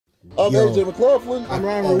I'm AJ McLaughlin. I'm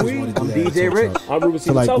Ryan Ruiz. I'm DJ Rich. I'm Ruben.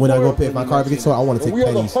 So like when I go pay if my car gets towed, I want to take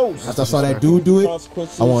pennies. After I saw that dude do it,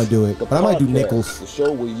 I want to do it. But I might do nickels. The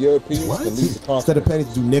show where your opinions can lead to Instead of pennies,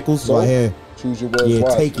 do nickels. So here, choose your words. yeah,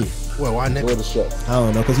 wisely. take it. Well, why Enjoy the nickels? show. I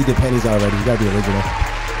don't know, because he did pennies already. You gotta be original.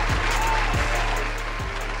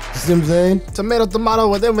 You see what I'm saying? Tomato,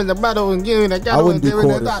 whatever the battle and give it. I wouldn't do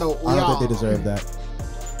quarters. I don't think they deserve that.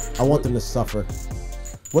 I want them to suffer.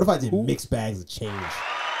 What if I did mixed bags of change?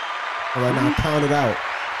 And right now, count it out.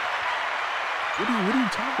 What are you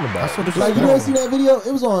talking about? That's what the Like, you never seen that video?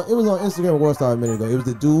 It was on Instagram Worldstar a minute ago. It was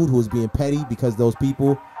the dude who was being petty because those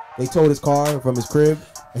people, they towed his car from his crib,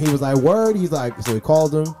 and he was like, word. He's like, so he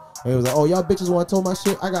called them, and he was like, oh, y'all bitches want to tow my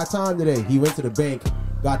shit? I got time today. He went to the bank,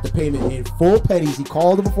 got the payment in full pennies. He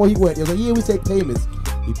called them before he went. He was like, yeah, we take payments.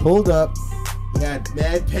 He pulled up. He had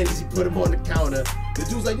mad pennies. He put them on the counter. The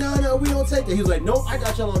dude's like, no, we don't take it. He was like, nope, I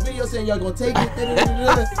got y'all on video saying y'all gonna take it.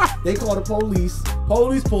 They called the police.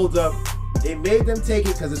 Police pulled up. They made them take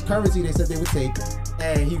it because it's currency they said they would take.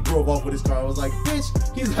 And he drove off with his car. I was like, bitch.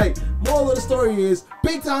 He's like, moral of the story is,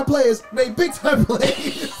 big time players make big time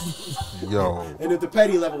plays. Yo. And if the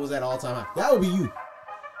petty level was at all time high, that would be you.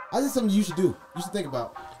 I think something you should do. You should think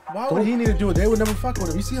about. Why would he need to do it? They would never fuck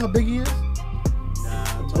with him. You see how big he is?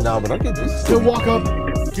 Nah, but I get this. He'll walk up,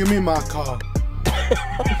 give me my car.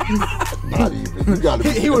 Not even. You gotta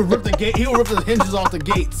He would rip the gate. He would rip the hinges off the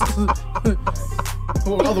gates.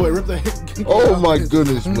 Or other way, rip the. Oh my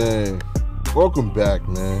goodness, man. Welcome back,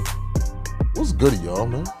 man. What's good, y'all,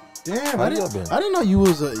 man? Damn, How I y'all didn't, been? I didn't know you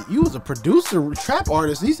was a producer, trap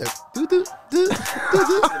artist. He said, do, do, do, do,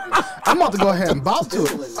 do. I'm about to go ahead and bounce to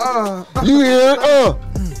it. You hear it?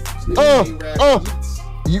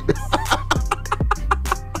 You.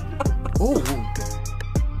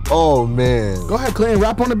 Oh man. Go ahead, Clay, and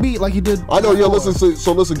rap on the beat like you did. I know. Yo, listen.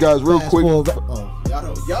 So listen, guys, real quick. Y'all don't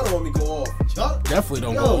want me to go off. Y'all Definitely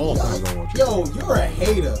don't go off. Yo, you're a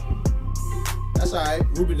hater. That's all right.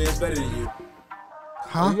 Ruben is better than you.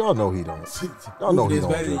 Huh? Y'all know he don't. Y'all know he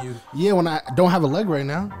Ruben is better don't. than you. Yeah, when I don't have a leg right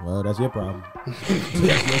now. Well, that's your problem. That's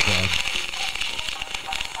your problem.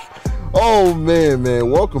 Oh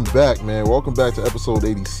man. Welcome back, man. Welcome back to episode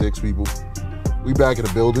 86, people. We back in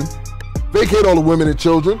the building. Vacate all the women and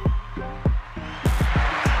children.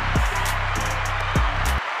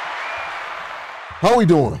 How we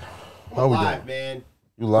doing? How we Live, doing? man.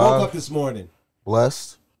 You Woke live? up this morning.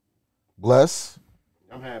 Blessed. Bless.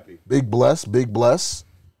 I'm happy. Big bless. Big bless.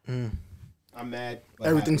 I'm mad. But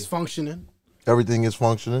Everything's happy. functioning. Everything is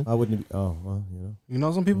functioning. I wouldn't be. Oh, well, you know. You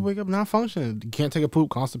know, some people wake up not functioning. You can't take a poop,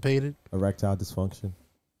 constipated. Erectile dysfunction.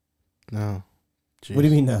 No. Jeez. What do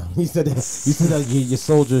you mean now? You said that. You said that your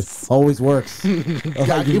soldier always works.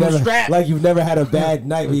 Like you've never had a bad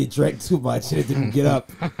night where you drank too much and it didn't get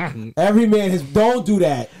up. Every man has. Don't do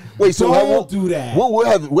that. Wait, so don't do that.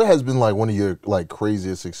 What has been like one of your like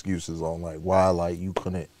craziest excuses on like why like you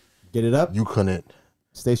couldn't Get it up. you couldn't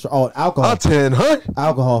Stay strong. Oh, alcohol. 10, huh?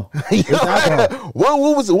 Alcohol. It's alcohol. What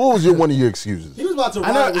was your one of your excuses? He was about to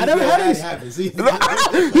I ride. never had it these. happen. See? He was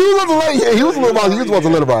about to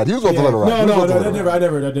let it ride. He was about to let it ride. No,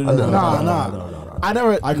 I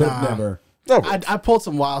never. I pulled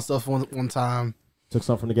some wild stuff one time. Took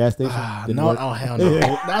some from the gas station. No, work? oh hell no.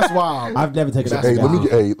 That's wild. I've never taken. Hey,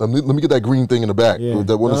 let me get that green thing in the back. Yeah.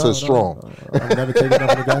 That one that says strong. I've never taken it from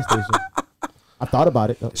the gas station. I thought about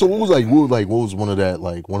it. So what was one of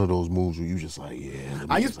those moves where you just like, yeah.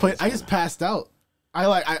 I just passed out. I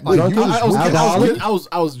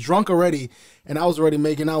was drunk already, and I was already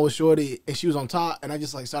making out with Shorty, and she was on top, and I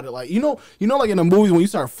just like started like you know like in the movies when you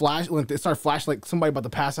start when they start flashing like somebody about to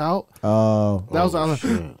pass out. Oh, that was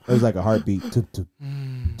it was like a heartbeat.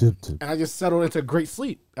 And I just settled into great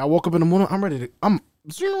sleep. I woke up in the morning. I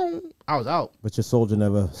was out. But your soldier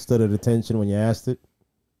never stood at attention when you asked it.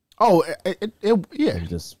 Oh, yeah. And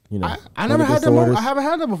just I never had that. I haven't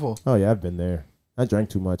had that before. Oh yeah, I've been there. I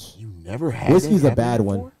drank too much. You never had whiskey's a bad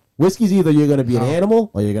one. Whiskey's either you're gonna be an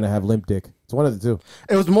animal or you're gonna have limp dick. It's one of the two.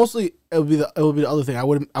 It would be the other thing. I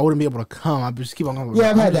wouldn't be able to come. I'd just keep on going.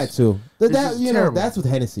 Yeah, I've had that too. That's with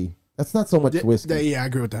Hennessy. That's not so much whiskey. Yeah, I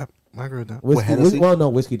agree with that.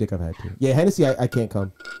 Whiskey dick I've had too. Yeah, Hennessy I can't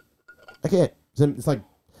come. I can't. It's like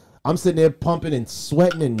I'm sitting there pumping and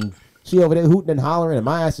sweating and she over there hooting and hollering and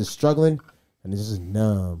my ass is struggling and it's just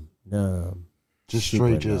numb. Just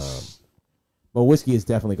straight just. But whiskey has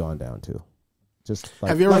definitely gone down too. Just like,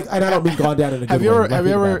 have you ever? And I don't mean gone down in a good way.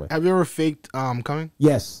 Have you ever faked coming?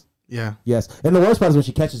 Yes. Yeah. Yes. And the worst part is when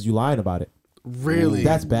she catches you lying about it. Really?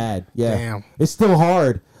 That's bad. Yeah. Damn. It's still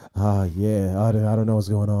hard. Yeah, I don't know what's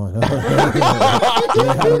going on.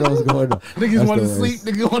 Yeah, I don't know what's going on. Niggas want to sleep.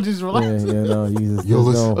 Niggas want to just relax. Yeah, no, you just,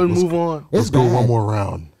 Yo, And move on. Let's go one more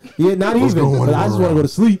round. Yeah, not Let's even. go one But I more just want to go round. to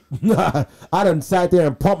sleep. I done sat there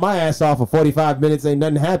and pumped my ass off for 45 minutes. Ain't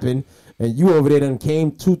nothing happened. And you over there done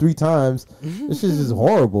came 2-3 times. This shit is just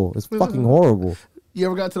horrible. It's fucking horrible. You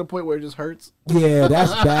ever got to the point where it just hurts? Yeah,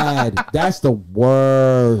 that's bad. That's the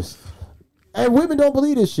worst. And women don't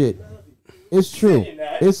believe this shit. It's true.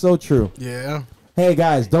 It's so true. Yeah. Hey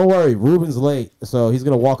guys, don't worry. Ruben's late, so he's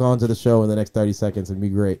gonna walk onto the show in the next 30 seconds and be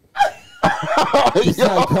great. This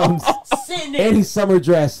guy comes Sitting and there, he's summer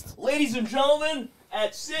dressed. ladies and gentlemen,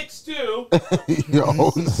 at 6'2",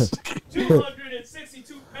 Yo,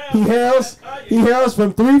 262 pounds. He hails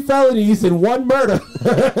from 3 felonies and 1 murder,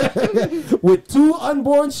 with 2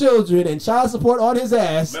 unborn children and child support on his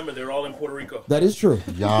ass. Remember, they're all in Puerto Rico. That is true.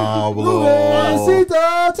 Diablo.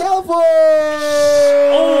 Rubensito, telephone.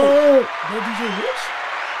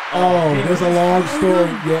 Oh, there's a long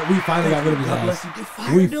story. Yeah, we finally got rid of his ass.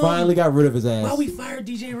 We finally got rid of his ass. Why we fired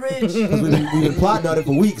DJ Rich? Because we've been plotting on it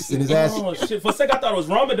for weeks, and his ass. Oh shit! For a second, I thought it was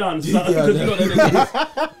Ramadan. Or something, Yeah, because you know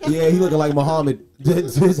that nigga. Yeah, he looking like Muhammad.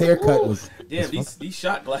 His haircut was. Damn, these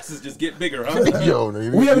shot glasses just get bigger, huh? Yo,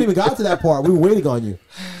 nigga. We haven't even got to that part. We were waiting on you.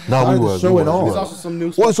 No, we Started the was. show we and was, all. we There's was. also some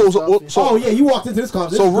new Well, stuff. Oh yeah, you walked into this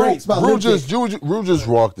conversation. So This is great. It's about Ru lip kit. just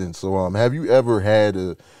walked in. So have you ever had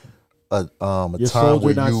a Your time soldier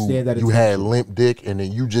where not stand at you had limp dick and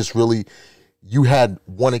then you just really you had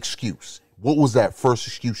one excuse? What was that first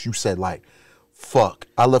excuse you said? Like, fuck,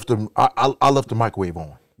 I left the microwave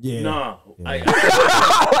on. Yeah. Nah,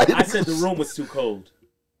 I said the room was too cold.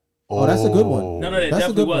 Oh, that's a good one. No, that That's a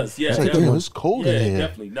definitely good one. was. Yeah, It's like, definitely. damn, it's cold Yeah, in here.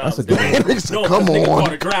 definitely. No, That's a it good was one. definitely- Nigga, no, come nigga on.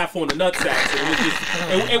 caught a draft on the nutsack.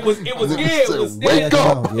 So it was Nigga it said, was wake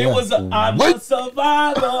up. Yeah. It was I'm Wait. a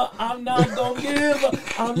survivor. I'm not gonna give up.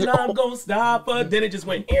 I'm not gonna stop. But then it just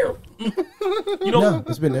went ew. You know, No,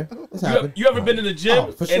 it's been there. It's happened. you ever been in the gym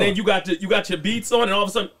Oh, for sure. and then you got your beats on and all of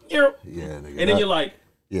a sudden ew, Yeah, nigga. and then you're like,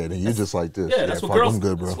 yeah, then you're just like this. yeah, that's what fuck, girls. I'm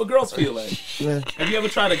good, bro. That's what girls feel like. Yeah. Have you ever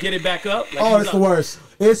tried to get it back up? Like, Oh, it's the worst.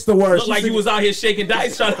 It's the worst. Looked like you was out here shaking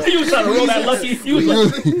dice, trying to roll that lucky. You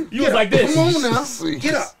was like this. Come on now.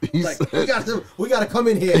 Get up. He Like, said- we gotta come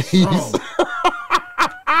in here strong.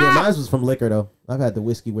 Yeah, mine was from liquor though. I've had the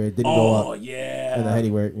whiskey where it didn't go Oh up, yeah. and the Henny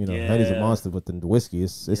where Henny's a Yeah. monster, but then the whiskey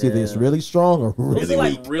it's either it's really strong or Those really are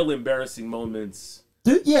weak. like real embarrassing moments.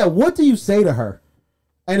 Yeah, what do you say to her?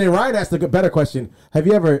 And then Ryan asked a better question. Have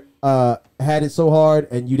you ever had it so hard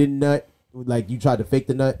and you didn't nut? Like you tried to fake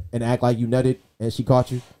the nut and act like you nutted and she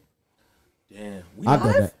caught you? Damn. I've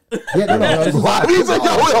done that. Yeah, no, this is live. He's like,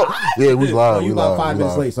 yo. Yeah, we live. You We about live. 5 we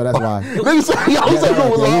minutes live. late, so that's why. Nigga said, yo, he said, yeah,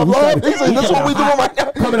 we yeah, live, we live. said- He said, that's what we doing right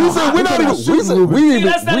now. Coming He out said, hot. we're not Coming even, out we shooting said, movies. we See, even,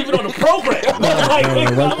 that's not even on the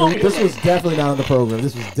program. This was definitely not on the program.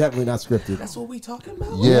 This was definitely not scripted. That's what we talking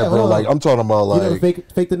about. yeah, bro, hold like, on. I'm talking about, You never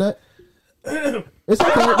like, fake the nut? It's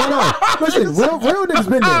okay. No. Listen, real niggas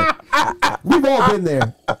been there. We've all been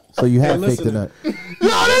there. So you have faked the nut.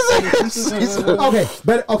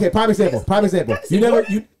 Okay, prime example.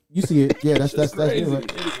 You see it. Yeah, that's Crazy. you.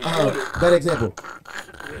 It is Better example.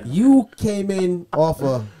 You came in off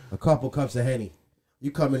a couple cups of Henny.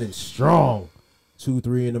 You coming in strong.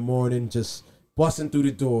 2-3 in the morning, just busting through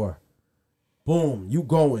the door. Boom, you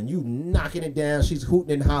going, you knocking it down. She's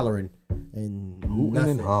hooting and hollering, and hooting nothing,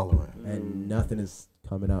 and hollering. and nothing is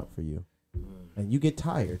coming out for you, and you get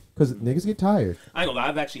tired because niggas get tired. I ain't gonna lie,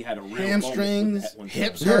 I've actually had a real Hamstrings, moment with that one time.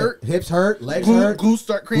 hips hurt, hips hurt, legs hurt, glutes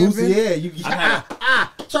start cramping. yeah, you I had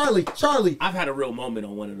Charlie. I've had a real moment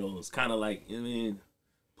on one of those. Kind of like, I mean,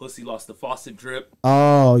 pussy lost the faucet drip.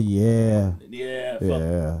 Oh yeah, Yeah,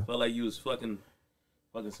 yeah. Felt like you was fucking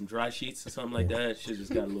some dry sheets or something like that. Shit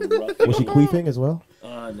just got a little rough. Was she queefing as well?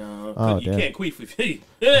 No. Oh, You damn. can't queef with feet.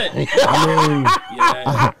 I mean,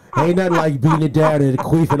 Yeah. ain't nothing like beating it down and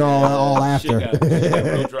queefing all after. Shit got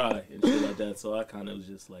real dry and shit like that. So I kind of was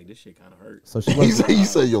just like, this shit kind of hurt. So she he was.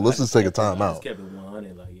 said, yo, let's just take a time I out. just kept it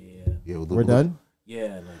 100, like, yeah. Yeah, We're done.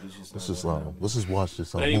 Yeah, like, it's just Let's not just, gonna happen. let's just watch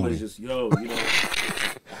this But anyways, movie. just, yo,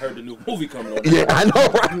 I heard the new movie coming on. Yeah, I know,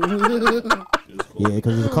 right? It's cool. Yeah,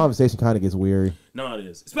 because the conversation kind of gets weary. No, it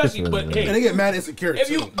is. Especially, but And they hey, get mad insecure if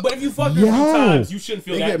too. you fucked her a few Yo. times, you shouldn't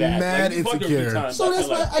feel They that get bad. mad Like, you fucked her a few insecure. times, So I that's feel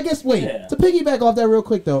why like, I guess. Wait, Yeah. to piggyback off that real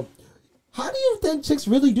quick though, how do you think chicks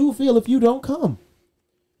really do feel if you don't come?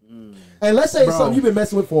 And let's say it's Bro. something you've been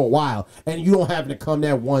messing with for a while, and you don't happen to come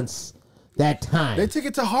there once that time. They take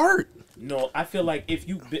it to heart. No, I feel like if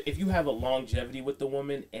you have a longevity with the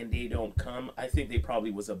woman and they don't come, I think they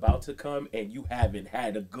probably was about to come and you haven't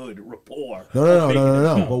had a good rapport.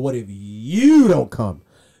 No. But what if you don't come?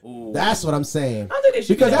 Ooh. That's what I'm saying. I think they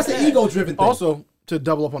should Because be that's like an that. ego-driven thing. Also, to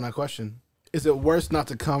double up on that question, is it worse not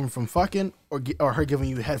to come from fucking or her giving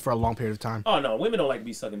you head for a long period of time? Oh no, women don't like to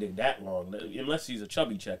be sucking dick that long, unless she's a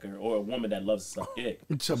chubby checker or a woman that loves to suck dick.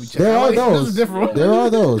 Chubby check. There are This is those. different. There are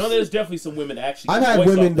those. No, there's definitely some women that actually. I've had voice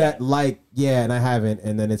women off that like, yeah, and I haven't,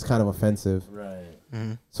 and then it's kind of offensive. Right.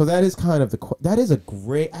 So that is kind of that is a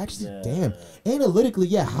great, actually, damn. Analytically,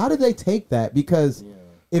 yeah, how do they take that? Because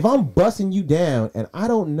if I'm busting you down and I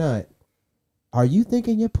don't nut, are you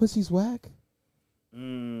thinking your pussy's whack?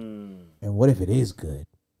 And what if it is good?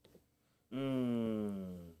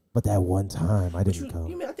 But that one time I didn't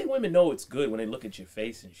come. I think women know it's good when they look at your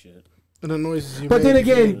face and shit. And the noises you But make, then if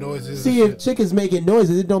you again, make noises see, and if chick is making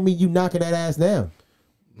noises, it don't mean you knocking that ass down.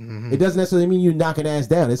 It doesn't necessarily mean you knocking ass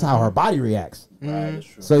down. It's how her body reacts. Right, that's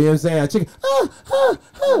true. So you know what I'm saying? A chick,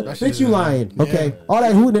 bitch, you lying. Okay. All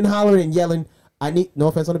that hooting and hollering and yelling. I need, no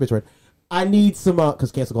offense on the bitch word. I need some,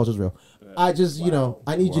 because cancel culture is real. I just, you know,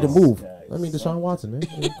 I need you to move. I mean, Deshaun Watson, man.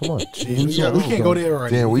 Come on. Yeah, we can't go there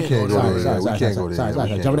already. Damn, we can't go there. Sorry, We can't go there.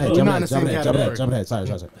 sorry. Jump ahead. Sorry.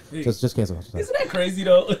 Just cancel. Isn't that crazy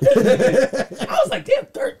though? I was like, damn,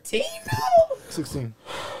 13 now? 16.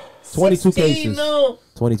 22 16, cases. no.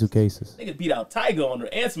 22 cases. Nigga beat out Tiger on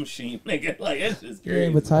the answer machine. Nigga, like, that's just crazy. Yeah,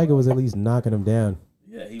 but Tiger was at least knocking him down.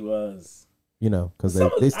 Yeah, he was. You know, because Some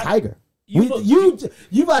of- it's Tiger. you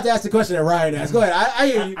You about to ask the question that Ryan asked. Go ahead. I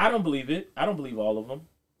hear you. I don't believe it. I don't believe all of them.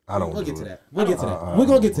 I don't. We'll do get to it. that. We're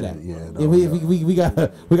gonna get to that. Yeah,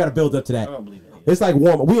 we gotta build up to I that. don't believe it. It's like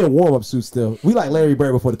warm. We in warm up suits still. We like Larry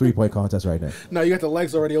Bird before the 3-point contest right now. No, you got the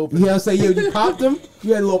legs already open. You know what I'm saying? You popped them.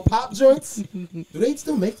 You had little pop joints. Do they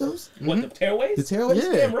still make those? What, the tearways? The tearways?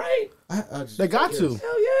 Yeah. Damn right. They got to. Hell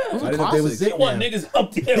yeah. Those I are didn't know they was classics. zip You want now. niggas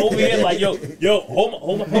up there over here like, yo,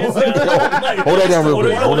 hold my pants down. Like, Hold that down real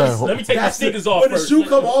quick. on, Hold that. Let me take my That's sneakers the, off when first. the shoe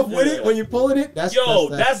come off with it, when you're pulling it, that's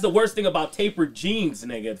That's the worst thing about tapered jeans,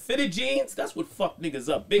 nigga. Fitted jeans, that's what fuck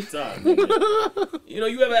niggas up big time. Nigga. You know,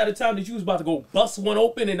 you ever had a time that you was about to go bust one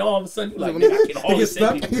open and all of a sudden you like, nigga, I can hardly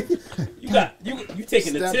take it. You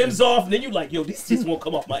taking the Timbs off and then you like, yo, these shits won't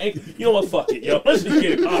come off my ankle. You know what? Fuck it, yo. Let's just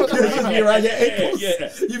get it popped. You be right your ankles. Yeah.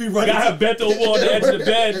 You be running. Got her bent over on the edge of the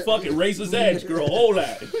bed, fucking razor's edge, girl. Hold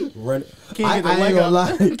that. Run. Can't get the I ain't leg gonna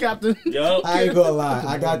up, lie. Captain. Yo. I ain't gonna lie.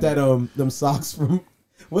 I got that them socks from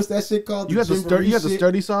what's that shit called? You got the sturdy. You got the shit?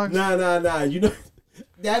 sturdy socks. Nah. You know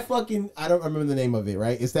that fucking I don't remember the name of it.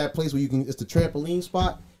 Right? It's that place where you can. It's the trampoline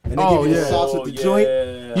spot. And they give you the socks with the joint.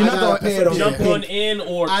 You're not got a pair of Jump them on pink. in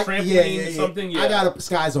or trampoline something. Yeah. I got a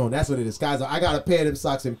Sky Zone. That's what it is. Sky Zone. I got a pair of them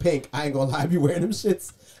socks in pink. I ain't gonna lie. I be wearing them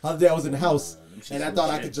shits. The other day I was in the house and I thought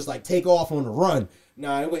I could just like take off on the run.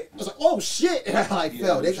 Nah, I was like, oh shit! And I like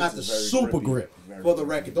fell. They got the super grip for the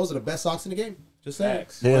record. Those are the best socks in the game. Just saying.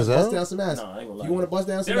 Facts. Hands Bust up. down some ass. Nah, I ain't gonna lie. You want to bust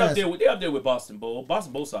down some They're ass? they're up there with Boston Bull.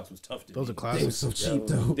 Boston Bull socks was tough to Those are do. They was classics. so cheap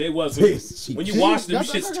though. They was They was cheap. when you wash them,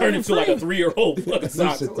 That's shits like turn into like a free. 3-year-old fucking Them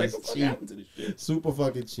socks. shits I'm like, is what the fuck cheap. happened to this shit? Super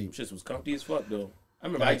fucking cheap. Shits was comfy as fuck though. I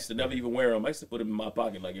remember I used to never even wear them. I used to put them in my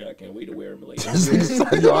pocket like, yeah, I can't wait to wear them later.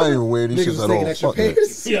 Yo, I ain't even wearing these Niggas was shits at taking all. extra Fuck it.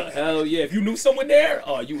 pairs. Yeah, hell yeah. If you knew someone there,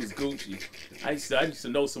 oh, you was Gucci. I used to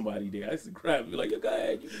know somebody there. I used to grab and be like, yo, go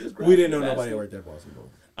ahead. You can just grab We didn't me, know nobody bastard. worked at Boston Bowl.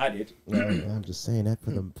 I did. I'm just saying that for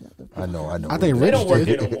them. I know. I think They Rich don't work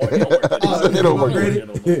did. there no more. They don't work there. They don't work there there.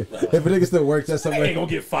 no more. If a nigga still works at They somewhere, ain't gonna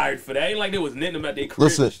get fired for that. Ain't like they was knitting them at their career.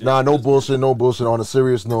 Listen, and shit. no bullshit. On a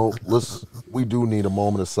serious note, we do need a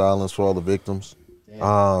moment of silence for all the victims. We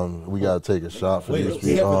gotta take a shot for wait, these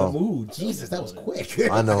we people. have the mood. Jesus, that was quick.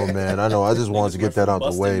 I know, man. I know. I just wanted to get that out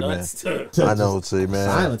the way, man. I know, see, man.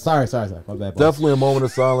 Silence. Sorry. My bad. boss. Definitely a moment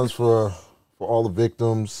of silence for all the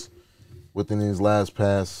victims within these last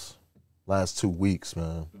 2 weeks,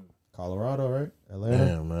 man. Colorado, right? Atlanta.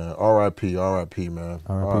 Damn, man. R.I.P. man. R.I.P.,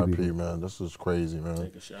 R.I.P. man. This is crazy, man.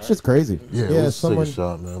 Take a shot. Shit's crazy. Yeah, let's take a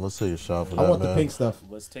shot, man. Let's take a shot for I that, want man. the pink stuff.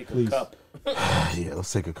 Let's take Please. a cup. Yeah,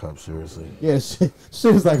 let's take a cup, seriously. Yeah, shit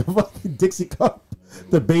was like a fucking Dixie cup.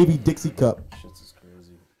 The baby Dixie cup. Shit's is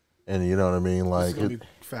crazy. And you know what I mean? It's Like, gonna be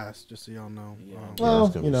fast, just so y'all know. Well,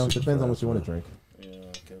 it's gonna be super depends on what fast, you want to drink. Yeah,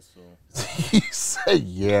 I guess so. he said,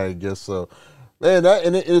 "Yeah, I guess so." Man,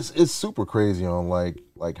 it's super crazy on like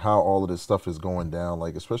how all of this stuff is going down.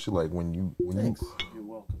 Like, especially like when you You're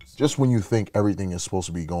welcome. just when you think everything is supposed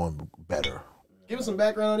to be going better. Give us some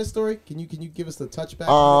background on this story. Can you give us the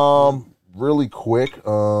touchback? Really quick. There's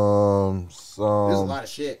a lot of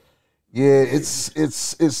shit. Yeah,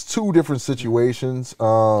 it's two different situations. I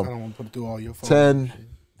don't want to put it through all your phone.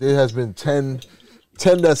 There has been 10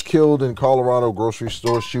 that's killed in Colorado grocery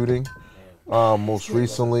store shooting. Most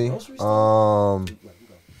recently,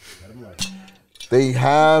 they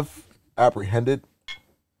have apprehended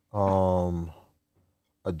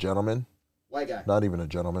a gentleman. White guy. Not even a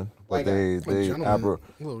gentleman, but White guy.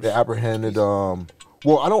 they apprehended. Well,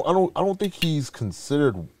 I don't think he's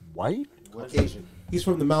considered white. Caucasian. He's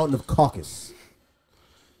from the mountain of Caucasus.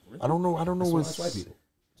 I don't know. That's white people.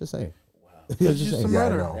 Just saying. Wow. Just saying.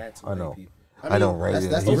 Yeah, That's I know. white people. I know, right?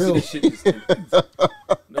 That's Yeah, the real. Shit is-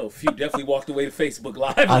 no, Few definitely walked away to Facebook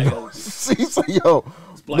Live. I Like, know. He's like, yo,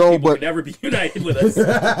 black no, people but would never be united with us.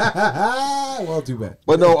 Well, too bad.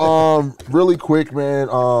 But no, really quick, man.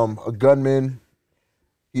 A gunman,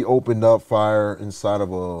 he opened up fire inside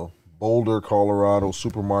of a Boulder, Colorado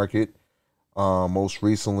supermarket. Most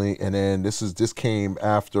recently, and then this came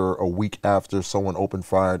after a week after someone opened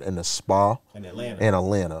fire in a spa In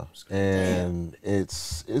Atlanta. and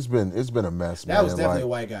it's been a mess, man. That was definitely a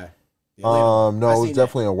white guy. No, it was that.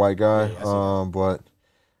 definitely a white guy. Yeah, I seen But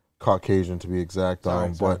Caucasian to be exact.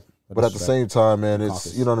 Sorry. But at the same time, man, it's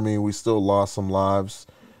Caucus. you know what I mean. We still lost some lives.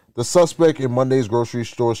 The suspect in Monday's grocery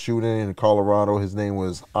store shooting in Colorado, his name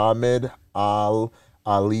was Ahmed Ali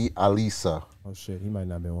Alisa. Oh shit, he might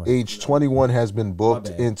not be white. Age 21, has been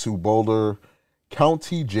booked bad. into Boulder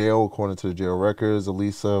County Jail, according to the jail records.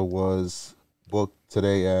 Alisa was booked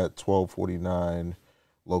today at 12:49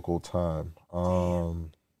 local time.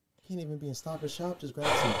 Can't even be in Stop and Shop. Just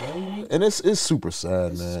grab some deli meat. And it's super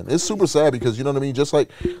sad, man. It's super sad because you know what I mean. Just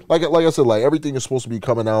like I said, like everything is supposed to be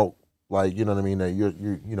coming out. Like you know what I mean. That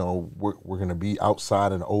we're gonna be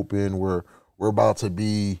outside and open. We're about to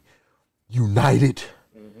be united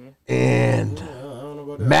and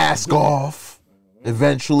mask off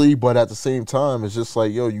eventually. But at the same time, it's just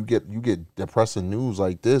like you get depressing news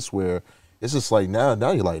like this where it's just like now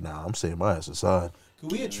you're like I'm saying my ass aside.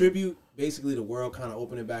 Could we attribute basically the world kind of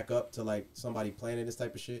opening back up to like somebody planning this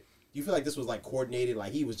type of shit? Do you feel like this was like coordinated?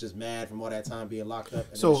 Like he was just mad from all that time being locked up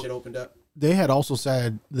and then shit opened up? They had also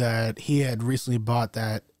said that he had recently bought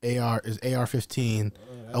that AR-15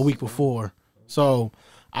 a week before. So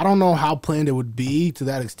I don't know how planned it would be to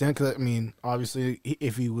that extent. Because I mean, obviously,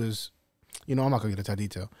 if he was, I'm not gonna get into that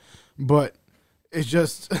detail, but it's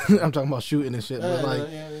just I'm talking about shooting and shit. But like,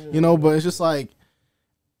 but it's just like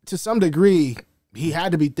to some degree he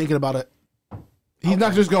had to be thinking about it. He's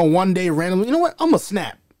not just going one day randomly. You know what? I'm gonna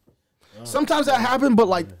snap. Sometimes that happens, but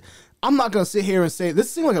like. I'm not gonna sit here and say this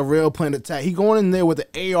seemed like a real planned attack. He going in there with an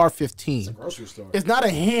AR-15. It's a grocery store. It's not a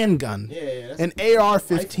handgun. Yeah, an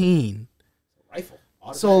AR-15. Rifle.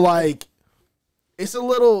 So like, it's a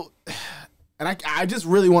little, and I just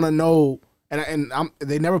really want to know. And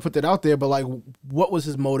they never put that out there, but like, what was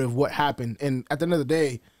his motive? What happened? And at the end of the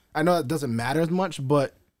day, I know it doesn't matter as much,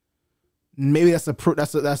 but maybe that's a point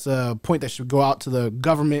that should go out to the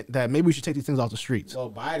government that maybe we should take these things off the streets. Well,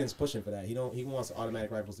 Biden's pushing for that. He wants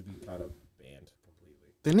automatic rifles to be kind of banned completely.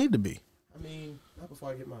 They need to be. I mean, not before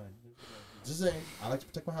I get mine. Just saying. I like to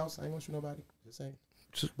protect my house. I ain't gonna shoot nobody. Just saying.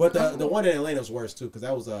 But the one in Atlanta was worse too, because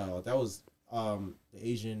that was the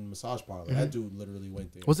Asian massage parlor. That dude literally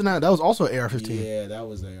went there. Wasn't that was also an AR-15? Yeah, that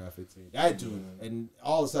was the AR-15. That dude and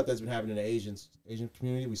all the stuff that's been happening in the Asian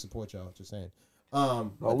community, we support y'all. Just saying.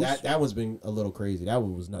 But that one's been a little crazy. That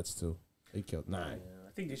one was nuts too. They killed 9. Yeah,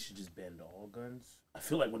 I think they should just ban all guns. I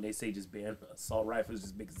feel like when they say just ban assault rifles, it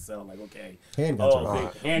just makes it sound like okay.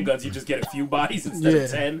 Handguns. Handguns, you just get a few bodies instead of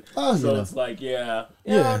 10. So it's like they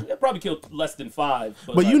probably killed less than 5.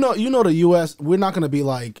 But like, you know the U.S. We're not gonna be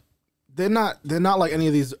like they're not like any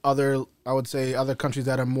of these other other countries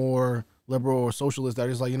that are more liberal or socialist that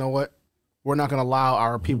is like we're not gonna allow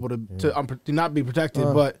our people to not be protected.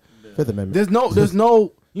 But Fifth Amendment. There's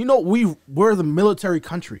no we're the military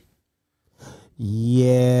country.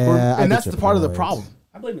 Yeah, and that's the part of the problem.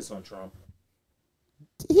 I blame this on Trump.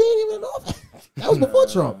 He ain't even off. That was before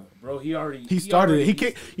Trump. Bro, he started it. He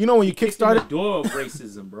kicked. When you kickstarted the door of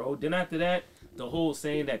racism, bro. Then after that, the whole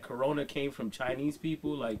saying that Corona came from Chinese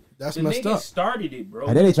people, like that's the messed nigga up. Started it, bro.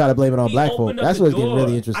 And then they try to blame it on black folk. That's what's getting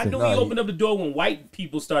really interesting. I knew he opened up the door when white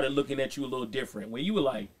people started looking at you a little different. When you were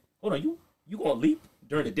like, hold on, you gonna leap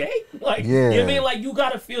during the day? Like, you know what I mean? Like, you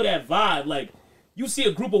gotta feel that vibe. Like, you see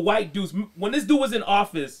a group of white dudes. When this dude was in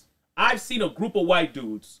office, I've seen a group of white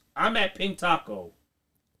dudes. I'm at Pink Taco.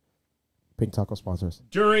 Pink Taco sponsors.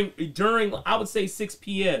 During I would say 6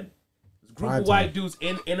 p.m. This group of white dudes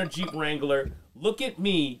in a Jeep Wrangler look at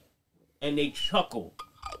me and they chuckle.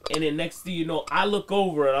 And then next thing you know, I look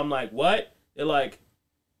over and I'm like, what? They're like,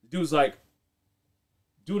 dude's like,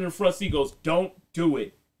 dude in front seat goes, don't do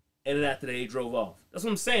it. And then after that, they drove off. That's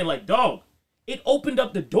what I'm saying. Like, dog, it opened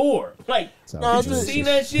up the door. Like, did you see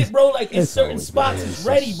that shit, bro? Like, in certain spots, it's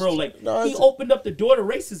ready, bro. Like, he opened up the door to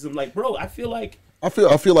racism. Like, bro, I feel like,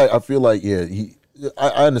 yeah.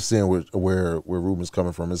 I understand where Ruben's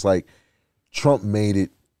coming from. It's like Trump made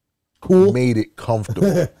it cool. made it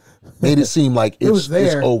comfortable. Made it seem like it's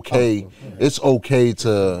okay. It's okay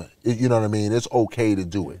to, you know what I mean? It's okay to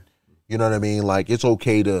do it. You know what I mean? Like it's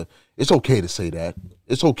okay to say that.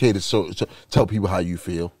 It's okay to tell people how you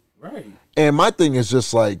feel. Right. And my thing is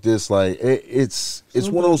just like this, like it's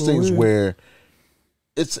one of those things where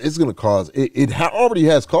it's gonna cause already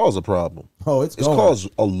has caused a problem. Oh, it's caused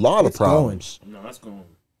a lot of problems. No, it's going.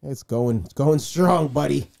 It's going strong,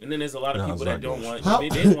 buddy. And then there's a lot of people that don't want. How- They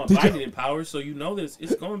don't want Biden in power, so you know this.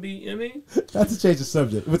 It's going to be. You know what I mean, Not to change the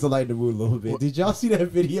subject, but to lighten the mood a little bit. Did y'all see that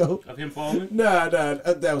video? of him falling. Nah,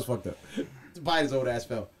 that was fucked up. Biden's old ass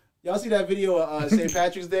fell. Y'all see that video of St.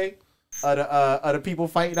 Patrick's Day? Of the people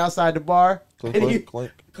fighting outside the bar? Clink,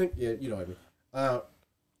 clink. Yeah, you know what I mean.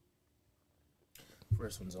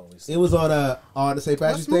 First one's always. It was on the St.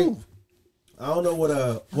 Patrick's Day. move. I don't know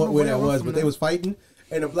what way that was, but they was fighting,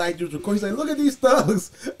 and the black dudes recording. He's like, "Look at these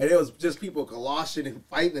thugs," and it was just people galashing and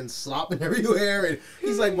fighting and slopping everywhere. And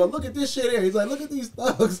he's like, "Well, look at this shit here." He's like, "Look at these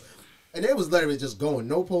thugs," and it was literally just going,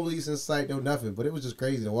 no police in sight, no nothing. But it was just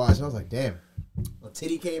crazy to watch. And I was like, "Damn." A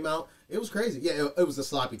titty came out. It was crazy. Yeah, it was a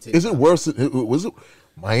sloppy titty. Is it worse? Was it?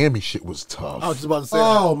 Miami shit was tough. I was just about to say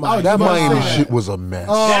Oh that. my I was that just about to Miami say shit that. was a mess.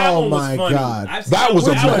 That Oh one was my funny. God. I've seen That was a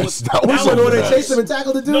one. mess. That was When a they mess. chased him and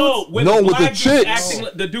tackled the dudes? No, when No, the with the black dude's chicks. acting,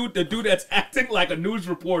 the dude that's acting like a news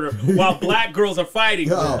reporter while black girls are fighting.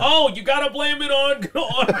 Yeah. Oh, you gotta blame it on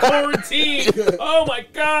quarantine. Oh my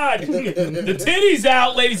God, the titties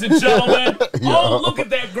out, ladies and gentlemen. Oh, look at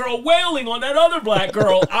that girl wailing on that other black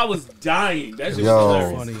girl. I was dying. That shit Yo. was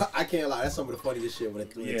hilarious. Funny. I can't lie. That's some of the funniest shit when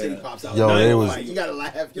the Yeah. titty pops out. Yo, Like, it was- you gotta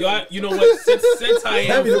laugh. You know what? Since I am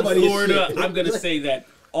That'd be the from funniest Florida, shit. I'm gonna say that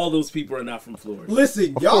all those people are not from Florida.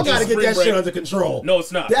 Listen, y'all course. gotta get Spring that break. shit under control. No,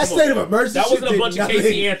 it's not. That Come state on. of emergency. That wasn't shit a did bunch of nothing.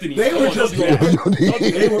 Casey Anthony. They Come were on, just don't do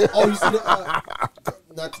going. They were. Oh, you see the.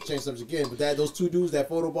 Not to change subject again, but those two dudes that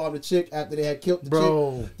photobombed the chick after they had killed the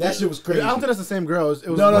Bro. chick. That shit was crazy. I don't think that's the same girl. It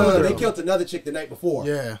was No, another They girl. killed another chick the night before.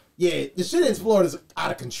 Yeah. Yeah, the shit in Florida is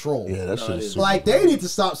out of control. Yeah, that shit is super. Like they need to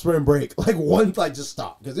stop spring break. Like just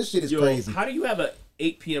stop because this shit is Yo, crazy. how do you have a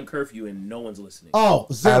 8 p.m. curfew and no one's listening? Oh,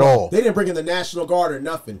 zero. At all. They didn't bring in the National Guard or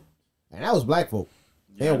nothing, and that was black folk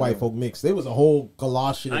and white folk mixed. There was a whole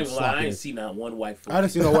Galatian I and ain't gonna lie, I ain't sloppiness. seen not one white folk. I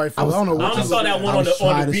didn't see no white folks. I don't know I what only saw that one I on was the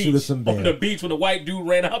trying to shoot beach. us some On bear. the beach when the white dude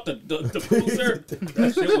ran out the cruiser.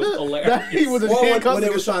 That shit was hilarious. He was in Or handcuffs. when they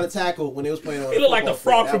was trying to tackle, when they was playing on. He looked like the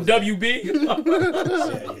frog from that WB.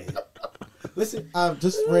 yeah. Listen,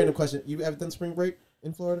 just a random question. You ever done spring break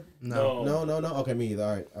in Florida? No. No. Okay, me either.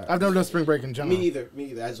 All right. I've never done spring break in general. Me either.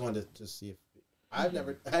 I just wanted to just see if I've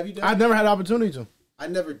never. Have you done? I've never had the opportunity to. I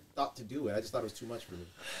never thought to do it. I just thought it was too much for me.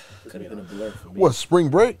 Could have been a blur for me. What, spring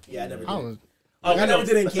break? Yeah, I never did. I don't know. Like, I never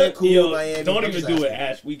did it in Cancun, Yo, Miami. don't I'm even just do it, asking.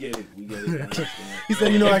 Ash. We get it. We get it. He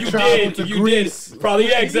said, you know, I If you traveled did, to if you Greece. did, probably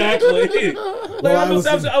yeah, exactly. Like, I was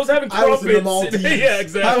having I was in the crumpets. Maldives. Yeah,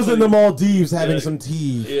 exactly. I was in the Maldives having Yeah. some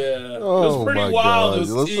tea. Yeah, it Oh was pretty my wild. God. It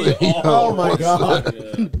was Let's- tea. Oh my god!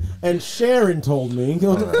 Yeah. And Sharon told me. You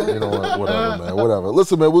know what? Whatever, man. Whatever.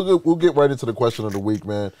 Listen, man. We'll get right into the question of the week,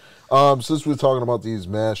 man. Since we're talking about these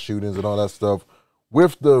mass shootings and all that stuff,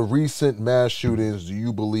 with the recent mass shootings, do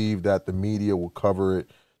you believe that the media will cover it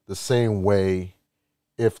the same way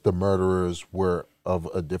if the murderers were of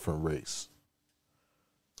a different race?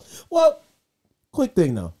 Well, quick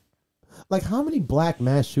thing though, like how many black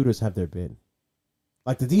mass shooters have there been?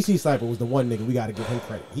 Like the DC sniper was the one nigga we got to give him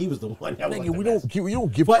credit. He was the one that Nigga, was we the best.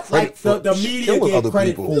 don't give But credit like for the media killing gave other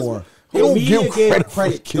credit people. for. You The don't media give gave credit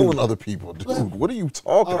for killing to. other people, dude. What are you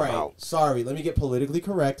talking All right, about? sorry. Let me get politically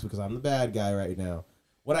correct because I'm the bad guy right now.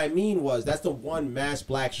 What I mean was that's the one mass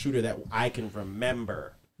black shooter that I can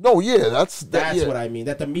remember. No, yeah, that's That's what I mean.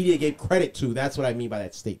 That the media gave credit to. That's what I mean by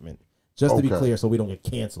that statement. Just to be Okay. clear, so we don't get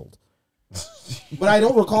canceled. But I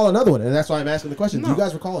don't recall another one, and that's why I'm asking the question. Do you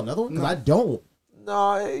guys recall another one? Because I don't. No,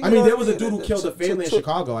 I mean, there was a dude who killed a family in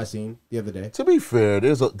Chicago. I seen the other day. To be fair,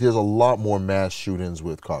 there's a lot more mass shootings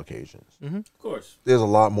with Caucasians. Of course. There's a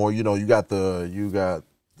lot more. You know, you got the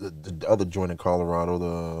other joint in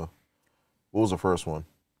Colorado. What was the first one?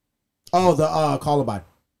 Oh, the Columbine.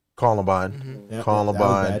 Columbine, Yeah, Columbine, that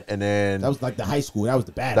was bad. and then That was like the high school. That was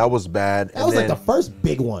the bad. that was bad. That was like the first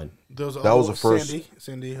big one. That was the first-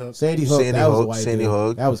 Sandy Hook. Sandy Hook. Sandy that was a Hook, white Sandy dude.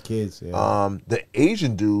 Hook. That was kids. Yeah. The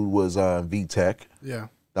Asian dude was VTech. Yeah.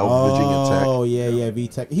 That was Virginia Tech. Oh yeah,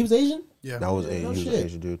 VTech. He was Asian. Yeah. That was No he was an shit.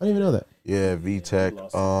 Asian I dude. didn't even know that. Yeah,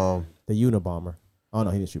 VTech. The Unabomber. Oh no,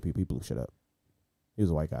 he didn't shoot people. He blew shit up. He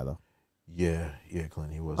was a white guy though. Yeah,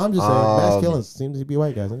 Clint. He was. I'm just saying, mass killings seems to be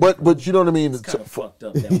white guys. But you know what I mean. It's kind of fucked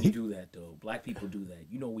up that we do that, though. Black people do that.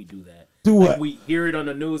 You know we do that. Do Like, what? we hear it on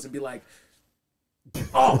the news and be like,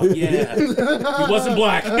 Oh yeah, he wasn't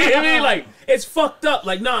black. You know what I mean? Like it's fucked up.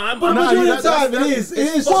 Like nah, But majority of the time, it is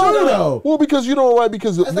true though. Well, because you know why?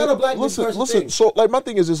 Because That's not a black listen. thing. So like my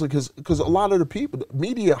thing is this, because a lot of the people, the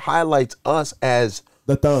media highlights us as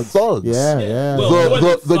The thugs. thugs. Yeah. Well,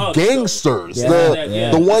 The gangsters,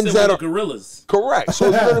 Yeah. the ones that are gorillas. correct. So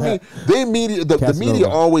you know what I mean? They media, the media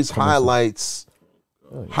always highlights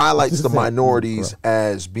the minorities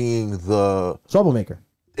as being the Troublemaker.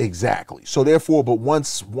 exactly. So therefore, but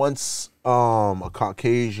once a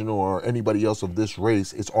Caucasian or anybody else of this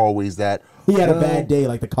race, it's always that He had a bad day,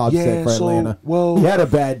 like the cops said for Atlanta. He had a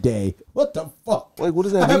bad day. What the fuck? like what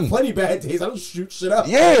does that I mean? have plenty bad days. I don't shoot shit up.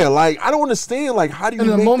 Yeah, like I don't understand. Like how do you In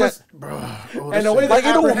the make moment, that? bro. And the way Like, they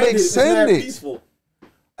it don't apprehend make is sense. mad peaceful.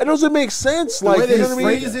 It doesn't make sense. The Like way you they know what I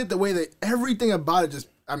mean? phrase it, the way that everything about it just,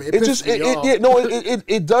 I mean, It just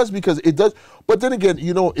it does because it does. But then again,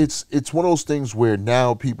 you know, it's one of those things where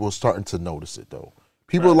now people are starting to notice it though.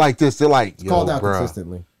 People are like this. They're like, yo, Called out bro,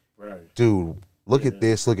 consistently. Right. dude, look at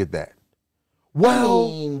this, look at that.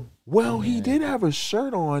 Well, he did have a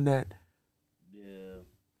shirt on that. Yeah.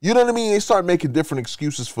 You know what I mean? They start making different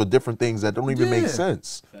excuses for different things that don't even make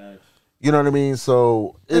sense. You know what I mean?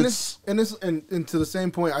 So it's and to the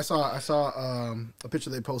same point, I saw a picture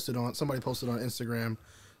somebody posted on Instagram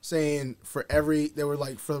saying for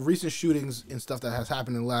recent shootings and stuff that has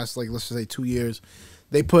happened in the last, like, let's just say 2 years,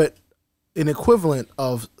 they put an equivalent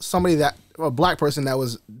of a black person that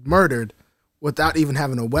was murdered without even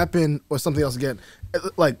having a weapon or something else again,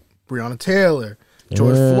 like Breonna Taylor,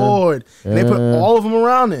 George Floyd, and they put all of them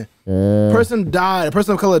around there. A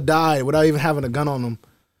person of color died without even having a gun on them,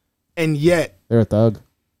 and yet They're a thug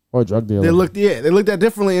or a drug dealer. they looked at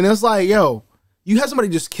differently, and it's like, yo, you had somebody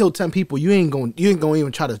just kill 10 people, you ain't going to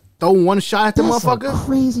even try to throw one shot at the motherfucker.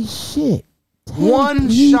 Crazy shit. One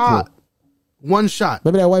shot.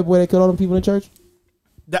 Remember that white boy that killed all them people in church?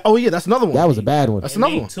 That's another one. That was a bad one. That's And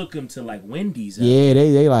another they one. took him to like Wendy's. Yeah,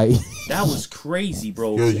 they like. That was crazy,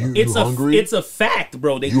 bro. Yo, you it's hungry? It's a fact,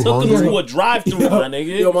 bro. They You took him hungry? to a drive-thru, my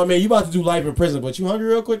nigga. Yo, my man, you about to do life in prison, but you hungry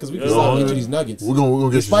real quick? Because we can stop get you these nuggets. we're gonna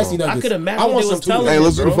get you Spicy some. nuggets. I could imagine I want they some was too. telling Hey,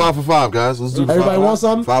 let's do the bro. 5 for 5, guys. Let's do the Everybody 5 want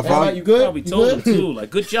something? 5 Everybody, 5. you good? Probably You told good? him too. Like,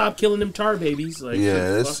 good job killing them tar babies. Like, Yeah,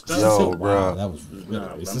 shit, it's fucked up. yo, Wow, bro. that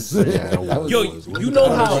was Yeah, Yo, you know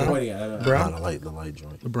how? The light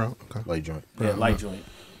joint. Bro, okay. Light joint. Yeah, light joint.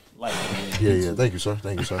 Light joint. Yeah. Thank you, sir.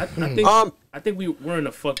 I think we're in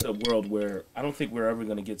a fucked up world where I don't think we're ever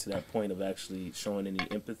gonna get to that point of actually showing any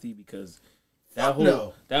empathy, because that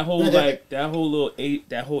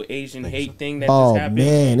whole Asian hate thing that just happened.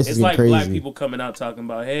 Man, this it's is like crazy. black people coming out talking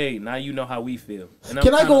about, hey, now you know how we feel. And I'm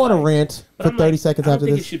Can I kinda go on a like- rant but for I'm 30 like, seconds I don't after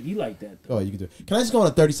think this? it should be like that, though. Oh, you can do it. Can I just go on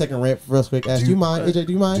a 30-second rant real quick? Ash, do you mind? AJ,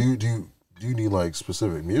 do you mind? Do you need like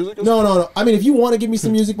specific music? Or No. I mean, if you want to give me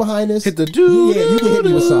some music behind this, Hit the dude. yeah, you can hit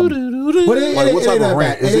me with something. But like what type ain't of that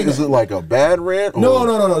rant? bad. Is it like a bad rant? Or?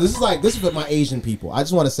 No. This is for my Asian people. I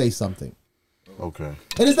just want to say something, Okay.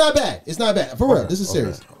 and it's not bad. It's not bad for real. This is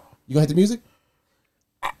serious. You gonna hit the music?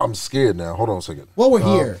 I'm scared now. Hold on a second. Well, we're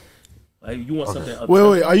here. Like, you want something?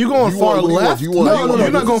 Wait. Are you going You far want- what do you want? left? Do you want- No, you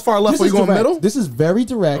you're not going far left. This Are you is going direct. middle? This is very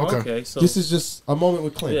direct. Okay, so This is just a moment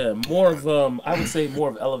with Clint. yeah, more of I would say more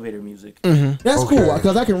of elevator music. That's Okay. cool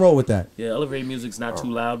because I can roll with that. Yeah, elevator music's not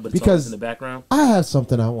too loud, but it's Because- always in the background. I have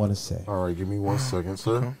something I want to say. All right, give me 1 second,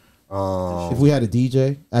 sir. If we had a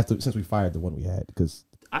DJ since we fired the one we had, because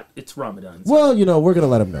It's Ramadan. well, we're gonna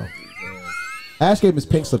let him know. Ash gave him his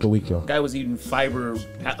pink slip a week ago. Guy was eating fiber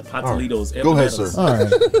pastelitos. Go ahead, sir. All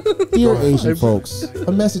right, dear Asian folks,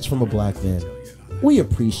 a message from a black man. We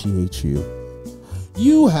appreciate you.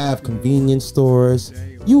 You have convenience stores.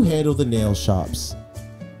 You handle the nail shops.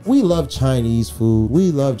 We love Chinese food. We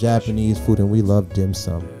love Japanese food, and we love dim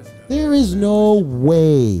sum. There is no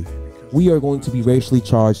way we are going to be racially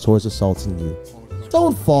charged towards assaulting you.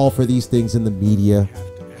 Don't fall for these things in the media,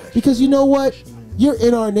 because you know what? You're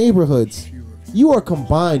in our neighborhoods. You are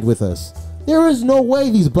combined with us. There is no way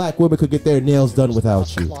these black women could get their nails done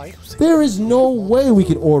without you. There is no way we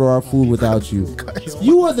could order our food without you.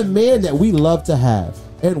 You are the man that we love to have,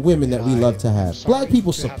 and women that we love to have. Black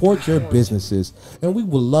people support your businesses, and we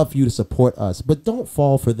would love for you to support us, but don't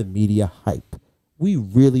fall for the media hype. We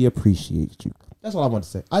really appreciate you. That's all I want to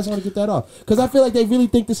say. I just want to get that off, because I feel like they really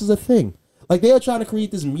think this is a thing. Like, they are trying to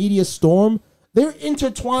create this media storm. They're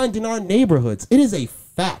intertwined in our neighborhoods. It is a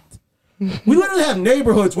fact. We literally have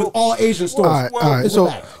neighborhoods with all Asian stores. All right. It's a So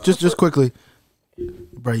fact. just quickly,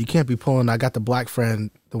 bro, you can't be pulling. I got the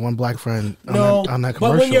one black friend on that but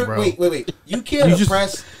commercial, when you're bro. wait, you can't You just-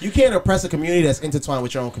 oppress. You can't oppress a community that's intertwined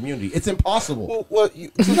with your own community. It's impossible. Well,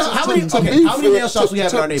 How many nail shops we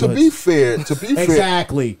have in our To neighborhoods? be fair,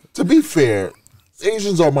 Exactly. To be fair,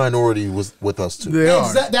 Asians are minority with us too. They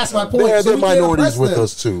are. That's my point. They're So we can't minorities oppress with them.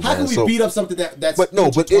 us too. How can we beat up something that's but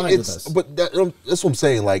no, but intertwined with it's us? but that's what I'm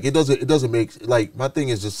saying. Like it doesn't make like my thing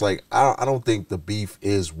is just like I don't think the beef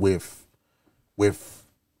is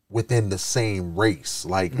within the same race,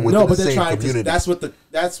 like within No, the but they're same trying community. to.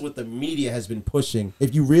 That's what the media has been pushing.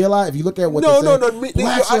 If you look at what No, they're no, saying,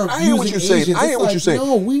 blacks are I hear what abusing you're saying. Asians. I hear It's what like, you're saying.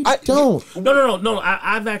 No, we don't. No.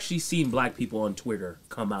 I've actually seen black people on Twitter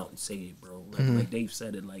come out and say it, bro. Like Dave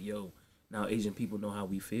said it, like, yo, now Asian people know how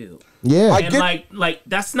we feel. Yeah, And like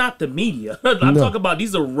that's not the media. I'm talking about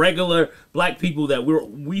these are regular black people that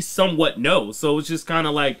we somewhat know. So it's just kind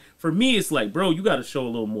of like, for me, it's like, bro, you got to show a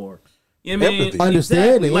little more. You know what I mean? Empathy.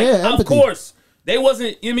 Understanding, Like, yeah, of empathy. course, they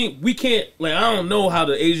wasn't. I mean, we can't. Like, I don't know how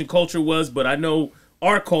the Asian culture was, but I know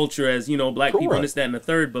our culture as black people and this, that, and the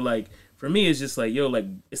third. But like, for me, it's just like, yo, like,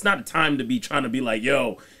 it's not a time to be trying to be like,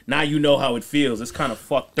 yo, now you know how it feels. It's kind of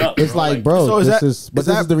fucked up. It's like, bro, So this is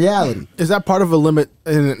the reality. Is that part of a limit?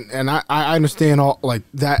 And I understand all like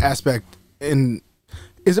that aspect. And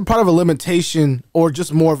is it part of a limitation or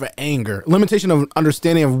just more of an anger? Limitation of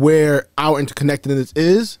understanding of where our interconnectedness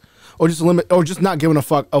is, or just not giving a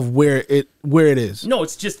fuck of where it is. No,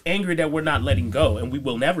 it's just anger that we're not letting go, and we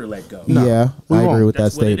will never let go. Yeah, we I agree won't. with that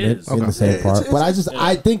That's what it statement is. in the same Yeah, part. it's- But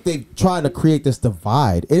I think they're trying to create this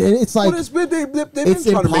divide. And it's like, Well, it's been, they've been it's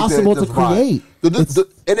trying impossible to, make to that divide. create.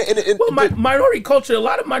 Well, minority culture, a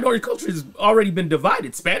lot of minority culture has already been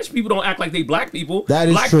divided. Spanish people don't act like they black people. That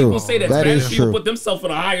is black true. people say that, That Spanish is people true. put themselves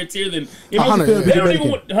in a higher tier than How does it feel to be they don't even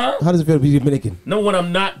Dominican? huh? How does it feel to be Dominican? No, when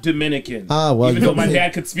I'm not Dominican. Ah, well, even you though my can-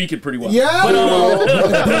 dad could speak it pretty well. Yeah, But,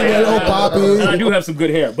 hello, Bobby. I do have some good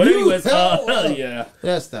hair. But anyways, yeah.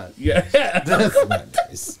 That's not. Yeah. That's not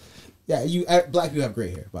nice. Yeah, black people have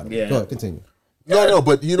great hair. By the way, Yeah. go ahead, continue. No,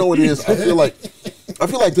 but you know what it is? I feel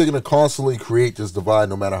like they're gonna constantly create this divide,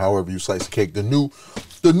 no matter however you slice the cake. The new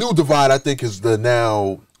divide, I think, is the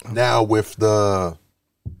now with the.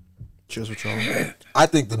 Cheers with y'all. I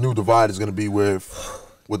think the new divide is gonna be with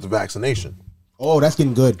the vaccination. Oh, that's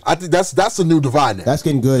getting good. I think that's the new divide now. That's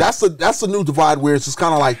getting good. That's the new divide where it's just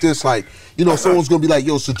kind of like this, like someone's gonna be like,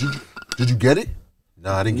 "Yo, so did you get it?"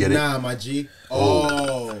 Nah, I didn't get it. Nah, my G.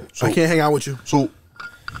 Oh, So, I can't hang out with you. So,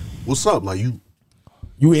 what's up? Like you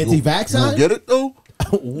anti-vax? You don't get it though?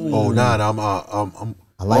 Oh, nah, I'm.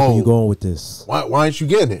 I like where you going with this. Why aren't you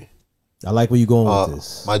getting it? I like where you going with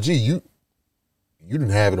this. My G, you didn't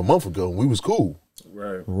have it a month ago and we was cool.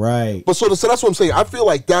 Right. But so that's what I'm saying. I feel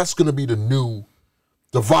like that's gonna be the new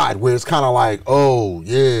divide where it's kind of like, oh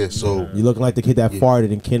yeah, so You looking like the kid that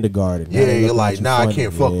farted in kindergarten. Now yeah, they you're looking like, at you nah, I funny.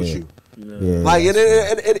 can't fuck Yeah. with you. Yeah. Like,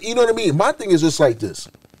 and you know what I mean? My thing is just like this.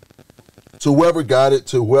 To whoever got it,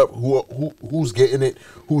 to who's getting it,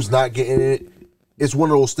 who's not getting it, it's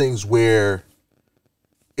one of those things where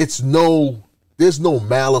there's no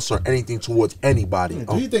malice or anything towards anybody.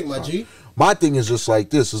 Do you think, my G? My thing is just like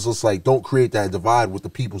this. It's just like, don't create that divide with the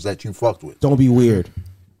peoples that you fucked with. Don't be weird.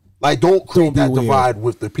 Like, don't create be that weird. divide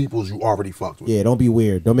with the peoples you already fucked with. Yeah, don't be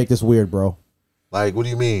weird. Don't make this weird, bro. Like, what do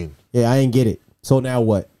you mean? Yeah, I ain't get it. So now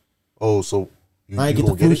what? Oh, so you, I ain't you get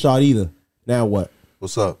the gonna flu it? shot either. Now what?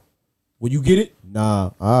 What's up? Will you get it?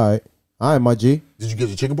 Nah. All right, my G. Did you get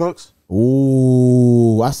your chicken pox?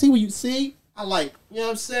 Ooh, I see what you see. I like, you know what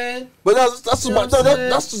I'm saying? But that's just You know my what I'm saying?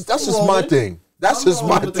 that's just I'm my rolling. thing. That's just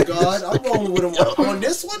my with thing. the God. I'm rolling with him on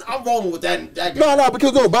this one. I'm rolling with that guy. No,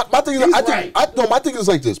 because my thing is, He's my thing is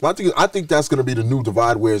like this. My thing is, I think that's gonna be the new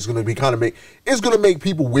divide where it's gonna be it's gonna make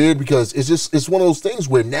people weird because it's one of those things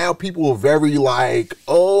where now people are very like,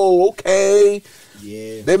 oh, okay.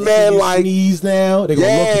 Yeah, They man see you like sneeze now. They gonna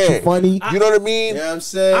look at you funny. You know what I mean? You know what I'm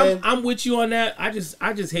saying? I'm with you on that. I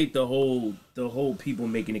just hate the whole people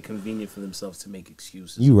making it convenient for themselves to make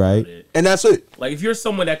excuses. You right. about it. And that's it. Like, if you're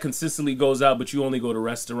someone that consistently goes out, but you only go to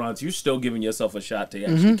restaurants, you're still giving yourself a shot to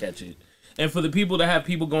actually catch it. And for the people that have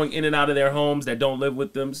people going in and out of their homes that don't live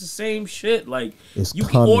with them, it's the same shit. Like, It's you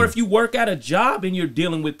can, coming. or if you work at a job and you're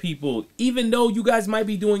dealing with people, even though you guys might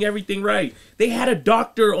be doing everything right, they had a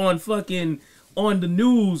doctor on the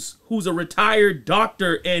news who's a retired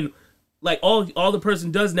doctor, and like all the person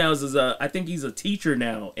does now is I think he's a teacher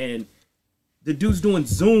now, and the dude's doing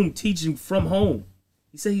Zoom teaching from home.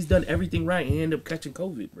 He said he's done everything right and he ended up catching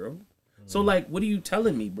COVID, bro. So like, what are you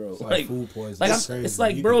telling me, bro? like food poisoning. Like, It's crazy. it's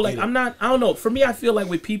like, You bro, can like get it. I don't know. For me, I feel like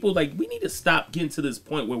with people, like, we need to stop getting to this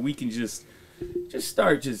point where we can just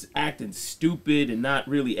start just acting stupid and not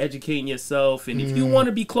really educating yourself. And if you want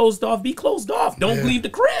to be closed off, be closed off. Don't leave the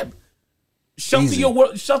crib.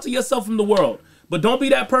 Shelter yourself from the world. But don't be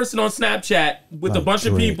that person on Snapchat with a bunch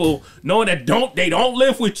of people knowing that they don't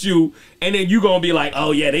live with you, and then you gonna be like,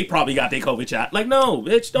 oh yeah, they probably got their COVID shot. Like, no,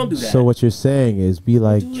 bitch, don't do that. So what you're saying is be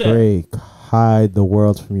like Drake. Hide the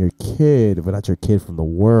world from your kid, but not your kid from the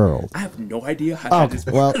world. I have no idea how this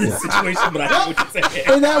situation, but I know what you're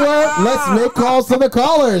saying. In that word, let's make calls to the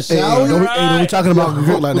callers, shall we? Don't be talking about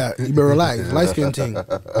Drake like that. You better relax. Light skin ting.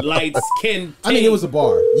 Light skin. I mean, it was a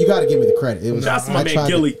bar. You got to give me the credit. It was. That's my man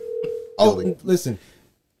Gilly. Listen.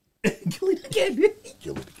 Gilly again.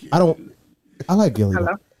 I like Gilly.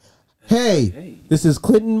 Hello. Hey, this is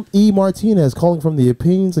Clinton E. Martinez calling from the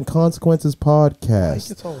Opinions and Consequences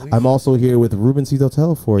podcast. I'm also here with Ruben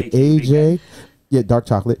Telefort, AJ, Dark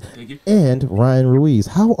Chocolate, and Ryan Ruiz.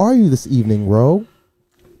 How are you this evening, Ro?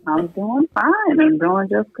 I'm doing fine. I'm doing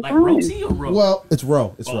just like fine. Rosy or Ro? Well, it's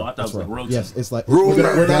Ro. It's Ro. I thought it was like Rosy. Yes, it's like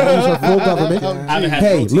we're not using full government.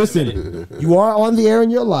 Hey, listen, you are on the air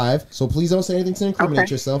and you're live, so please don't say anything to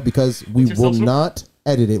incriminate yourself because we will not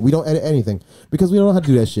edit it. We don't edit anything because we don't know how to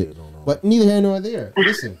do that shit. But neither here nor there.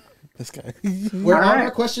 Listen, this guy. We're on our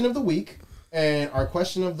question of the week, and our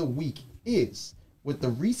question of the week is: with the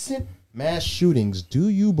recent mass shootings, do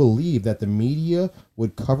you believe that the media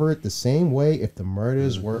would cover it the same way if the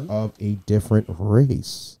murders were of a different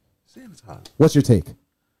race? What's your take?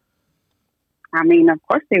 I mean, of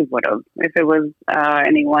course they would have. If it was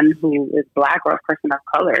anyone who is black or a person of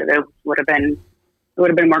color, there would have been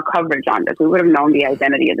more coverage on this. We would have known the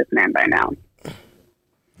identity of this man by now.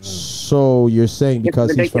 So you're saying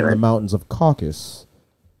because he's from the mountains of Caucasus,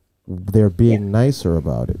 they're being nicer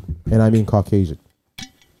about it. And I mean Caucasian.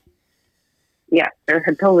 Yeah, they're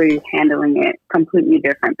totally handling it completely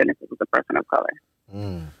different than if it was a person of color.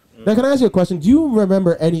 Now, can I ask you a question? Do you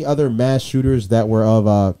remember any other mass shooters that were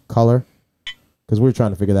of color? Because we're trying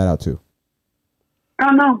to figure that out too. I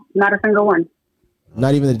don't know. Not a single one.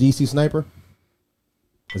 Not even the DC sniper?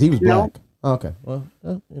 Because he was black. Oh, okay. Well,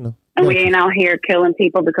 you know. And we ain't out here killing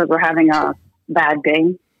people because we're having a bad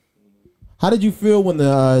day. How did you feel when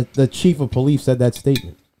the chief of police said that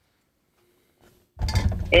statement?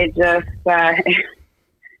 It just, I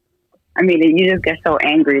mean, you just get so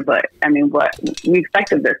angry. But I mean, what we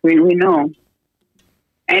expected this. We know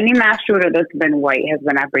any mass shooter that's been white has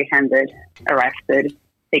been apprehended, arrested,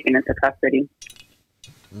 taken into custody.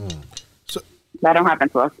 So that don't happen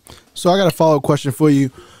to us. So I got a follow-up question for you.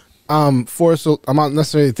 I'm not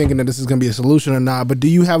necessarily thinking that this is going to be a solution or not, but do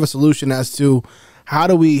you have a solution as to how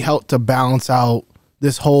do we help to balance out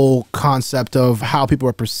this whole concept of how people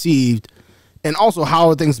are perceived and also how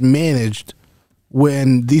are things managed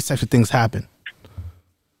when these types of things happen?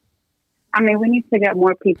 I mean, we need to get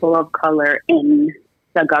more people of color in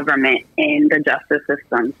the government, in the justice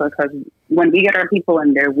system, because when we get our people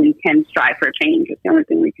in there, we can strive for change. It's the only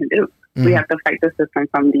thing we can do. We have to fight the system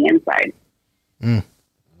from the inside.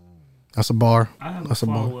 That's a bar. I have a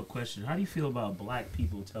follow-up question. How do you feel about black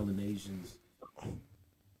people telling Asians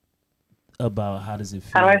about how does it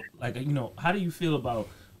feel? Like, you know, how do you feel about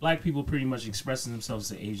black people pretty much expressing themselves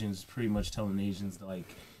to Asians, pretty much telling Asians, like,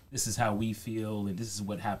 this is how we feel and this is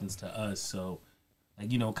what happens to us. So,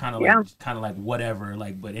 like, you know, kind of like whatever.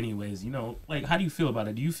 Like, but anyways, you know, like, how do you feel about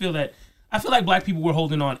it? Do you feel that? I feel like black people were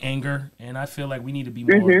holding on anger, and I feel like we need to be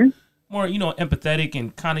more, you know, empathetic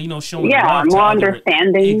and kind of, you know, showing love more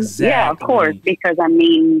understanding. Exactly. Yeah, of course, because I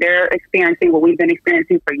mean, they're experiencing what we've been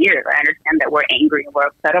experiencing for years. I understand that we're angry and we're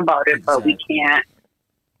upset about it, but we can't.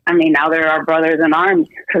 I mean, now they're our brothers in arms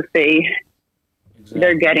because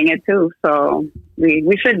they're getting it too. So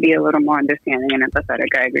we should be a little more understanding and empathetic.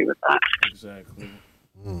 I agree with that. Exactly.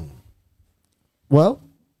 Well,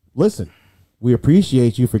 listen, we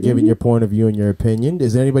appreciate you for giving your point of view and your opinion.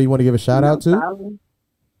 Is there anybody you want to give a shout out to?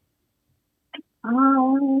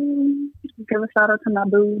 Give a shout out to my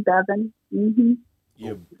boo, Devin.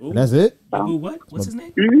 Yeah, and that's it? Boo, what? What's his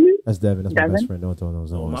name? That's Devin. That's my best friend. No, my it's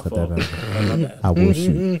fault. not Devin. I will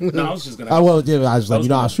shoot. No, I was just gonna. I was like,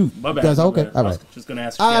 I'll shoot. My bad. That's okay. All right. Just gonna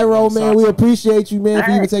ask. All right, Ro, man. We appreciate you, man, for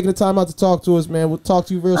even taking the time out to talk to us, man. We'll talk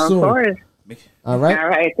to you real soon. Of course. All right. All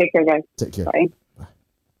right. Take care, guys. Take care. Bye.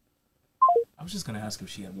 I was just gonna ask if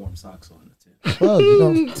she had warm socks on. Well, you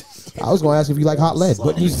know, I was going to ask if you like hot lead,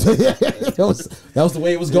 but that was the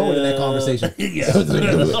way it was going in that conversation. Yeah.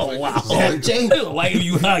 Oh wow! Like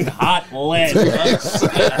you like hot lead.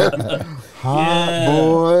 Hot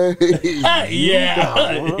boy. Yeah.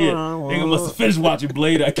 Nigga must have finished watching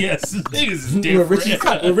Blade, I guess. Niggas is different.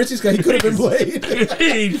 When Richie's got, he could have been Blade.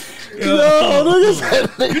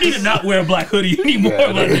 You need to not wear a black hoodie anymore,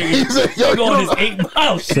 my nigga. You're going his 8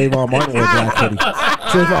 miles. Trayvon Martin wore a black hoodie.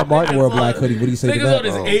 Trayvon Martin wore a black hoodie. What do you say to that?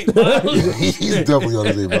 On his 8 miles. He's definitely on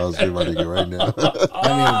his 8 miles, my nigga, right now.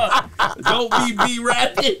 Don't be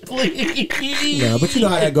rapid, please. Yeah, but you know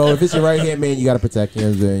how that go. If it's your right hand man, you gotta protect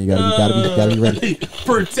him. You gotta be ready.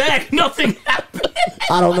 Protect. Nothing happened.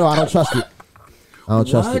 I don't know. I don't trust it. I don't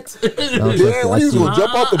trust it. I don't trust Damn, it. he's gonna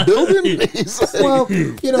jump out the building. He's like, Well,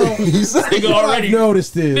 you know, he's like, Nigga already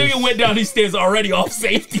noticed this. Nigga went down these stairs already off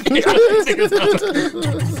safety. It's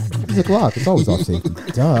a clock. It's always off safety.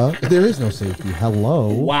 Duh. There is no safety.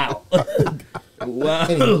 Hello. Wow. Wow.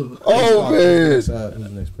 Anyway, oh man. who's the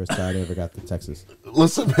next person I ever got to Texas?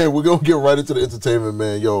 Listen, man, we're gonna get right into the entertainment,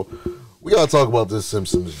 man. Yo, we gotta talk about this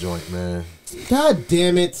Simpsons joint, man. God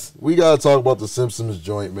damn it. We gotta talk about the Simpsons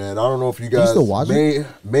joint, man. I don't know if you guys still watch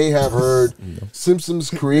may have heard Simpsons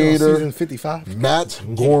creator Season 55. Matt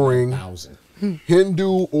Goring,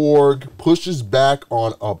 Hindu org pushes back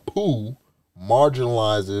on Apu,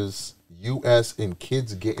 marginalizes U.S. and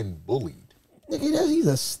kids getting bullied. Nigga, he's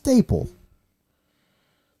a staple.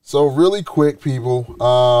 So really quick, people,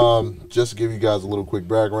 just to give you guys a little quick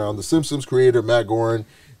background, the Simpsons creator, Matt Goring,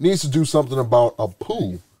 needs to do something about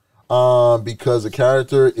Apu because the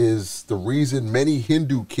character is the reason many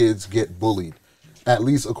Hindu kids get bullied, at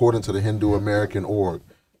least according to the Hindu American org.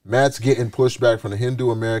 Matt's getting pushback from the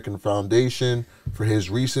Hindu American Foundation for his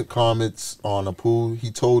recent comments on Apu.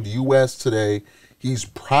 He told US Today he's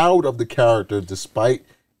proud of the character despite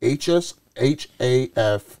HAF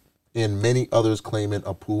and many others claiming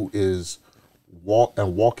Apu is a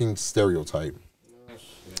walking stereotype.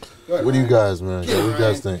 What do you guys, man? What do you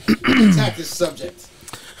guys think? Attack this subject.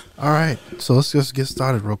 All right, so let's just get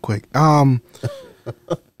started real quick.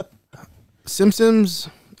 Simpsons.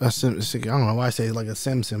 I don't know why I say it like a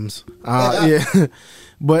Simpsons. Yeah,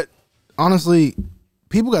 but honestly,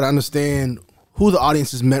 people got to understand who the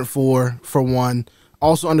audience is meant for one.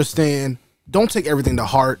 Also understand, don't take everything to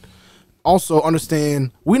heart. Also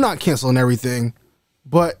understand, we're not canceling everything,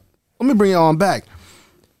 but let me bring you on back.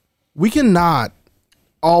 We cannot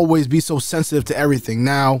always be so sensitive to everything.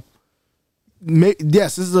 Now,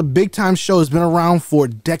 yes, this is a big time show. It's been around for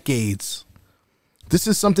decades. This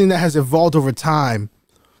is something that has evolved over time.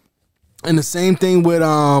 And the same thing with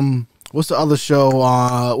what's the other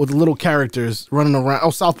show with the little characters running around?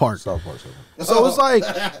 Oh, South Park. South Park. So it's like,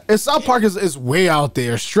 and South Park is way out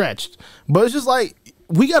there, stretched. But it's just like,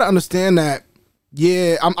 we got to understand that,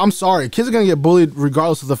 yeah, I'm sorry. Kids are going to get bullied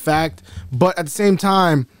regardless of the fact. But at the same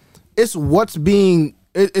time, it's what's being,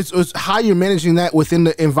 it's how you're managing that within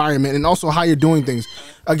the environment and also how you're doing things.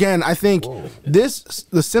 Again, I think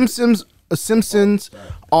the Simpsons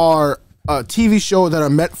are a TV show that are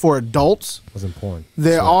meant for adults. Wasn't porn.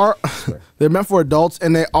 They're meant for adults,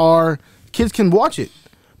 and kids can watch it.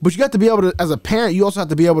 But you got to be able to, as a parent, you also have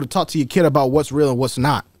to be able to talk to your kid about what's real and what's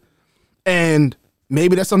not. And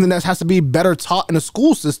maybe that's something that has to be better taught in the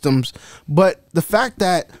school systems. But the fact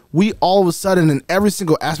that we all of a sudden, in every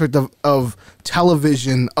single aspect of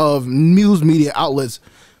television, of news media outlets,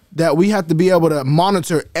 that we have to be able to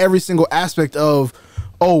monitor every single aspect of,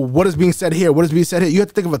 oh, what is being said here? What is being said here? You have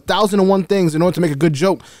to think of 1,001 things in order to make a good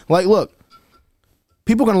joke. Like, look,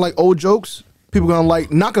 people are gonna like old jokes. People are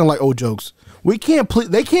not gonna like old jokes. They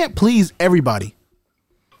can't please everybody.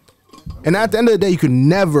 And at the end of the day, you can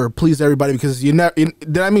never please everybody because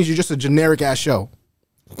that means you're just a generic ass show.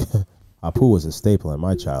 Apu was a staple in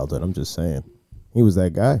my childhood. I'm just saying. He was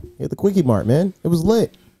that guy. He had the Quickie Mart, man. It was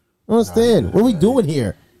lit. I don't understand. What are we doing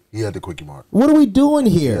here? He had the Quickie Mart. What are we doing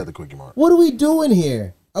here? He had the Quickie Mart. What are we doing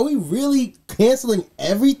here? Are we really canceling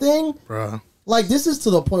everything? Bruh. Like, this is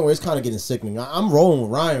to the point where it's kind of getting sickening. I'm rolling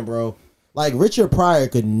with Ryan, bro. Like, Richard Pryor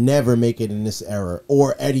could never make it in this era.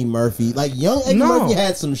 Or Eddie Murphy. Like, young Eddie Murphy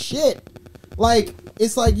had some shit. Like,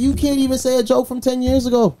 it's like you can't even say a joke from 10 years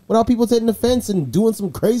ago without people taking offense and doing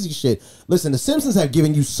some crazy shit. Listen, the Simpsons have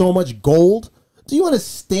given you so much gold. Do you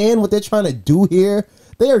understand what they're trying to do here?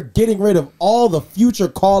 They are getting rid of all the future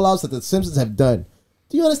call-outs that the Simpsons have done.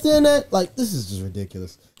 Do you understand that? Like, this is just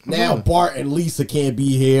ridiculous. Now Bart and Lisa can't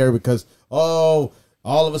be here because, oh,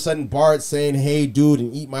 all of a sudden Bart's saying, hey, dude,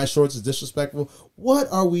 and eat my shorts is disrespectful.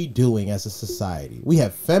 What are we doing as a society? We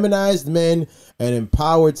have feminized men and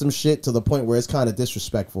empowered some shit to the point where it's kind of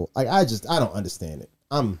disrespectful. Like, I don't understand it.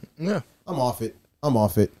 I'm off it. I'm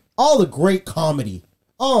off it. All the great comedy.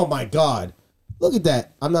 Oh, my God. Look at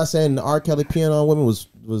that. I'm not saying the R. Kelly peeing on women was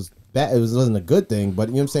bad. It wasn't a good thing, but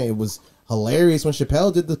you know what I'm saying? It was hilarious when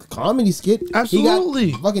Chappelle did the comedy skit. Absolutely.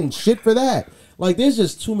 He got fucking shit for that. Like, there's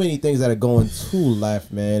just too many things that are going too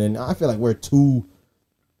left, man. And I feel like we're too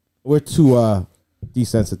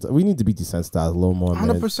desensitized. We need to be desensitized a little more, man.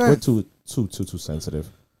 100%. We're too sensitive.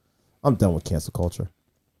 I'm done with cancel culture.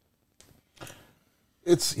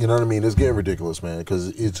 It's you know what I mean. It's getting ridiculous, man. Because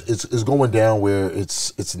it's going down where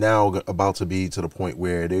it's now about to be to the point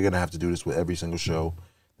where they're gonna have to do this with every single show.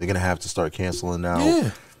 They're gonna have to start canceling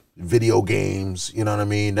now video games. You know what I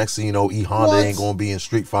mean. Next thing you know, Honda ain't gonna be in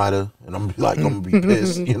Street Fighter, and I'm gonna be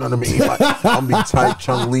pissed. You know what I mean. Like, I'm gonna be tight.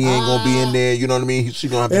 Chung-Li ain't gonna be in there. You know what I mean. She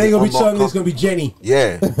gonna have. It ain't gonna be Chung-Li. It's gonna be Jenny.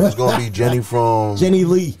 Yeah, it's gonna be Jenny from Jenny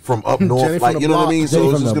Lee from up north. Like you know what I mean.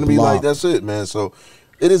 So it's just gonna be like that's it, man. So.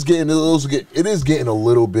 It is getting a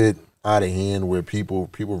little bit out of hand where people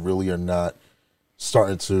really are not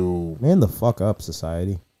starting to man the fuck up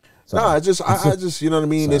society. No, I just you know what I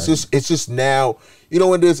mean. Sorry. It's just now you know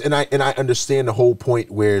what it is, and I understand the whole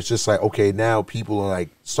point where it's just like okay now people are like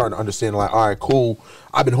starting to understand like all right cool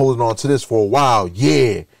I've been holding on to this for a while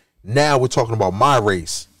now we're talking about my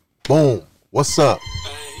race boom what's up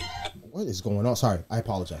what is going on sorry I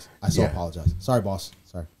apologize I apologize sorry boss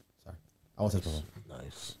sorry I won't touch my phone.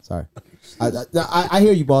 Nice. Sorry. I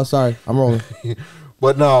hear you, boss. Sorry. I'm rolling.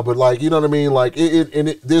 but like, you know what I mean? Like,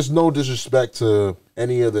 there's no disrespect to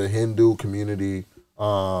any of the Hindu community.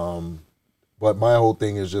 But my whole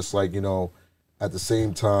thing is just like, you know, at the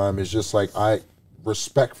same time, it's just like, I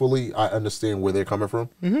understand where they're coming from.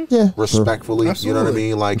 Yeah. Respectfully. You know what I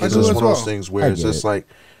mean? Like, it's just one of those things where it's just like,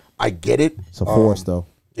 I get it. It's a force, though.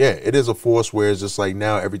 Yeah, it is a force where it's just like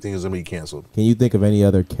now everything is going to be canceled. Can you think of any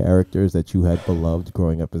other characters that you had beloved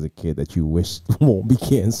growing up as a kid that you wish won't be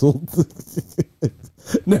canceled?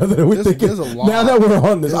 Now that we're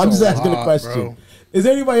on this, I'm just asking a question. Bro. Is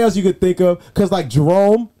there anybody else you could think of? Because like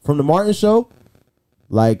Jerome from the Martin Show,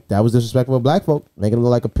 like that was disrespectful of black folk, making him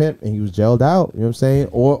look like a pimp, and he was jailed out. You know what I'm saying?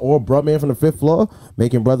 Or Brutman from the 5th floor,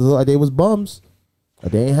 making brothers look like they was bums.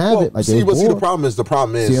 Like they ain't have it. Like see, but see, the problem is. See what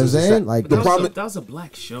I'm saying? Like the problem. That was a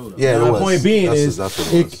black show, though. Yeah, my point being is,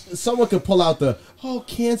 someone could pull out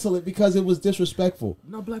cancel it because it was disrespectful.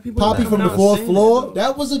 No, black people. Poppy from the 4th floor.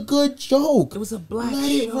 That was a good joke. It was a black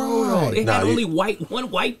show. They had only one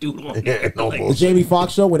white dude on. Yeah, no the Jamie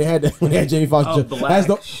Foxx show when they had Jamie Foxx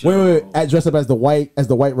dressed up as the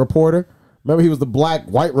white reporter. Remember he was the black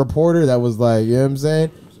white reporter that was like, you know what I'm saying?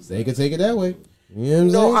 They could take it that way. You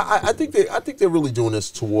know what I'm saying? I think they're really doing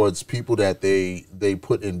this towards people that they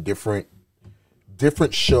put in different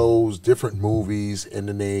shows, different movies, and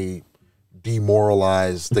then they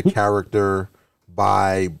demoralize the character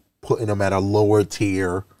by putting them at a lower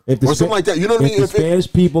tier or something like that. You know what I mean? If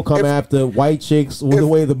Spanish people come after white chicks, the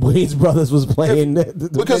way the Blades Brothers was playing,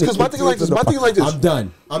 because my thing is like this. I'm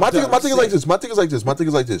done. My thing is like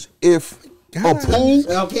this. If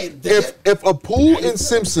Apu in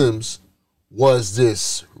Simpsons was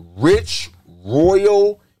this rich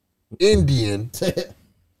royal Indian,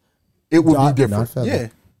 it would be different. Yeah,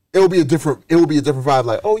 it would be a different vibe.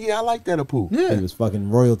 Like, oh yeah, I like that Apu. Yeah, he was fucking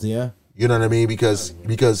royalty. Yeah, you know what I mean? Because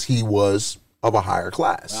he was of a higher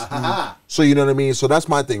class. So you know what I mean? So that's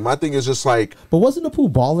my thing. My thing is just like. But wasn't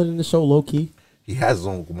Apu balling in the show low key? He has his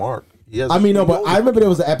own mark. But I remember there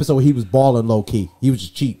was an episode where he was balling low key. He was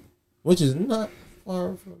just cheap, which is not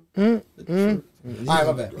far from the truth. All right,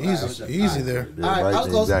 my bad. Easy there. All right, I was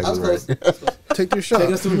close. Exactly right. Take your shot. Take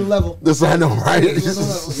us to a new level. This I know, right? You're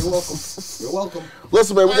welcome. You're welcome.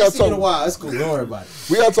 Listen, man, we got to talk. In a while. That's cool. Don't worry about it.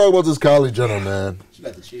 We got to talk about this Kylie Jenner, man. She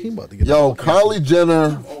got the cheese. He about to get Kylie Jenner.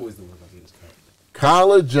 I'm always the one about this.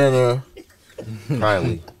 Kylie Jenner.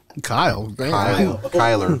 Kylie.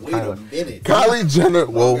 Kyler. Wait a minute. Kylie Jenner.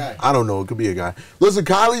 Well, okay. I don't know. It could be a guy. Listen,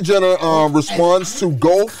 Kylie Jenner responds to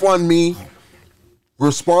GoFundMe.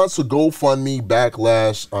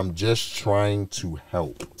 Backlash. I'm just trying to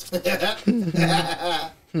help. Go ahead,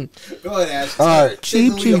 Ash. All right.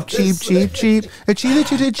 Cheap.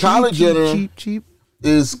 Kylie Jenner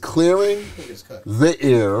is clearing the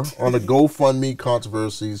air on the GoFundMe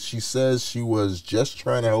controversies. She says she was just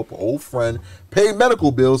trying to help an old friend pay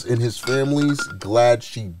medical bills, and his family's glad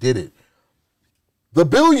she did it. The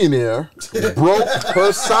billionaire broke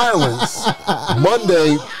her silence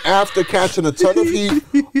Monday after catching a ton of heat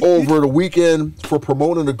over the weekend for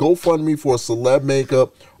promoting a GoFundMe for celeb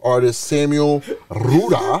makeup artist Samuel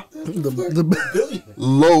Ruda.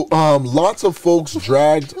 Lots of folks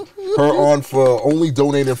dragged her on for only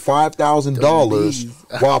donating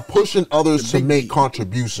 $5,000 while pushing others to make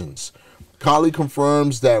contributions. Kylie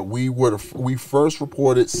confirms that we first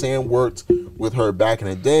reported Sam worked with her back in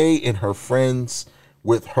the day, and her friends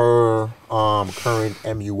with her current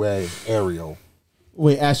MUA, Ariel.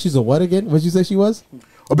 Wait, Ash, she's a what again? What'd you say she was?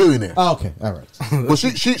 A billionaire. Oh, okay, all right. Well, she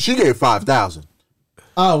gave $5,000.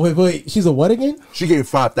 Oh, wait, she's a what again? She gave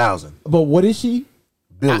 $5,000. But what is she?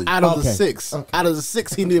 Billy. Out of the six. Okay. Out of the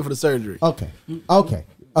six he needed for the surgery. Okay.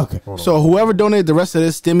 So whoever donated the rest of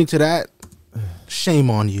this stemming to that, shame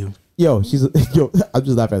on you. Yo, she's yo. I'm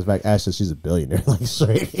just laughing at the fact. Ash says she's a billionaire. Like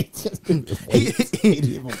straight.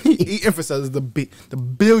 He emphasizes the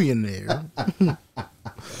billionaire.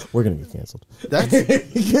 We're gonna get canceled.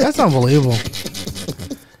 That's unbelievable.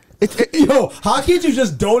 Yo, how can't you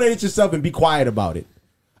just donate it yourself and be quiet about it?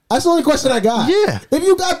 That's the only question I got. Yeah. If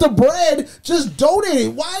you got the bread, just donate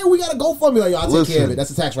it. Why do we got to GoFundMe? Like, yo, I'll take care of it. That's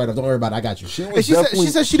a tax write-off. Don't worry about it. I got you. She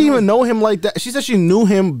said she didn't even know him like that. She said she knew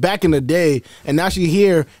him back in the day, and now she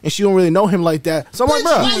here, and she don't really know him like that. So I'm like,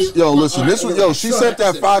 bro. Yo, listen, this was, yo, she spent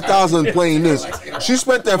that 5,000 playing this. She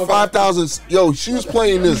spent that 5,000, yo, she was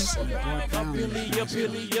playing this. Call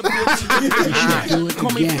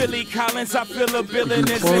me Philly Collins, I feel a bill in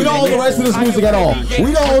this. We don't own the rights to this music at all.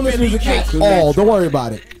 We don't own this music at all. Don't worry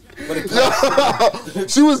about it.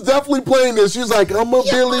 She was definitely playing this. She was like, I'm a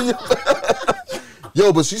Billy.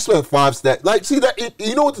 Yo, but she spent 5 stacks. Like, see that?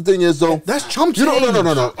 You know what the thing is, though? That's chump You change. know,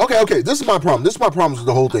 no. Okay. This is my problem. This is my problem with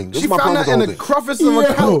the whole thing. This She is my found problem with that the in whole the thing. crevice of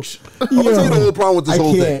a couch. I'm gonna tell you the whole problem with this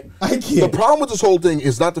whole thing. I can't. The problem with this whole thing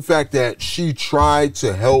is not the fact that she tried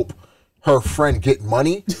to help her friend get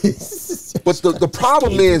money, but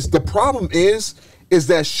the problem is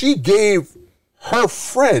that she gave her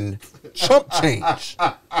friend chump change.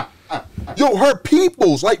 Yo, her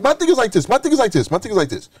peoples, like, my thing is like this.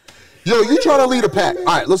 Yo, you trying to lead a pack. All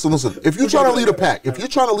right, listen. If you're trying to lead a pack,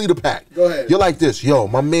 Go ahead. You're like this. Yo,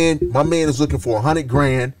 my man is looking for 100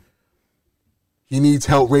 grand. He needs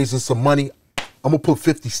help raising some money. I'm gonna put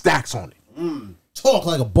 50 stacks on it. Talk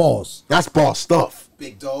like a boss. That's boss stuff.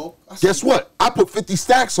 Big dog. Guess what? I put 50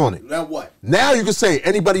 stacks on it. Now what? Now you can say,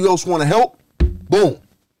 anybody else want to help? Boom.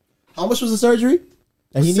 How much was the surgery?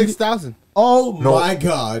 And he needed 6,000. Oh my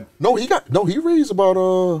God. No, he raised about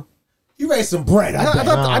You raised some bread. I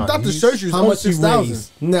thought the surgery was how much you 6,000.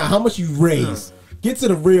 raised? Nah, how much you raised? Get to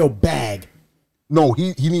the real bag. no,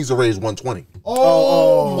 he needs to raise 120.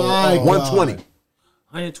 Oh my God. 120.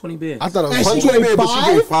 120 bands. I thought it was And she 120 gave but she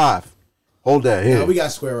gave 5. Hold that here. Nah, we got to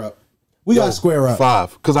square up. We got to square up.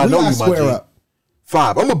 5. Because I We know gotta you, my square G. up.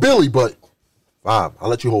 5. I'm a Billy, but 5. I'll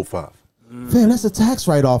let you hold 5. Fam, that's a tax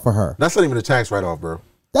write-off for her. That's not even a tax write-off, bro.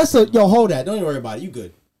 That's a yo. Hold that. Don't even worry about it. You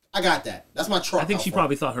good? I got that. That's my truck. I think she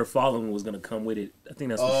probably thought her following was gonna come with it. I think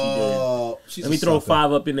that's what she did. She's Let me throw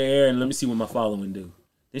 5 up in the air and let me see what my following do.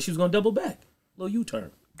 Then she was gonna double back. Little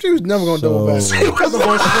U-turn. She was never going to double back. Look at Ruben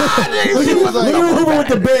with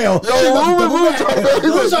the bail. Ruben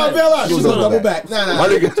trying to bail out. She's gonna double back. Nah. I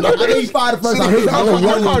think he fired the first time. His other one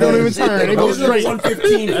car don't even turn. They go straight.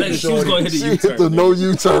 115. I think she was gonna hit the U-turn. Hit the no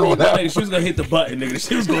U-turn on I that. think she was gonna hit the button, nigga.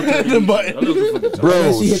 She was gonna hit the button.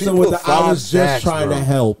 Bro, She hits him with put the. I 5 was just stacks, trying bro. to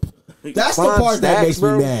help. That's the 5 part that stacks, makes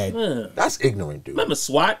bro. me mad. That's ignorant, dude. Remember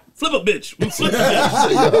SWAT? Flip a bitch. Flip a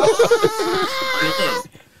bitch.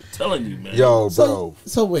 Telling you, man. Yo, bro.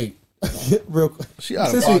 So wait, real quick. She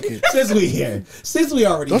out of pocket. Since we here, since we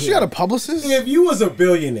already Don't here. she got a publicist? If you was a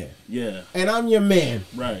billionaire Yeah. and I'm your man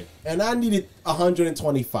Right. and I needed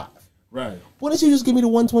 125, Right. wouldn't you just give me the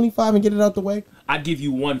 125 and get it out the way? I'd give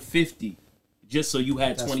you 150 just so you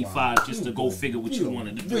had 25 just to go figure what you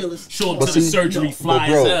wanted to do. Show up to the surgery, fly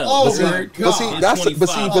bro, as hell. Oh but see, my God. but see, that's the, but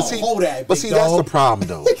see, but see, hold that, but big see, that's the dog. problem,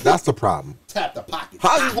 though. That's the problem. Tap the pocket.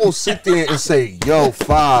 How you gonna sit there and say, "Yo,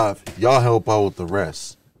 5, y'all help out with the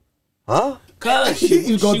rest"? Huh? Cause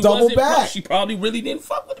You gonna she double wasn't back. she probably really didn't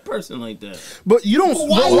fuck with the person like that. But you don't.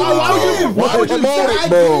 Why would you promote it, I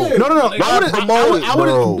bro? did. No. Why promote it, I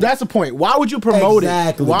bro? wouldn't. That's the point. Why would you promote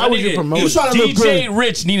Exactly. it? Why My would you nigga, promote if it? trying to look DJ good.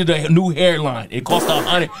 Rich needed a new hairline. It cost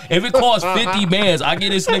 100. If it cost 50 bands, I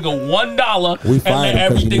get this nigga $1 We and fired let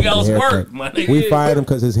him 'cause he everything needed a else haircut. work. My nigga. We fired him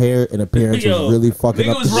because his hair and appearance Yo, was really fucking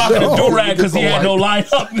nigga up was the rocking show. a do-rag because he had no line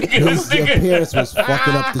up. Nigga, this His nigga, appearance was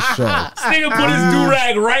fucking up the show. this nigga put his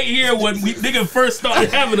do-rag right here when we nigga first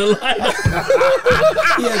started having a line up.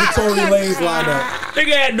 He had the Tory Lanez lineup.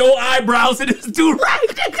 Nigga had no eyebrows in his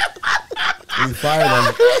do-rag. We fired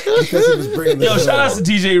him because he was bringing the Yo, show. shout out to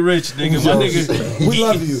DJ Rich, nigga. My nigga. We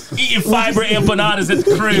love you. Eating fiber empanadas at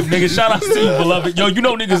the crib, nigga. Shout out to you, beloved. Yo, you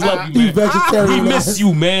know niggas love you, He man. vegetarian. We miss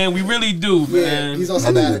you, man. We really do, man. He's on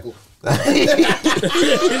sabbatical. Nah,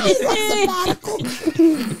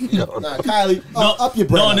 Kylie, up your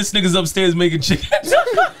bread. No, this nigga's upstairs making chicken.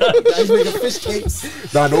 He's making fish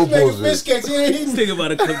cakes. Nah, no Making fish bullshit. cakes. He ain't eating. This nigga about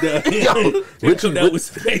to come down here. He come down with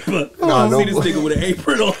some paper. Nah, no See this bull- nigga with an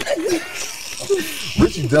apron on.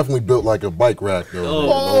 Richie definitely built like a bike rack, though.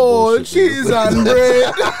 Oh, cheese on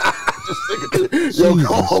bread.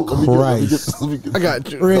 Jesus Christ. I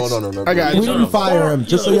got you. Rich, No. I got we you. didn't fire him.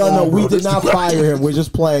 Just so y'all know, we did not fire him. We're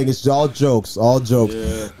just playing. It's all jokes. All jokes.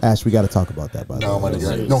 Ash, we got to talk about that, by the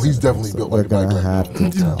way. No, he's definitely built like a bike rack.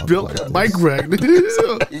 Built a bike rack.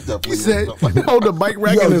 He said, He hold the bike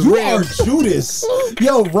rack in his you ram. are Judas.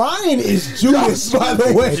 Yo, Ryan is Judas, by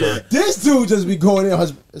the way. This dude just be going in.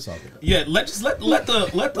 It's all good. Yeah, let the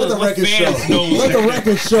record fans show. know. Let the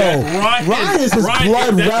record show. Ryan is his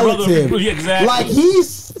blood relative. Exactly. Like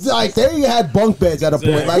he's like they had bunk beds at a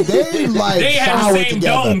point. Like they they had showered the same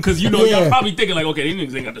together. dome because y'all probably thinking like, okay, these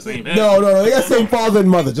niggas ain't got the same head. No, they got the same father and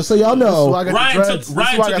mother. Just so y'all know. Ryan took his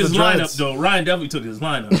lineup though. Ryan definitely took his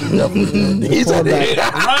lineup.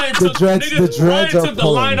 Ryan took the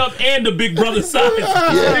lineup and the big brother side.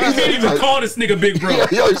 Niggas can't even call this nigga big bro.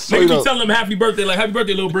 Niggas be telling him happy birthday, like happy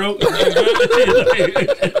birthday, little bro.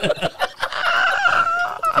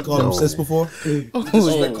 You called him sis before?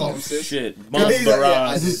 Oh, shit. Monster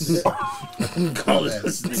eyes. Call it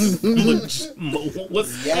this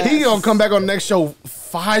nigga. He gonna come back on the next show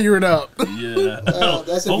fired up. Yeah.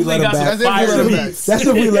 That's if we let him back. That's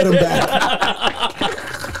if we let him back.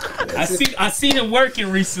 I seen him working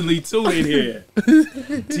recently too in here.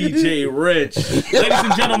 DJ Rich. Ladies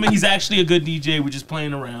and gentlemen, he's actually a good DJ. We're just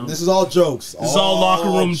playing around. This is all jokes. This is all locker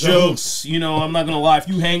room jokes. You know, I'm not gonna lie. If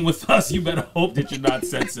you hang with us, you better hope that you're not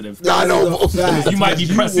sensitive. I know. You might be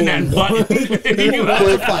pressing that button.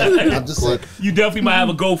 I'm just saying. You definitely might have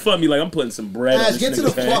a GoFundMe. Like I'm putting some bread. Guys, on get to the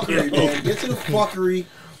fuckery, man. Get to the fuckery.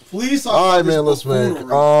 Please talk All right, about man. this Listen,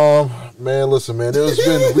 buffoonery. Listen, man. There's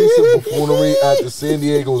been recent buffoonery at the San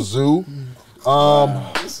Diego Zoo.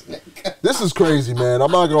 This is crazy, man.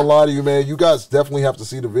 I'm not gonna lie to you, man. You guys definitely have to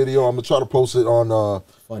see the video. I'm gonna try to post it on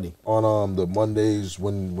the Mondays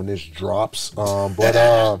when this drops.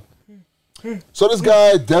 So this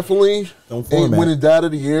guy definitely ain't winning Dad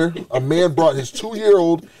of the Year. A man brought his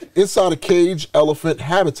 2-year-old inside a cage elephant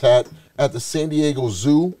habitat at the San Diego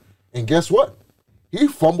Zoo, and guess what? He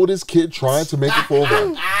fumbled his kid trying to make it forward.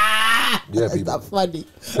 Yeah, That's people. not funny.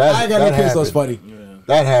 I got no kids, so it's funny.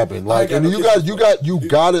 That happened. Like, and you got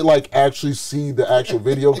to like actually see the actual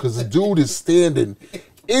video because the dude is standing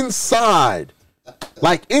inside,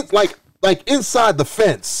 inside the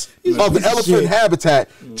fence of the elephant habitat,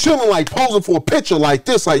 chilling, like posing for a picture like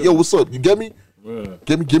this. Like, yo, what's up? You get me?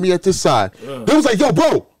 Give me at this side. He was like, yo,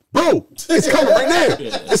 bro, it's coming right there.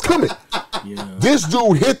 It's coming. This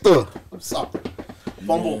dude hit the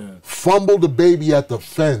fumbled the baby at the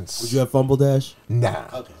fence. Would you have fumble dash? Nah.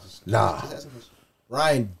 Okay. Nah.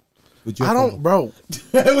 Ryan, would you? I don't, bro.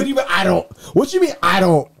 What do you mean? I don't. What you mean? I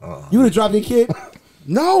don't. You would have dropped your kid?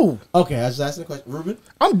 No. Okay, I was just asking a question. Ruben?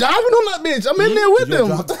 I'm diving on that bitch. I'm in there with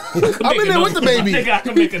him. I'm in there with the baby. I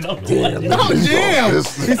can make another one. Oh, damn.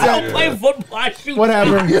 I don't play football. I shoot.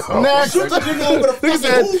 Whatever. Next. He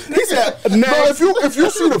said, next. No, if you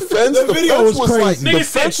see the fence, the video fence was like crazy. the Nigga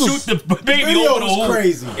said fence shoot was, the baby video over the was hole.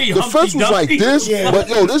 crazy. the fence was like this, but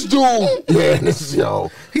yo, this dude,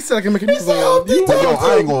 He said I can make a new but yo,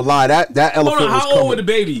 I ain't gonna lie, that elephant Hold on, was how old was the coming.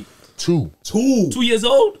 baby? 2 2 years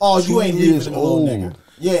old? Oh, you 2 ain't years leaving the little old. nigga.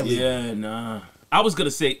 Yeah, Yeah, nah. I was gonna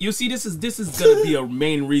say, you see, this is gonna be a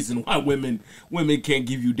main reason why women can't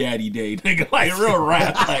give you daddy day, nigga. Like real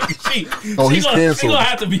rap, like she gonna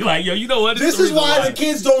have to be like, yo, you know what? This is why the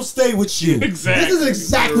kids don't stay with you. Exactly. This is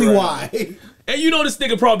exactly why. And you know this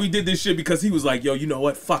nigga probably did this shit because he was like, yo, you know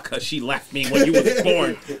what? Fuck her. She left me when you was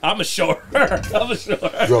born. I'ma show her. Yo,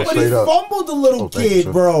 But he fumbled the little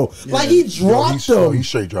kid, bro. Yeah. Like he dropped him. He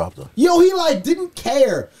straight dropped him. Yo, he like didn't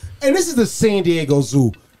care. And this is the San Diego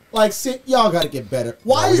Zoo. Like, y'all got to get better.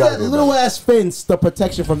 Why is that little ass fence the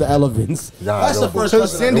protection from the elephants? That's the first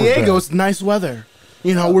question. San Diego, it's nice weather.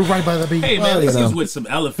 You know, we're right by the beach. Hey, man, let's use with some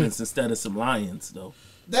elephants instead of some lions, though.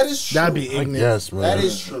 That is true. That'd be ignorant. Yes, man. That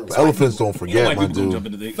is true. Elephants don't forget, my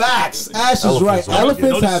dude. Facts. Ash is right.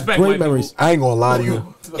 Elephants have great memories. I ain't gonna lie to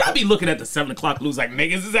you. Y'all be looking at the 7 o'clock news like,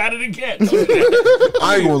 niggas is at it again.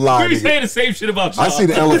 I ain't gonna lie. We be saying the same shit about y'all. I see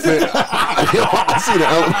the elephant. I see the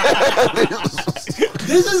elephant.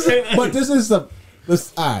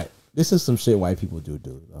 This is some shit white people do,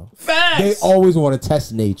 though. Facts. They always want to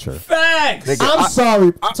test nature. Facts. Nigga, I'm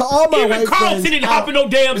sorry to all my Even white Carlton friends. didn't hop in no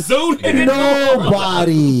damn zoo.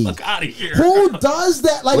 Nobody. Fuck out of here. Who does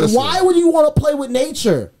that? Like, Listen. why would you want to play with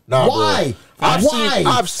nature? Nah, why? Bro. Why?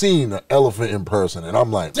 I've seen an elephant in person, and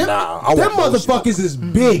I'm like, Them I them want no motherfuckers is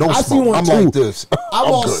big. No I see smoke. one I'm too. like this. I'm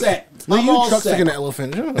all good. set. Like I'm you all truck set. sticking an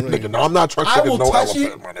elephant. Nigga, no, I'm not truck I sticking will no touch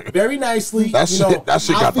elephant, it my nigga. very nicely. That shit I'll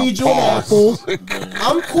got feed the you an apple. paws.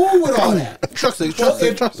 I'm cool with all that. Truck stick, So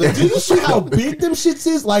do you see how big them shits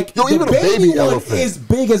is? Like, Yo, the even a baby baby one elephant. is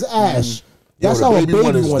big as Ash. Yo, That's the how a baby baby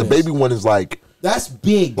one is. one The is. baby one is like That's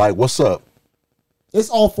big. Like, what's up? It's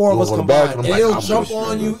all four of us combined. And like, they'll jump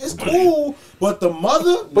on you. It's cool. But the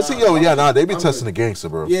mother. But see, they be testing the gangster,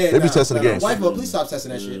 bro. Yeah, they be testing the gangster. Wife, please stop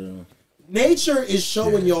testing that shit. Nature is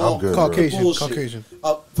showing y'all Caucasian.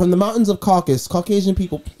 From the mountains of Caucasian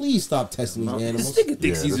people, please stop testing these animals. This nigga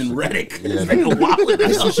thinks he's in Reddick. Yeah,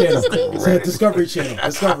 Discovery Channel. Discovery Channel.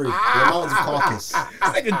 Discovery. The mountains of Caucasus. This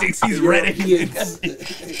nigga thinks he's Reddick.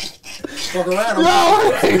 Fuck around.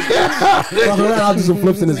 Fuck around. I'll do some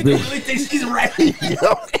flips in this bitch. He thinks he's Reddick.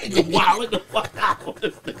 Nigga wilding the fuck out.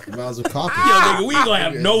 Mountains of Caucasus. Yo, nigga, we ain't gonna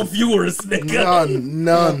have no viewers, nigga.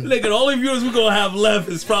 None. Nigga, the only viewers we gonna have left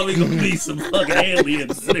is probably gonna be some fucking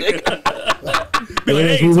aliens, nigga. Be like,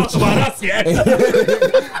 hey, talk about us yet.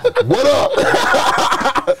 What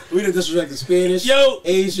up? We done disrespect the Spanish, Yo,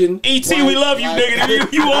 Asian, E.T., we love you,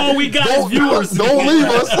 nigga. You all we got is viewers. Don't leave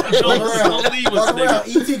us. Don't leave us, nigga.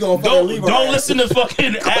 E.T. gonna fucking leave Don't listen to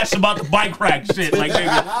fucking Ash about the bike rack shit. Like,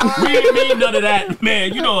 nigga, we ain't mean none of that,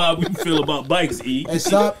 man. You know how we feel about bikes, E. And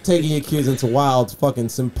stop taking your kids into wild fucking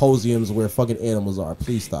symposiums where fucking animals are.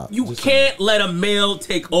 Please stop. You can't let a male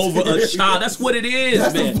take over a child. That's what it is,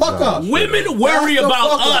 That's man. the fuck up. Women worry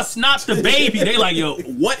about us, not the baby. They like, yo,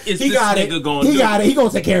 what is this nigga gonna do? He got it. He gonna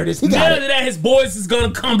take care of this. He got None it. of that, his boys is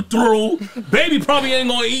gonna come through. Baby probably ain't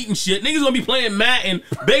gonna eat and shit. Niggas gonna be playing Madden.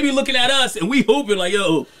 Baby looking at us and we hooping like,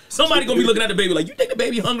 yo, somebody gonna be looking at the baby like, you think the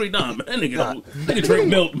baby hungry? Nah, man, nigga drink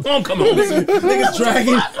milk. Mom come home. Niggas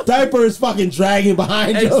dragging. Diaper is fucking dragging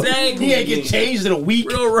behind you. Exactly. He ain't get changed in a week.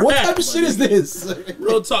 Real rap. What type of shit is this?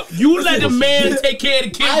 Real talk. You let the man take care of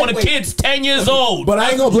the kid when the kid's 10 years old. But I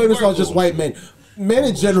ain't gonna blame this on just white men. Men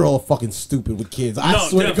in general are fucking stupid with kids. I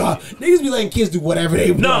swear to God. Niggas be letting kids do whatever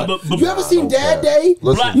they want. But you ever seen Dad Day?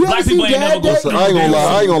 Listen, You ever seen Dad Day? Listen, I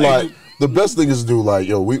ain't gonna lie. The best thing is to do, like,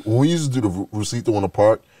 yo, when we used to do the Rusito in the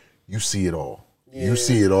park, you see it all. You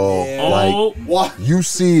see it all. Like, you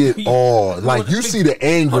see it all. Like, you see the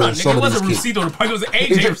anger in some of these kids. It wasn't Rusito on the park. It was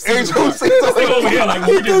AJ AJ Rusito. Over here, like,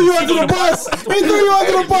 He threw you under the bus. He threw you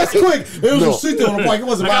under the bus quick. It was Rusito on the park. It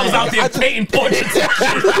wasn't I was out there painting portraits and shit.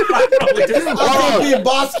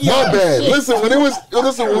 My bad. Listen,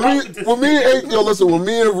 when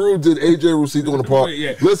me and Rue did AJ Rusito in the park.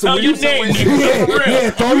 Listen, tell your name, nigga. Yeah,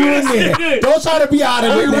 throw you in there. Don't try to be out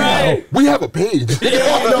of it now. We have a page.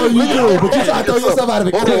 I know you do, but you try to throw yourself out of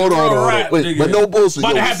it. Hold on. Wait, but no bullshit.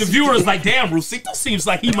 But to have the viewers like, damn, Rusito seems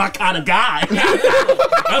like he my kind of guy.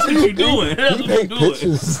 That's what you doing. That's what you doing.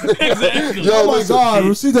 Exactly. Yo, oh my God,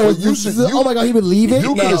 Rusito. Oh my God, he would leave it.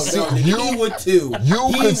 You can see. You would too.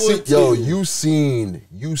 You can see. Yo, you seen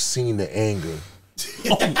the anger.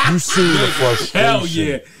 You seen the frustration. Hell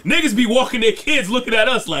yeah. Niggas be walking their kids looking at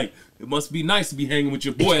us like, it must be nice to be hanging with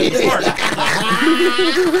your boy at the park.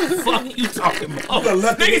 Fuck you talking about?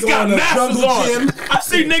 Niggas got masks on. I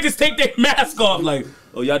see niggas take their mask off like,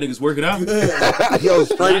 oh, y'all niggas working out? Yo,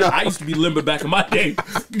 straight up. I used to be limber back in my day.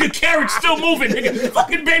 The carriage still moving, nigga.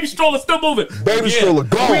 Fucking baby stroller still moving. Baby stroller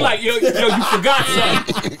gone. We like, yo, you forgot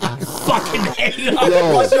something. Fucking hate up.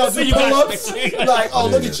 Watch y'all do pull-ups. Like, oh,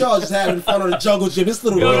 look at y'all just having fun on the jungle gym. This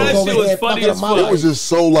little girl over here fucking up my life. It was just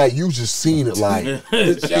so like, you just seen it like.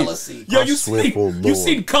 The jealousy. Yo, you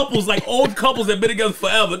seen couples, like old couples that been together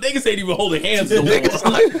forever. Niggas ain't even holding hands no more. Like,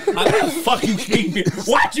 the fuck you keep me?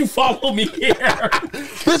 Why'd you follow me here?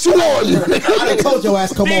 Bitch, who are you? I done told your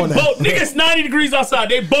ass, come on now. Niggas 90 degrees outside.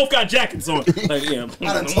 They both got jackets on. Like, yeah,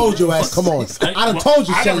 I done told your ass, come on. I done told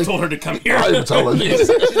you, I Shelly. never told her to come here. I didn't tell her.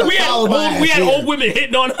 We had old women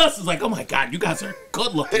hitting on us. It's like, oh my God, you guys are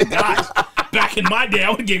good looking guys. Back in my day, I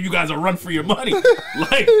would have gave you guys a run for your money.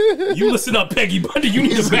 Like, you listen up, Peggy Bundy. You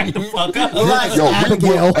need to back the fuck up. Relax,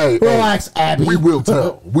 Abigail. Relax, Abby. We will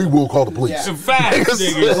tell. We will call the police. In fact,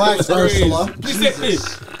 nigga. Relax, Ursula.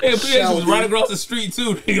 Hey, was right across the street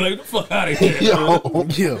too. Nigga, like, the fuck out of here. Yo,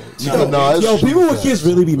 people with kids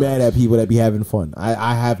really be mad at people that be having fun.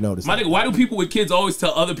 I have noticed. My nigga, why do people with kids always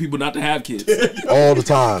tell other people not to have kids? All the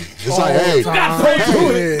time. It's like, hey.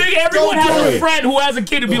 Nigga, everyone has a friend who has a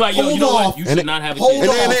kid and be like, yo, you know what? You should not have a kid. And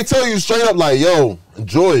then they tell you straight up like, yo,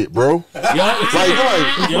 enjoy it, bro. Like,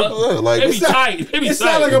 it be tight. It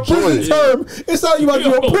sounds like a prison term. It sounds like you about to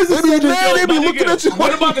do a prison sentence. They be looking at you.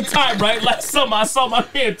 What about the time, right? Last summer, I saw my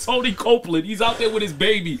man Tony Copeland. He's out there with his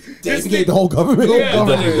baby. This nigga, the whole government.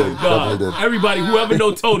 Everybody, whoever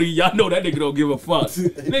know Tony, y'all know that nigga don't give a fuck.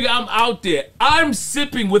 Nigga, I'm out there. I'm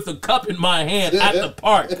sipping with a cup in my hand at the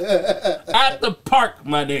park. At the park,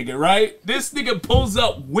 my nigga, right? This nigga pulls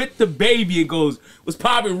up with the baby and goes, what's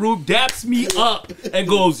poppin', Rube? Daps me up and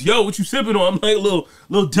goes, "Yo, what you sipping on?" I'm like, little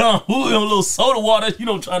Don Julio, a little soda water,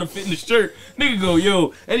 trying to fit in the shirt. Nigga go,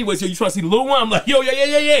 "Yo, anyways, yo, you trying to see the little one?" I'm like, "Yo,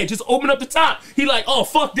 yeah. Just open up the top." He like, "Oh,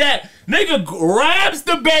 fuck that." Nigga grabs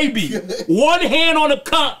the baby, one hand on the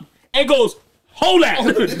cup, and goes, "Hold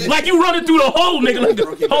that." Like you running through the hole, nigga.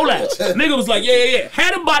 Like, hold that. Nigga was like, yeah.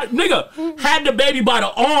 Had the baby by the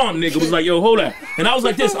arm, nigga. Was like, "Yo, hold that." And I was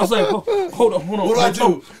like this. I was like, hold on. What do I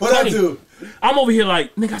do? What I do? I'm over here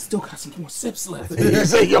like, nigga, I still got some more sips left. He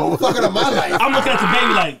said, "Yo, fucking up my life." I'm looking at the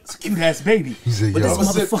baby like, it's a cute ass baby. He said, but "Yo,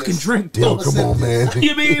 this motherfucking drink, yo, come on, man."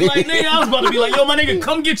 You mean like, nigga, I was about to be like, "Yo, my nigga,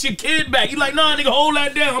 come get your kid back." He like, "Nah, nigga, hold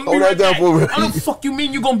that down. I'm gonna be right back." How the fuck you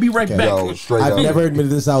mean you gonna be right back? Yo, I've never admitted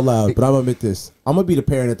this out loud, but I'm gonna admit this. I'm gonna be the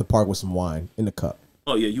parent at the park with some wine in the cup.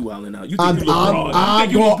 Oh yeah, you wildin' out. You think you look broad. You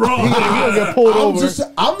think you look broad. He gonna get pulled over.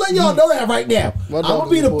 I'm letting y'all know that right now. I'm gonna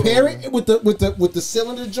be the parent with the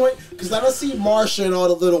cylinder joint because I don't see Marsha and all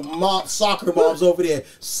the little soccer moms over there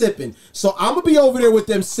sipping. So I'm gonna be over there with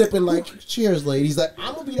them sipping like, "Cheers, ladies." Like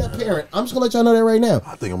I'm gonna be that parent. I'm just gonna let y'all know that right now.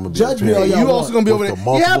 I think I'm gonna be judge me. You also gonna be over there.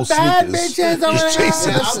 Yeah, bad bitches over there.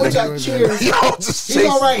 Chasing I'm with y'all. Cheers. He's He's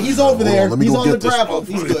all right. He's over there. He's on the gravel.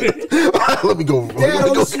 He's good. Let me go. Dad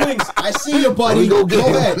on the swings. I see you, buddy. Go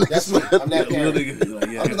ahead. That's me. I'm that parent. Like,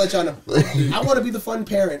 I'm gonna let y'all know. I want to be the fun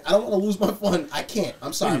parent. I don't want to lose my fun. I can't.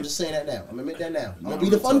 I'm sorry. I'm just saying that now. I'm gonna admit that now. I'm gonna be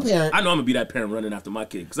the fun parent. I know I'm gonna be that parent running after my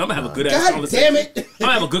kid because I'm gonna have a good ass God conversation. damn it! I'm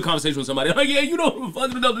gonna have a good conversation with somebody. Like, yeah, you know what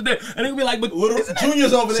fucking up today, and they gonna be like, "But Little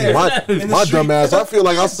Junior's over there." My dumb ass. I feel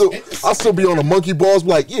like I still be on the monkey balls.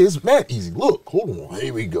 Like, yeah, it's mad easy. Look, hold on.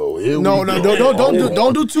 Here we go.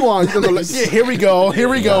 Don't do two arms. Like, yeah, here we go.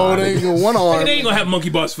 There you go. One arm. They ain't gonna have monkey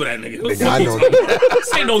bars for that nigga. I know.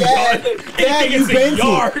 This ain't no yard. Dad, you bent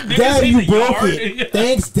it. Dad, you broke it.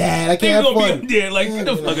 Thanks, Dad. I can't have fun. Yeah, like get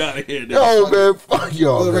the fuck out of here. Yo, man, fuck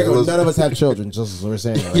y'all. None of us have children. Just as we're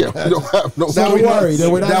saying. Yeah, we don't have no. Don't worry.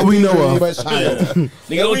 That we know of. Nigga,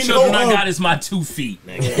 the only children I got is my 2 feet.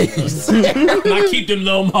 Nigga. I keep them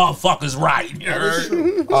little motherfuckers right. You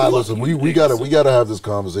heard? All right, listen, we gotta have this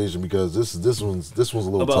conversation because this one's a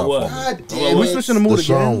little About tough. what? God damn We it. switching the mood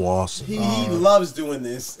Deshaun again. Watson. He loves doing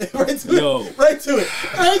this. Right to Yo. it. Right to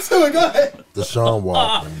it. Go ahead. Deshaun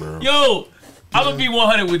Watson, bro. Yo, I'm gonna be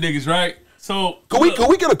 100 with niggas, right? So Can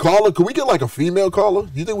we get a caller? Can we get like a female caller?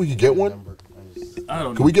 You think we could get one? I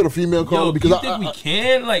don't know. Can we get a female caller? Yo, Because you think we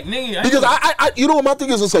can? Like, nigga, because I you know what my thing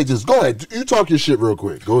is? It's like this. Go ahead, you talk your shit real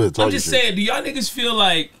quick. Go ahead, talk I'm your just shit. saying, do y'all niggas feel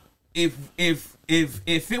like if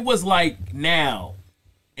it was like now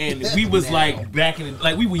and we was like back in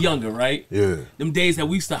like we were younger, right? Yeah. Them days that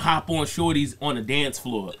we used to hop on shorties on the dance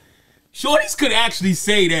floor. Shorties could actually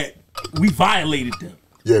say that we violated them.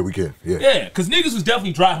 Yeah, we can. Yeah. Yeah, because niggas was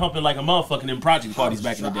definitely dry humping like a motherfucker in them project parties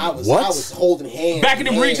back in the day. I was holding hands. Back in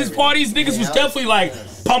them Regis parties, niggas was definitely like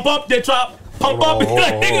pump up their trap, pump up.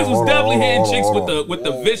 Niggas was definitely hitting chicks with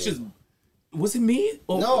the vicious. Was it me?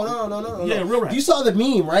 Or, No. Yeah, real rap. You saw the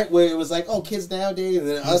meme, right? Where it was like, oh, kids nowadays, and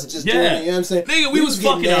then us just doing it, you know what I'm saying? Nigga, we was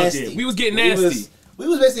fucking out there. We was getting nasty. We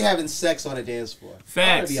was basically having sex on a dance floor.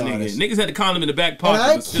 Facts, nigga. Niggas had the condom in the back And pocket,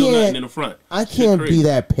 I but still nothing in the front. I can't be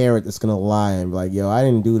that parent that's gonna lie and be like, yo, I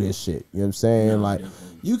didn't do this shit. You know what I'm saying? No, like,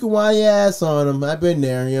 definitely. you can whine your ass on them. I've been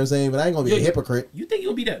there, you know what I'm saying? But I ain't gonna be a hypocrite. You think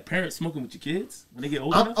you'll be that parent smoking with your kids when they get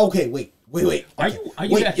older? Okay, wait. Are you Wait,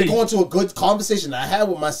 that you're thing? going to a good conversation that I had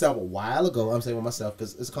with myself a while ago. I'm saying with myself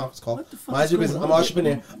because it's a conference call. What the fuck Mind is your going business. on, I'm an entrepreneur.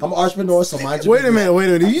 man? I'm an entrepreneur, so mind your Wait a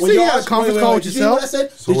minute. Did you say you had a conference call with Did you hear what I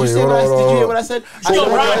yourself? said? Did you hear what I said? I said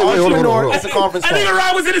Yo, Ryan, entrepreneur. That's a conference I call. think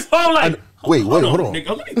Ryan was in his phone like. Hold on.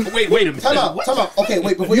 Nigga, wait a minute. Time out. Okay,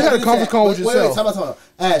 wait. Before You had a do conference that, call with wait, yourself. Time out.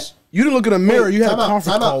 Ash. You didn't look in a mirror. You had a conference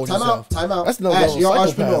call with Time yourself. out. That's no Ash, you're an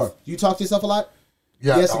psychopath. entrepreneur. You talk to yourself a lot?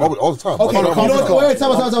 Yeah, Yes, all the time. Okay, On a conference call. wait,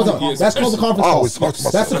 time out. That's called a conference I call. always talk to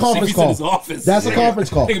myself. That's a conference He's in his call. office. That's a conference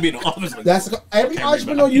call. Nigga be in the office. Like, That's every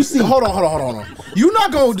entrepreneur you see. Hold on. You're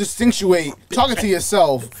not going to distinguiate talking to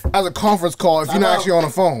yourself as a conference call if you're not actually on the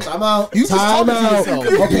phone. Time out. You just talking to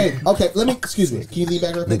yourself. Okay. Let me, excuse me. Can you lean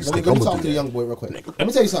back real quick? Let me talk to the young boy real quick. Let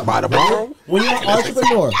me tell you something. By tomorrow? When you're an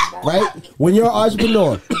entrepreneur, right? When you're an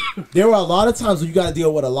entrepreneur, there are a lot of times when you got to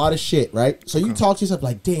deal with a lot of shit, right? So you talk to yourself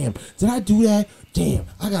like, damn, did I do that? Damn,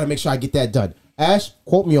 I got to make sure I get that done. Ash,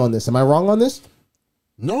 quote me on this. Am I wrong on this?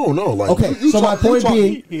 No. Like, Okay,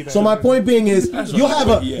 my point being is you'll have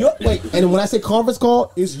wait, and when I say conference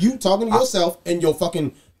call, is you talking to yourself and your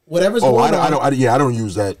fucking Whatever's Oh, going on. I don't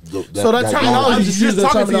use that. So that terminology, just you're use the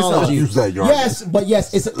talking to terminology. yourself. Use that jargon. Yes, but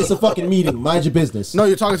yes, it's a fucking meeting. Mind your business. No,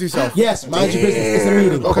 you're talking to yourself. Yes, mind your business. It's a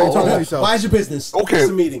meeting. Okay, you're talking to yourself. Mind your business. Okay, It's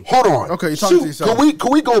a meeting. hold on. Okay, you're talking to yourself.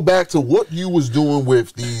 Can we go back to what you was doing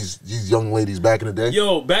with these young ladies back in the day?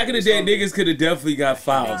 Yo, back in the day, niggas could have definitely got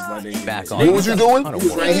fouls, my nigga. Back on. What was you doing?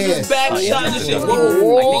 Right here. Back shot and shit.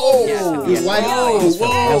 Whoa. He's white.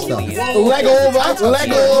 Leg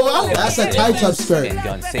over. That's a tight up skirt.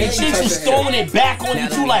 And chicks was throwing it back on you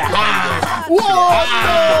too, like,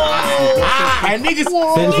 and niggas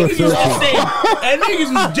was saying, and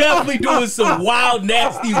niggas was definitely doing some wild,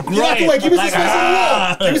 nasty grind. Wait, give me some space on the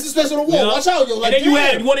wall. Give me some space on the wall. Watch out, yo. And then you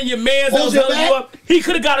had one of your mans that was Hold your helping you back. up. He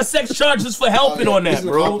could have got a sex charge just for helping on that, He's an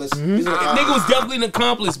bro. accomplice. He's an accomplice. Nigga was definitely an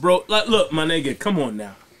accomplice, bro. Like, look, my nigga, come on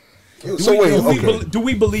now. So wait, okay. Do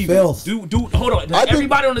we believe Filth. it? Hold on. Does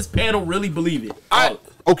everybody on this panel really believe it?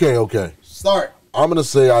 Okay. Start. I'm gonna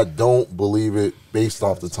say I don't believe it based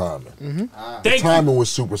off the timing. The Thank you. timing was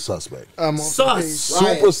super suspect. Sus.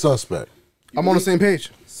 Super suspect. I'm on the same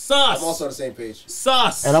page. Sus. I'm also on the same page.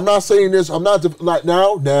 Sus. And I'm not saying this. I'm not like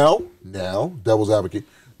now, devil's advocate.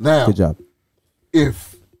 Now, Good job.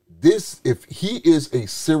 if he is a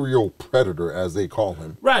serial predator, as they call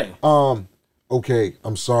him, Right. okay,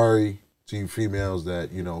 I'm sorry to you females that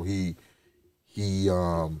he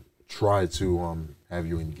tried to have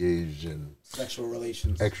you engaged in Sexual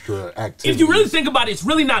relations. extra activities. If you really think about it, it's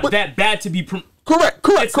really not that bad to be. Correct.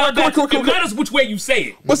 It's not that. It matters which way you say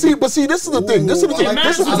it. But see, this is the thing. This is the thing. I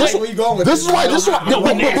like where you going with This is why. Hold on.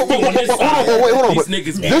 These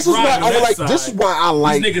niggas be This is why riding I would that like. side. This is why I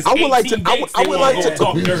like. These niggas I would like 18 to. I would like dates, they to.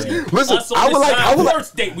 won't talk dirty. Listen, Us on I would this like. side, I would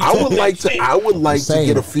first date, we like. I would talk like that to. shit. I would like to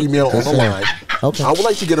get a female on the line. Okay. I would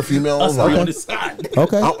like to get a female on Us the on line. this side.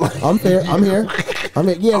 Okay. I'm fair. I'm here.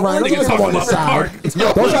 Yeah, Ryan. Don't try to come on this side.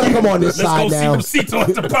 Don't try to come on this side Let's now. go see Lucito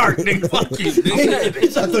at the park, nigga. Fuck you,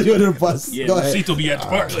 nigga. I thought you were in the bus. Yeah, Go ahead. Lucito be at the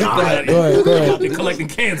park. Go ahead. They collecting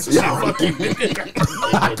cans and shit. Fuck you, nigga.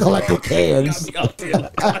 I collected cans. Be out there.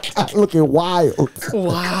 Looking wild.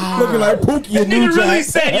 Wow. Looking like Pookie and New Nigga really Jack.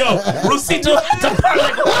 said, yo, Lucito at the park.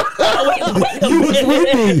 Like, You was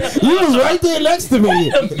with me. You was right there next to me.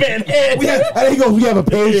 man. And he goes, we have a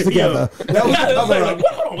page together. That was the cover up.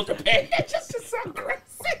 Hold on with the pants. Just so crazy.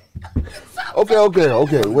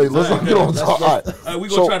 Okay. Wait, let's not get on top. All right. We're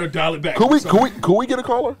going to try to dial it back. Could we get a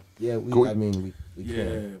caller? Yeah, we can.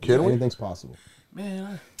 Can we? Anything's possible.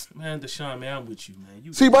 Man, Deshaun, man, I'm with you, man.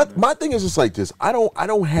 You See, good, my thing is just like this. I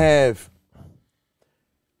don't have.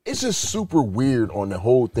 It's just super weird on the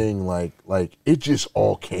whole thing. Like it just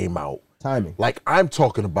all came out. Timing. Like I'm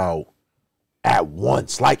talking about at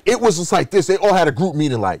once. Like it was just like this. They all had a group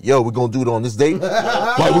meeting. Like, yo, we're gonna do it on this date.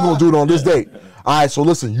 Like we're gonna do it on this date. All right. So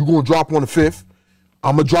listen, you gonna drop on the 5th.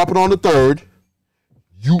 I'm gonna drop it on the 3rd.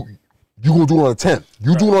 You gonna do it on the 10th.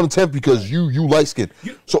 You do it on the 10th because you light skinned.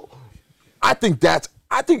 So I think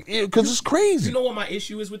because it's crazy. You know what my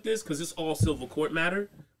issue is with this? Because it's all civil court matter.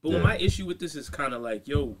 But what my issue with this is kind of like,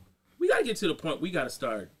 yo, we gotta get to the point. We gotta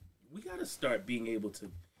start being able to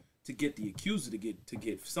get the accuser to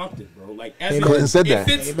get something, bro. Like Clinton said that.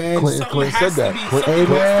 Clinton said that.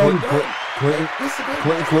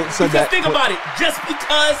 Clinton said that. Think about it. Just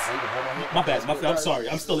because. My bad. I'm sorry.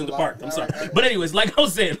 I'm still in the park. I'm sorry. But anyways, like I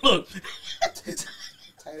was saying, look.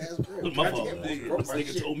 My fault. This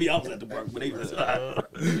nigga told me I was at the park, but anyways.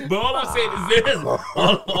 But all I'm saying is this.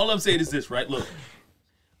 All I'm saying is this, right? Look.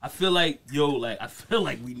 I feel like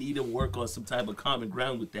we need to work on some type of common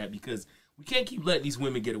ground with that because we can't keep letting these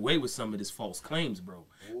women get away with some of this false claims, bro.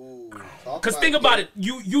 Because think about it,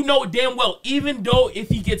 you know damn well, even though if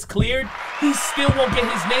he gets cleared, he still won't get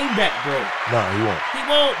his name back, bro. No, he won't. He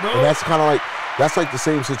won't, bro. And that's kind of like the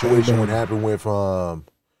same situation what happened with the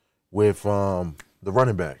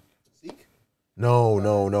running back. Zeke?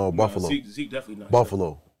 No, Buffalo. Zeke definitely not.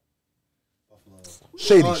 Buffalo.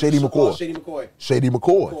 Shady McCoy. Shady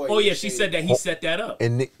McCoy. Oh yeah, she said that he set that up.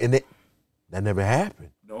 And that never happened.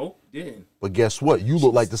 No, didn't. But guess what? You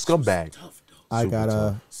look like the scumbag. Tough, though. I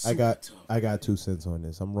got Super 2 cents on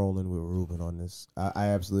this. I'm rolling with Ruben on this. I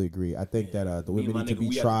absolutely agree. I think that the women my need to nigga, be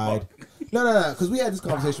we at the tried. park. No, because we had this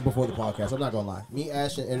conversation before the podcast. I'm not gonna lie. Me,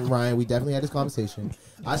 Ash, and Ryan, we definitely had this conversation.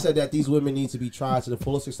 I said that these women need to be tried to the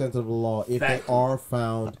fullest extent of the law if they are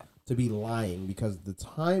found to be lying, because the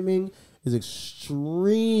timing is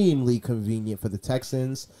extremely convenient for the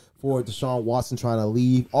Texans, for Deshaun Watson trying to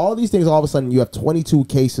leave. All these things, all of a sudden, you have 22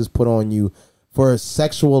 cases put on you for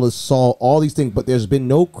sexual assault, all these things, but there's been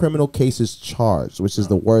no criminal cases charged, which is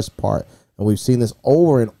the worst part. And we've seen this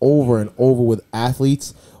over and over and over with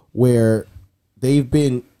athletes where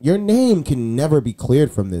your name can never be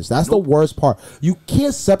cleared from this. That's the worst part. You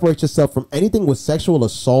can't separate yourself from anything with sexual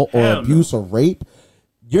assault or abuse or rape.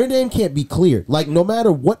 Your name can't be cleared. Like, no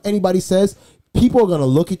matter what anybody says, people are going to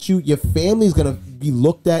look at you. Your family's going to be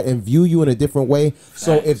looked at and view you in a different way.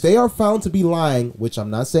 So if they are found to be lying, which I'm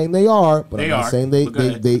not saying they are, but I'm not saying they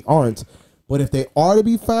aren't. But if they are to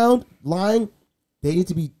be found lying, they need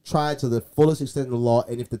to be tried to the fullest extent of the law.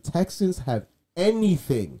 And if the Texans have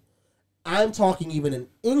anything, I'm talking even an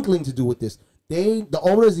inkling to do with this, the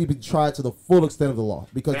owners need to be tried to the full extent of the law.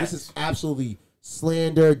 Because this is absolutely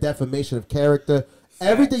slander, defamation of character.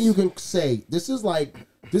 Everything you can say. This is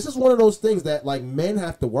one of those things that like men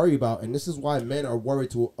have to worry about, and this is why men are worried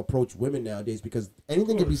to approach women nowadays, because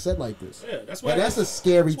anything can be said like this. Yeah, that's why. And that's a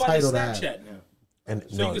scary title to have. Snapchat now. And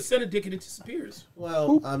So you can send a dick and it disappears.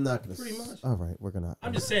 Well, I'm not gonna. Pretty much. All right, we're gonna.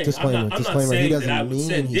 I'm just saying. Disclaimer. I'm not Disclaimer. saying He doesn't that I would mean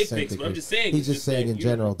send he dick sent pics, dick but I'm pics. just saying. He's just saying in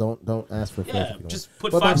general. Don't ask for. Yeah, filthy just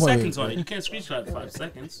put But my 5 point seconds is- on it. You can't screenshot it 5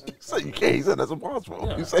 seconds. So you can't. He said that's impossible.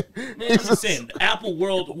 Yeah. You say, Man, I'm just saying. The Apple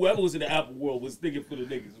world, whoever was in the Apple world was thinking for the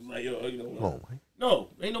niggas. Was like, yo, you know. No,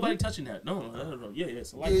 ain't nobody touching that. No. Yeah,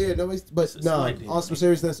 it's a light. Yeah, nobody's. But It's no, light on some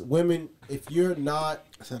seriousness, women, if you're not,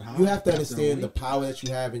 you have to understand the power that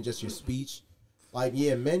you have in just your speech. Like,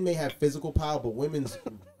 yeah, men may have physical power, but women's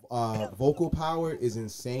vocal power is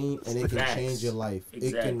insane, and it can change your life.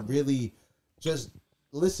 It can really just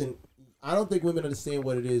listen. I don't think women understand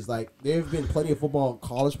what it is. Like, there have been plenty of football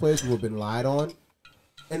college players who have been lied on,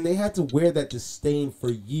 and they had to wear that disdain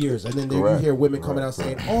for years. And then you hear women coming out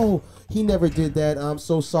saying, "Oh, he never did that. I'm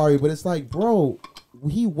so sorry." But it's like, bro,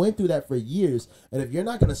 he went through that for years. And if you're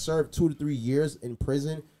not going to serve 2 to 3 years in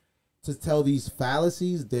prison to tell these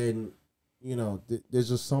fallacies, then you know there's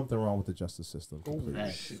just something wrong with the justice system. Real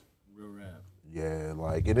rap. Yeah,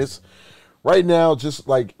 like it is. Right now, just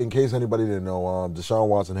like in case anybody didn't know, Deshaun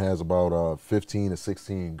Watson has about 15 to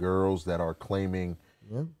 16 girls that are claiming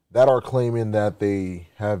that they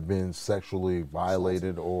have been sexually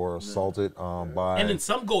violated or assaulted by. And then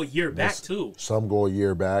some go a year back too. Some go a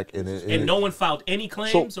year back, and no one filed any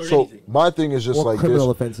claims or anything. My thing is just Or like criminal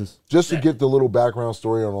this, offenses. just to get the little background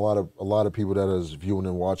story on a lot of people that is viewing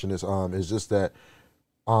and watching this. Is just that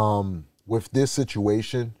with this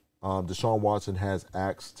situation. Deshaun Watson has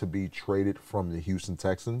asked to be traded from the Houston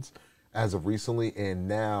Texans as of recently, and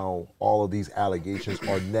now all of these allegations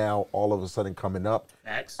are now all of a sudden coming up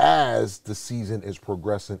as the season is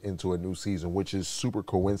progressing into a new season, which is super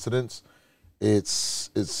coincidence.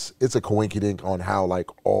 It's a coinkydink on how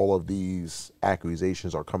like all of these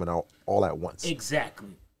accusations are coming out all at once. Exactly.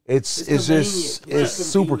 It's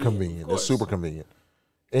super convenient. It's super convenient,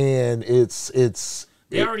 and it's.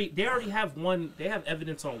 They already have one. They have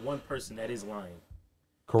evidence on one person that is lying.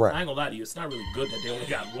 Correct. I ain't gonna lie to you. It's not really good that they only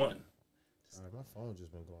got one. Sorry, my phone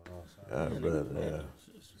just been going off. Yeah.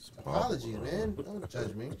 Apologies, man. Don't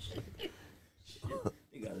judge me.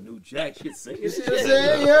 They got a new jack shit singing. You see what I'm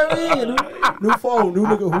saying? You know what I mean? New phone, new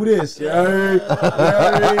nigga. Who this?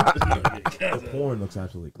 The porn looks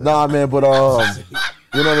absolutely crazy. Nah, man, but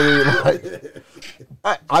you know what I mean?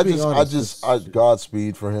 Like, I just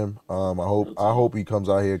Godspeed for him. I hope he comes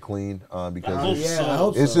out here clean. Because I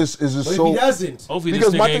hope it's so. just But so. if he doesn't, Hopefully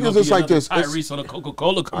Because this my nigga thing ain't is just gonna like be this. another Tyrese on a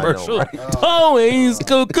Coca-Cola I know, commercial. right? Always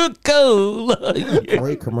Coca-Cola.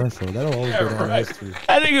 great commercial. That'll always go down right. history.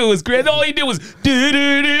 I think it was great. All he did was do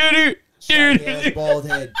Shiny ass bald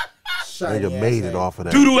head. Nigga made it off of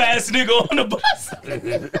that. doo ass nigga on the bus.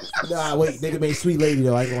 Nah, wait, nigga made Sweet Lady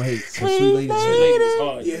though. I ain't gonna hate. Sweet Lady. Sweet lady was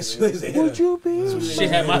hard. Yeah, Sweet Lady. Would you be?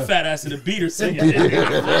 Shit had my fat ass in the beater singing.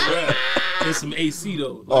 There's some AC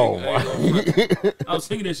though. I was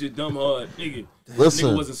thinking that shit dumb hard, nigga. Listen.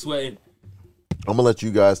 Nigga wasn't sweating. I'm gonna let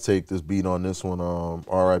you guys take this beat on this one.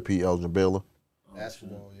 R.I.P. Elgin Baylor.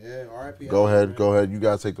 Basketball, yeah. R.I.P. Go ahead. You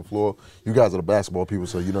guys take the floor. You guys are the basketball people,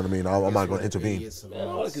 so you know what I mean. I'm not gonna intervene. Man,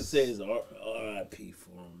 all I can say is R.I.P.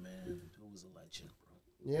 for him, man. It was a legend, bro.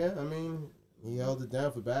 Yeah, I mean, he held it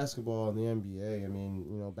down for basketball in the NBA. I mean,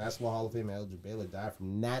 you know, Basketball Hall of Fame Elgin Baylor died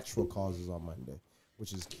from natural causes on Monday,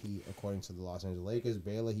 which is key according to the Los Angeles Lakers.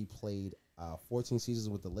 Baylor, he played 14 seasons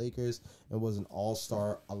with the Lakers and was an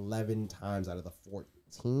All-Star 11 times out of the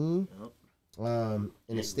 14. Yep.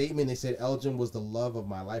 In a statement, they said Elgin was the love of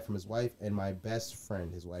my life from his wife and my best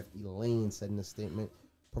friend. His wife, Elaine, said in a statement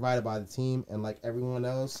provided by the team. And like everyone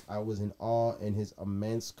else, I was in awe in his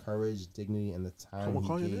immense courage, dignity, and the time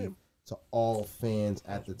he gave to all fans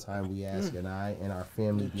at the time. We ask, and I and our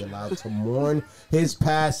family be allowed to mourn his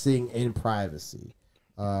passing in privacy.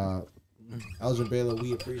 Elgin Baylor,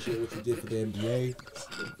 we appreciate what you did for the NBA,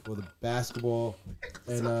 for the basketball,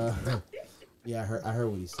 and yeah, I heard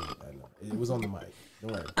what he said. I know it was on the mic.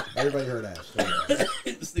 Don't worry. Everybody heard Ash.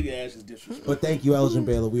 This nigga Ash is disrespectful. But thank you, Elgin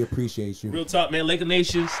Baylor. We appreciate you. Real talk, man. Laker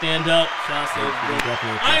Nation, stand up. Shout out to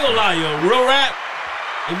I ain't gonna lie, yo. Real rap.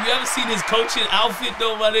 If you ever seen his coaching outfit,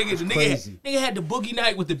 though, my nigga, the nigga had the boogie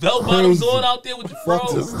night with the bell bottoms on out there with the fro.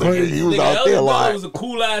 He was out there like. He was a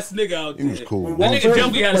cool ass nigga out there. He was cool. That nigga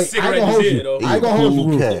definitely had a cigarette in his head, though. I ain't gonna hold you,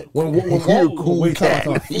 Ruben. When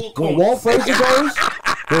Walt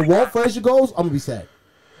Frazier goes, I'm gonna be sad.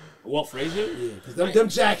 Walt Frazier? Yeah, because them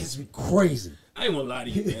jackets be crazy. I ain't gonna lie to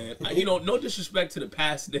you, man. You know, no disrespect to the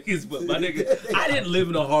past niggas, but my nigga, I didn't live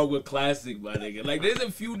in a hardwood classic, my nigga. Like, there's a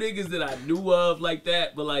few niggas that I knew of like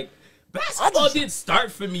that, but like, basketball didn't start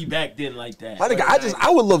for me back then like that. My nigga,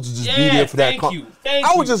 I would love to just be there for that.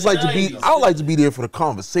 I would just like to be. I would like to be there for the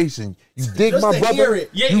conversation. You dig my brother?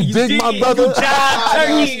 Yeah, you dig my brother?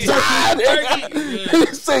 Turkey. He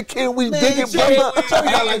said, "Can we dig it, brother?"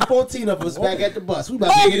 We got like 14 of us back at the bus. We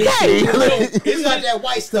about to get it. It's not that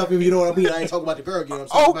white stuff, if you know what I mean. I ain't talking about the girl game.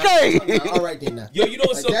 Okay. All right then. Now. Yo, you know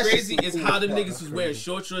what's so crazy is how the niggas was wearing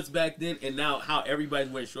short shorts back then, and now how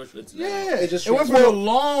everybody's wearing short shorts now. Yeah, it went from a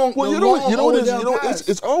long. Well,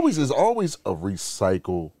 it's always a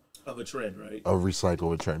recycle of a trend, right? A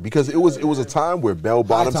recycle of a trend, because it was a time where bell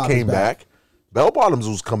bottoms came back. Bell bottoms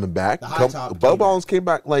was coming back. Bell bottoms came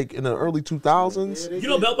back like in the early 2000s. You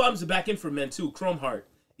know, bell bottoms are back in for men too. Chrome heart.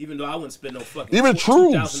 Even though I wouldn't spend no fucking even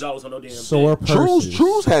 $2,000 on no damn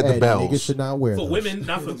Trues had the bells. Niggas should not wear for those. women,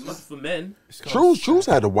 not for men. Trues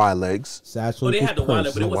had the wide legs. Satchel. Oh, they had the wide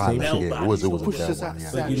legs, but it wasn't bell bottoms. It wasn't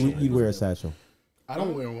that one. Yeah. You'd wear a satchel. I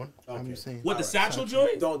don't wear one. I'm just saying. What, the satchel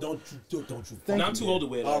joint? Don't you. I'm too old to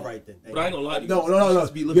wear that. All right then. But I ain't gonna lie to you. No. You're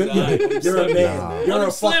a man. You're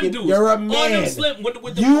a fucking dude. You're a man.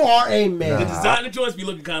 You are a man. The designer joints be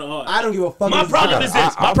looking kind of hard. I don't give a fuck. My problem is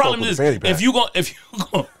this. My problem is if you go.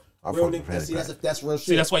 Real nigga, see, that's real shit.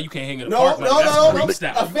 See, that's why you can't hang in the No. park. That's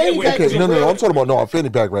A fanny pack. Okay, no, I'm talking about a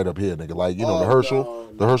fanny pack right up here, nigga. Like, you know, the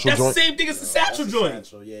Herschel That's joint. the same thing as the satchel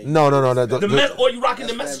joint. No. Or you rocking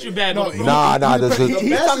the messenger bag. Nah.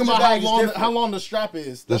 He's talking about how long the strap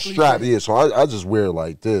is. The strap, yeah. So I just wear it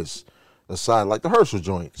like this. Aside, like the Herschel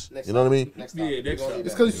joints. You know what I mean? Yeah, next time.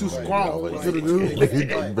 It's because he's too strong. Like, you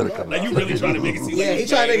really trying to make it seem like he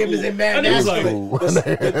trying to make it man. It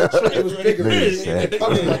was bigger.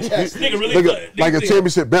 Like a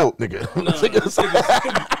championship belt, nigga. This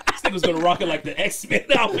nigga's gonna rock it like the X-Men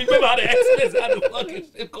outfit. Remember how the X-Men had the fucking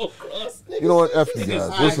shit go across? You know what? F you guys.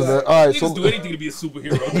 Listen, all right. So do anything to be a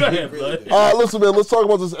superhero. Go ahead, blood. All right, listen, man. Let's talk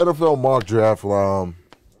about this NFL mock draft.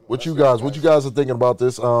 What you guys are thinking about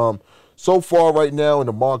this? So far, right now in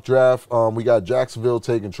the mock draft, we got Jacksonville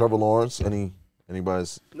taking Trevor Lawrence.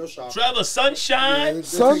 Anybody's? No shot. Trevor Sunshine.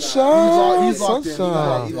 Sunshine. He's locked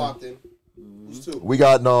in. He locked in. Who's two? We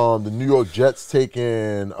got the New York Jets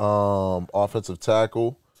taking offensive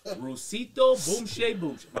tackle. Rusito Boomshay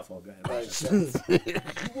Boomshay. My fault, guys.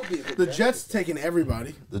 The Jets taking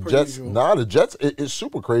everybody. The Jets. It's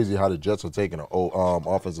super crazy how the Jets are taking an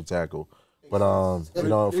offensive tackle. But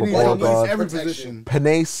from Oregon, every position.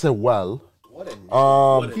 Penei Sewell. He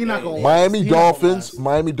not gonna Miami Dolphins,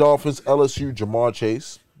 LSU, Jamar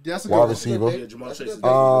Chase, wide receiver.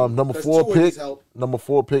 Number four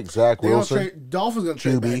pick, Zach Wilson. Dolphins gonna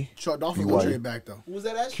trade QB. back. Dolphins gonna trade back though. Who was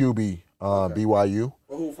that? Ash? QB, BYU.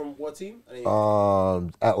 Who from what team?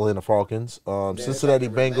 Atlanta Falcons. Cincinnati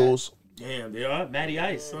Bengals. Damn, they are Matty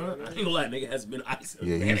Ice, huh? I ain't gonna lie, nigga has been icy.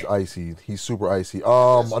 Yeah, he's icy. He's super icy.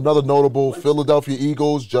 Another notable Philadelphia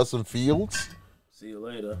Eagles, Justin Fields. See you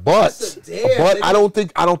later. But I don't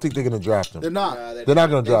think they're gonna draft him. They're not. They're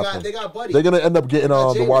not gonna draft him. They got Buddy. They're gonna end up getting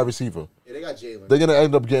the wide receiver. Yeah, they got Jalen. They're gonna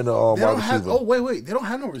end up getting a wide receiver. Wait. They don't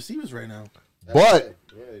have no receivers right now. But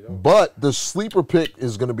the sleeper pick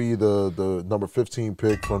is gonna be the number 15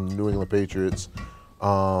 pick from the New England Patriots.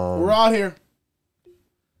 We're out here.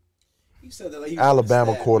 Said that like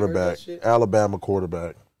Alabama quarterback,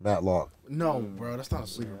 Matlock. No, bro, that's not a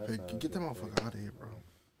sleeper pick. Get that motherfucker out of here, bro.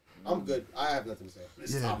 I'm good. I have nothing to say.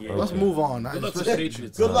 Yeah. Let's move on. Good luck to the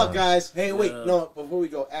Patriots. Good luck, guys. Hey, wait, no, before we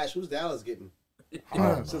go, Ash, who's Dallas getting?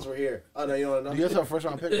 Since we're here. Oh, no, you don't know. You guys have a first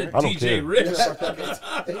round pick, right? I don't care. Rich.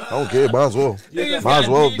 I don't care. Might as well.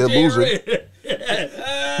 They're losing.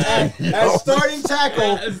 As starting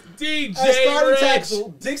tackle,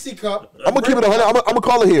 Dixie Cup. I'm gonna keep it 100. I'm gonna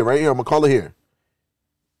call it here, right here. I'm gonna call it here.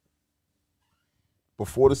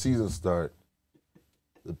 Before the season start,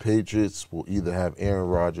 the Patriots will either have Aaron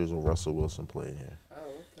Rodgers or Russell Wilson playing here.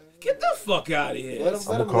 Get the fuck out of here. I'm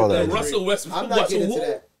gonna call that Russell Westbrook. I'm not getting into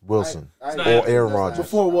that. Wilson or Aaron Rodgers.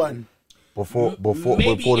 Before what? Before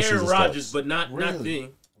Maybe the Aaron season Rodgers, starts. but not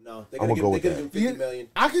thing. No, they're I'm gonna gonna go give with him that. 50 million.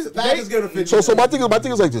 I can. The Packers give him 50 So my million.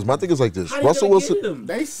 thing is like this. My thing is like this. How you Russell gonna Wilson. get him?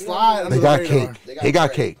 They slide. They under got the radar. cake. They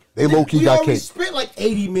got cake. They low key We got already cake. spent like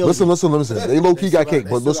 80 million. Listen. They low key got cake, they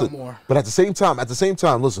but still got listen. more. But at the same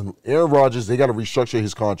time, listen. Aaron Rodgers, they got to restructure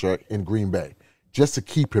his contract in Green Bay just to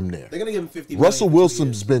keep him there. They're gonna give him 50 million. Russell for 2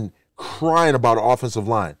 Wilson's years. been crying about an offensive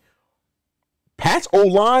line. Pat's O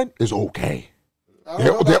line is okay.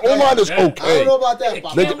 Their O line is I don't okay. know about that.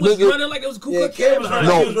 Pop. Cam was nigga- running like it was Ku Yeah, Klux Cam was Klan. running.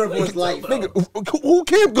 No. He was running for his life. Nigga, who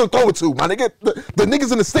Cam gonna throw it to, my nigga? The niggas in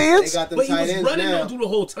the They stands. got them But he tight was ends running now. through the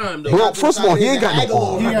whole time, though. Bro, first of all, he ain't got no Aguilar.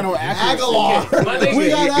 arm. He ain't got no accuracy. Aguilar. My nigga, We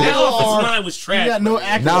got that offensive Aguilar. line was He trash. got no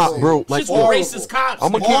accuracy. Nah, bro. Like, Shit's with racist cops.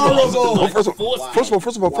 I'm gonna Nigga, keep Horrible. it. First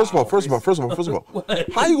of all,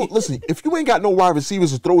 how you listen? If you ain't got no wide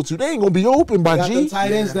receivers to throw it to, they ain't gonna be open, They my got them G.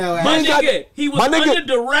 tight ends now. My ain't got- nigga, he was My nigga, under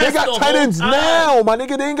duress they got the tight whole ends time. now, my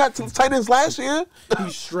nigga. They ain't got tight ends last year.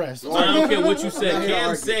 He's stressed. I don't care what you said. I'm not Cam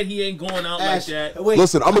here said he ain't going out Ash, like that. wait.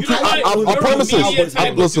 Listen, I'm gonna You know what? I You're a promise media this.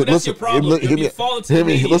 type of Listen, dude. That's your problem. hear You me, fall into hear the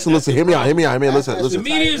me, media. listen, That's hear me out, Listen, The listen.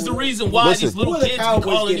 media is the reason why Listen. these little Who are the kids be Cowboys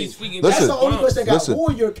calling getting? these freaking That's Listen. the only question I got. Listen. Who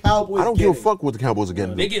are your Cowboys I don't give a getting? fuck what the Cowboys are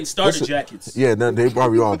getting. They getting starter Listen, jackets. Yeah, no, they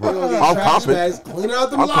probably are. But I'll cop it. Clean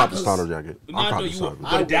out the I'll cop the lockers. starter jacket. Nah, I'll no, cop the you starter won't.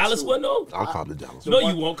 jacket. But Dallas one though. I'll cop the Dallas. No,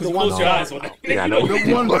 you won't, because you close your eyes on that. Yeah, I know.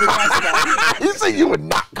 The one big ass You say you would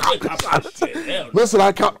not cop the starter jacket. Hell, Listen,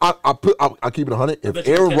 I keep it 100. If bet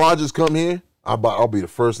you Aaron can. Rodgers come here, I'll be the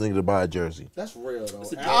first nigga to buy a jersey. That's real though.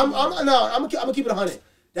 a I'm gonna keep it 100.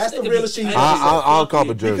 That's the realest shit. I'll cop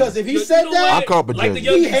a jersey. Because if he You said know that, I'll cop a like the jersey.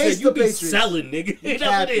 young He niggas said, hates you the be Patriots. selling, nigga. He That's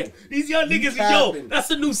what it is. capping. These young He niggas, yo, capping. that's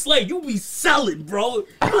the new slave. You be selling, bro. You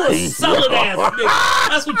a selling ass nigga.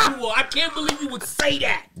 That's what you are. I can't believe you would say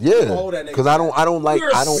that. Yeah, Hold that nigga. because I don't like.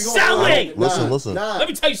 You're I don't. selling. Listen. Let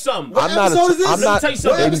me tell you something. What I'm not. episode is this? I'm Let me not. tell you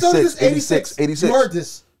something. What episode is this? 86. 86. You heard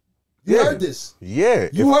this. You Yeah. heard this. Yeah,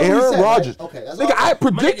 You if heard what he Aaron said, Rodgers, right? Okay, that's nigga, all. I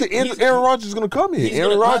predicted My nigga, he's- Aaron Rodgers is gonna come here. he's Aaron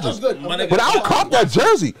gonna- Rodgers, I'm good. My I'm nigga, but I'll cop that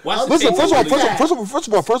jersey. Watch the Listen, tape. first of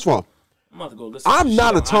all, I'm about to go listen. I'm to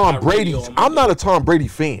not a shit on Tom iHeartRadio Brady. on I'm Monday. not a Tom Brady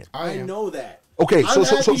fan. I know that. Okay, I'm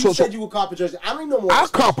so happy you said you would cop a jersey. I don't even know more. I'll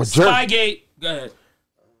cop a jersey. Spygate. Go ahead.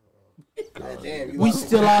 Damn, you We like-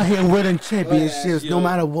 still out here winning championships, Yo. no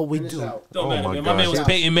matter what we Finish do. out. Don't Oh matter, my man. My man gosh. was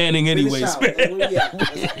Peyton Manning Finish anyways. out. That's where we at.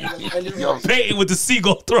 Let's end it right. Peyton with the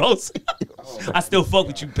seagull throws. I still fuck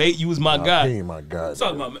with you, Peyton. You was my guy. Hey, my God.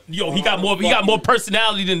 Talking about, yo, he got more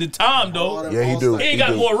personality than the Tom though. Yeah, he do. He ain't He got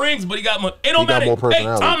do. more rings, but he got more. It don't He got matter. more Hey,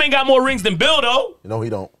 personality. Tom ain't got more rings than Bill though. No, he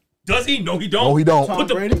don't. Does he? No, he don't. No, he don't. Put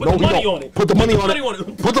the, Brady? put No, the he money don't. on it. Put the money on money it. on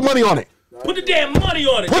it. Put the money on it. Put the damn money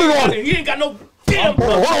on it. Put it on it. He ain't got no damn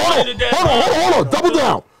Hold on. Double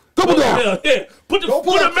down. Yeah. Put the Don't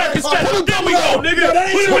pull put up American credit stats. card. There we go, nigga. No, that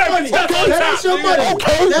ain't Put your American money. stats on That top. ain't your nigga. money.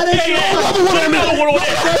 Okay. That ain't your Yeah, money. put another one on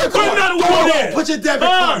there. Put another one on there. Put your debit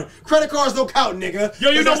card. Credit cards don't count, nigga. Yo,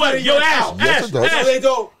 you know what? Yo, Ash, Yes, it does. No, they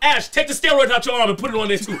don't. Ash, take the steroids out your arm and put it on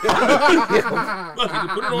there too. Look, put it on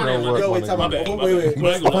there, what? man. Yo, wait, time My out. bad, my Wait.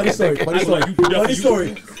 bad. Funny story.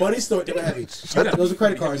 Funny story. They were heavy. up. Those are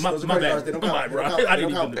credit cards. My Those are bad. credit cards. They don't My count. bad, bro. They I don't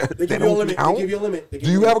didn't count. even They They give you a don't limit. count? They give you a limit.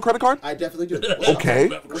 Do you have a credit card? I definitely do. Okay.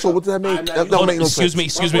 So what does that mean? I'm not- That don't make no Excuse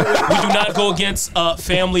sense. me. We do not go against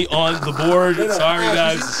family on the board. No, no. Sorry, Ash,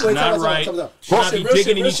 guys. wait, It's time not out. right. Should not be Real shit,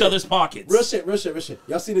 digging in real each shit. other's pockets. Real shit.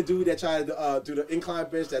 Y'all seen the dude that tried to do the incline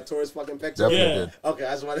bench that tore his fucking pectoral? Definitely Yeah. did. Okay,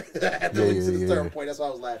 I just wanted to add the link to the third point. That's why I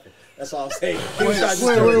was laughing. That's all I was saying. Wait.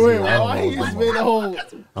 Why he just made a whole? I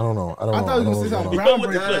don't know. I thought he was gonna say something Go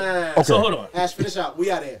with the groundbreaking. clip. So hold on. Ash, finish out. We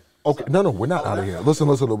out of here. Okay, no, we're not out of here. Listen.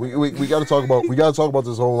 We got to talk about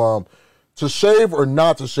this whole to shave or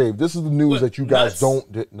not to shave. This is the news What? that you guys Nuts?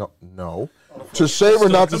 no. To shave or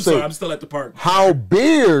not to I'm sorry, shave. I'm still at the park. How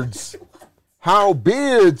beards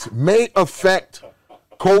may affect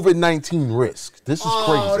COVID-19 risk. This is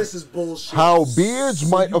crazy. Oh, this is bullshit. How beards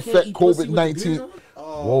might you can't affect eat pussy with the COVID-19. beard on?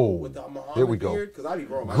 Oh, Whoa. with the Muhammad There we go. beard? 'Cause I be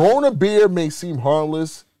growing my Growing a beard may seem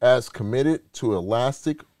harmless as committed to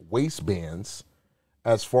elastic waistbands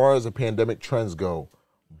as far as the pandemic trends go.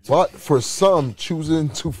 But for some, choosing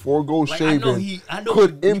to forego shaving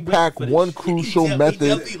could impact one crucial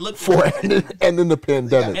method for ending the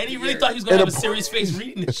pandemic. And he really thought he was going to have a serious face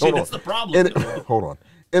reading this shit. Hold on. That's the problem. Hold on.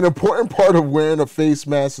 An important part of wearing a face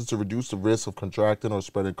mask is to reduce the risk of contracting or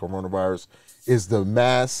spreading coronavirus is the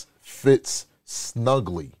mask fits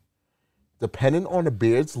snugly. Depending on the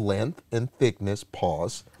beard's length and thickness,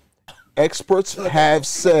 experts have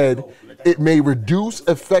said it may reduce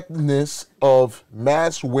effectiveness of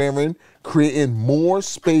mask wearing, creating more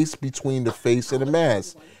space between the face and the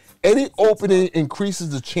mask. Any opening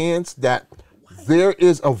increases the chance that there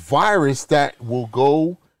is a virus that will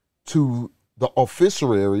go to the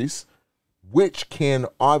officiaries which can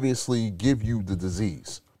obviously give you the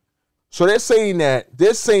disease. So they're saying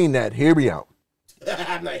that, hear me out.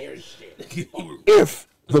 I'm not hearing shit. If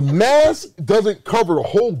the mask doesn't cover the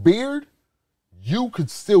whole beard, you could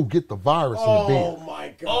still get the virus in the beard. Oh my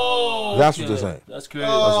god. Oh, That's what they're saying. That's crazy.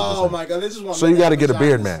 Oh my god. This is one. So you got to get a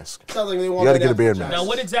beard mask. Sounds like they want You got to get a beard Now, mask.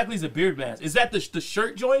 what exactly is a beard mask? Is that the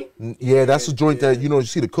shirt joint? Yeah, that's the joint that, you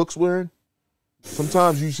see the cooks wearing.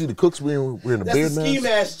 Sometimes you see the cooks wearing a That's beard the ski mask.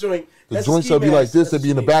 mask joint. The That's joints ski that be like mask. this, they That's be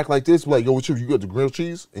in the ski back like this. Like, yo, what you got the grilled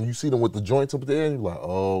cheese? And you see them with the joints up there, and you're like,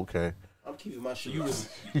 oh, okay. I'm keeping my shit.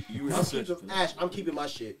 I'm keeping my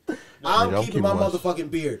shit. I'm keeping my motherfucking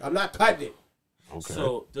beard. I'm not cutting it. Okay.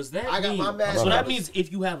 So does that I got mean? my mask So on. that means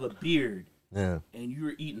if you have a beard Yeah. and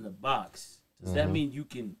you're eating a box, does that mean you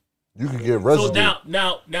can? You can get residue. So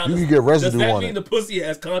now, You can get residue does that on mean it. the pussy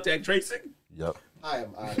has contact tracing? Yep. I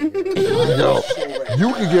am out of here. Yo,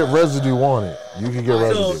 you can get residue on it. You can get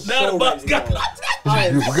So residue. now the box got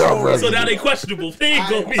contact. You got residue. So now they questionable. They ain't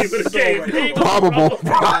gonna be able to game. They ain't Probable.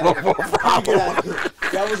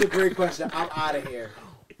 That was a great question. I'm out of here.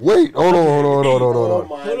 Wait, hold on. Oh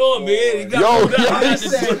my Hold on, man. It got Yo, ruled out.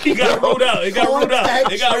 yo, He got ruled out. It got ruled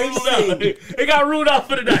out. It got ruled out. It got ruled out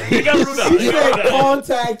for the night. It got ruled out. He said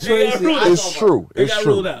contact tracing. It's true. It It's got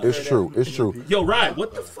true. ruled out. It's true. It's true. Yo, Ryan,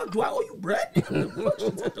 what the fuck? Do I owe you bread?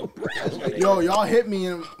 Yo, y'all hit me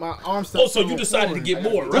and my arm Oh, so you decided to get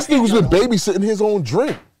more, This right? nigga's been babysitting his own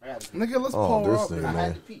drink. Nigga, let's Oh, pull this up. thing, Man.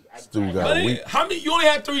 man. This dude got a weak. How many? You only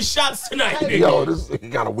had 3 shots tonight, nigga. Yo, this nigga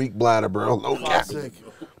got a weak bladder, bro. No cap. Sick.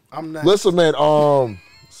 I'm next. Listen, man.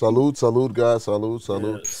 Salute, guys. Salute.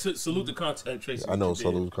 Salute the contact tracing. I know. what you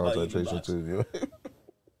Salute did. concentration too.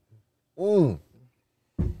 Yeah.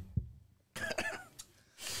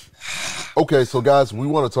 Okay, so guys, we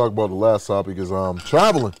want to talk about the last topic is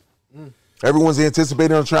traveling. Everyone's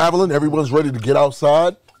anticipating on traveling. Everyone's ready to get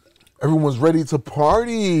outside. Everyone's ready to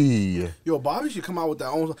party. Yo, Bobby should come out with that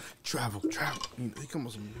own travel. He come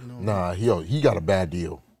with some. Nah, he got a bad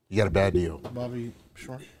deal. He got a bad deal. Bobby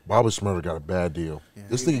Short. Bobby Smurder got a bad deal.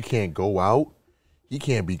 This nigga can't go out. He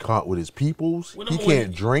can't be caught with his peoples. Well, He no,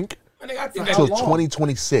 can't drink I think until that,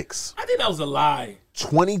 2026. I think that was a lie.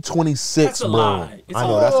 2026, That's a bro. lie. It's I a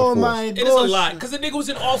know lie. that's a Oh force. my It is a lie because the nigga was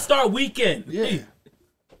in All-Star Weekend. Yeah.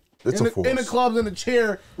 It's in a force. the clubs in the chair,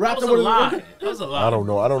 That wrapped was up a with lie. That was a lie. I don't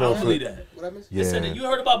know. I don't know I if don't believe it, that. What I missed? yeah. Listen, you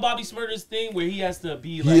heard about Bobby Smurder's thing where he has to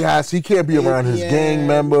be like. He can't be around his gang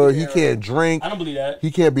member. He can't drink. I don't believe that.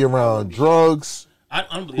 He can't be around drugs. I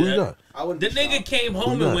don't Who believe you that. got? I wouldn't The be nigga shocked. came home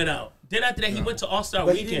you and got? went out. Then after that, he went to All-Star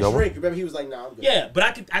But he Weekend. didn't drink. Remember, he was like, "Nah, I'm good." Yeah, but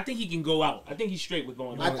I think he can go out. I think he's straight with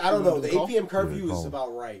going out. I don't know. The 8 p.m. curfew Yeah, is call.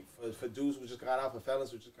 about right for dudes who just got out, for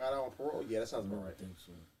fellas who just got out on parole. Yeah, that sounds about right.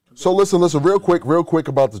 So listen, real quick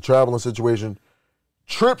about the traveling situation.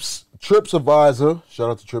 TripAdvisor, shout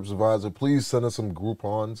out to TripAdvisor. Please send us some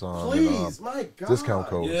Groupons. Please, my God. Discount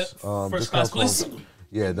codes. Yeah, first discount class, codes. please.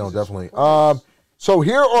 Yeah, no, definitely. So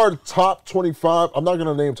here are top 25. I'm not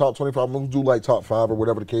gonna name top 25. I'm gonna do like top 5 or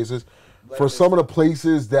whatever the case is. For some of the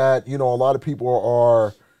places that a lot of people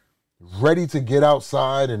are ready to get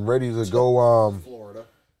outside and ready to go. Florida.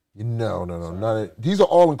 No. These are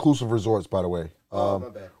all inclusive resorts, by the way. My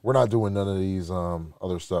bad. We're not doing none of these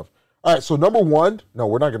other stuff. All right, so number 1. No,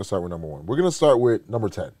 we're not going to start with number 1. We're going to start with number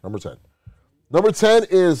 10. Number 10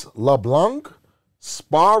 is La Blanc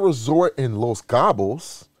Spa Resort in Los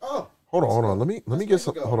Cabos. Oh, Hold on. Let me get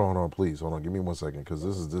some. go. Hold on, please. Hold on. Give me 1 second, because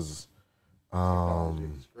this is. it's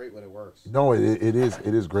great when it works. No, it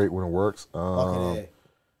is great when it works. Fucking A.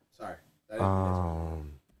 Sorry. That didn't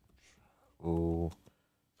mean Oh, it.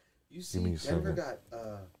 You see, me a Denver second. got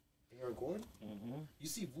Aaron Gordon. You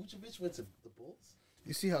see, Vucevic went to the Bulls.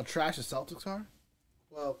 You see how trash the Celtics are?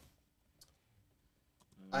 Well,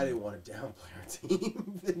 I didn't want to downplay our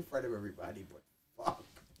team in front of everybody, but fuck,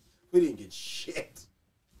 we didn't get shit.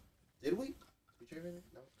 Did we? Did we trade anything?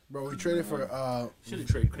 No. Bro, we traded for Should have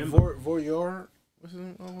traded him. Voyeur. What's his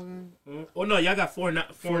name? Oh no, y'all got four.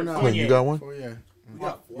 Quinn, you got one? Fournier. We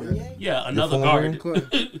got Fournier? Yeah, another Fournier?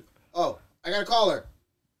 guard. Oh, I got a caller.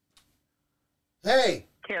 Hey.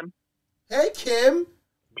 Kim. Hey, Kim.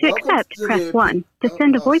 To accept, press 1. To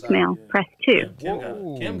send a voicemail, press 2.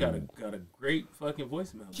 Kim got a great fucking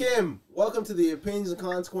voicemail. Kim, welcome to the Opinions and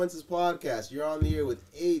Consequences podcast. You're on the air with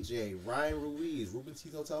AJ, Ryan Ruiz, Ruben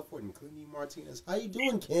Tito Telford, and KYLIE Martinez. How you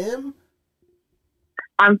doing, Kim?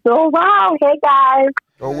 I'm so wow. Hey, guys.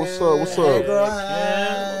 Oh, what's up? What's Hey, up? girl.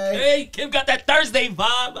 Hey. Hey, Kim got that Thursday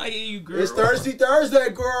vibe. I hear you, girl. It's Thursday,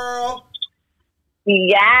 girl.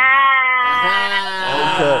 Yeah.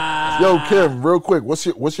 Okay. Yo, Kim, real quick, what's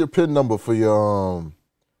your PIN number for your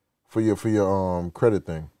credit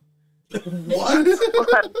thing? What?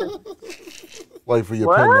 Like for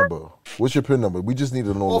your PIN number. What's your PIN number? We just need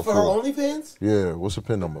to know. Oh, for her OnlyFans? Yeah. What's your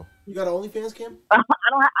PIN number? You got an OnlyFans, Kim? I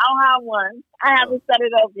don't have one. I haven't set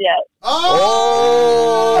it up yet.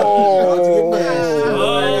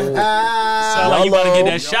 Sound like you about to get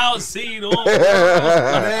that shout seed on.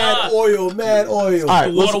 Mad oil. All right,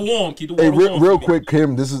 Keep the water warm. Keep the water warm. Real quick,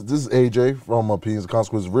 Kim. This is AJ from Opinions and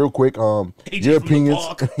Consequences. Real quick, your opinions.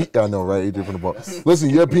 I know, right? AJ from the bar. Listen,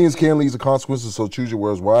 your opinions can lead to consequences, so choose your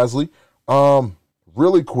words wisely.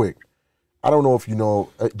 Really quick. I don't know if you know.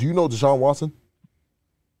 Do you know Deshaun Watson?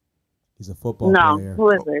 He's a football player. Who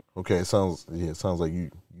is it? Okay, it sounds like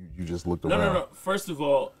you just looked around. No. First of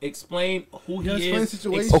all, explain who he explain is.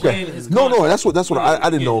 situation. Explain Okay. his No, concept. that's what I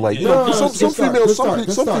didn't know. Like, you know, some females do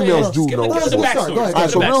know. Go ahead. All right,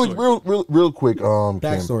 so real quick, Kim.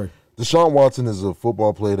 Backstory. Deshaun Watson is a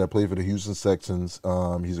football player that played for the Houston Texans.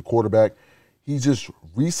 He's a quarterback. He's just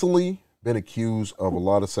recently been accused of a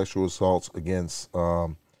lot of sexual assaults against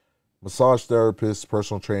massage therapists,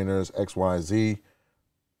 personal trainers, XYZ,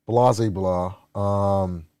 blah, blah.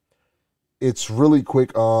 It's really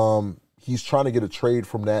quick. He's trying to get a trade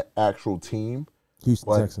from that actual team.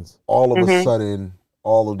 Houston Texans. All of a sudden,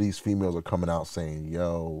 all of these females are coming out saying,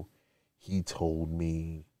 yo, he told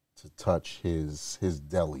me to touch his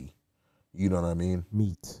deli. You know what I mean?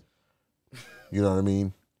 Meat. You know what I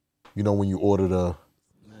mean? You know when you order the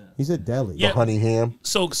He said deli. Yeah. honey ham?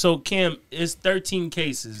 So Kim, it's 13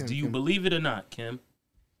 cases. Do you believe it or not, Kim?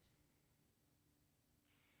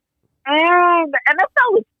 And the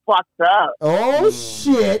NFL is fucked up. Oh,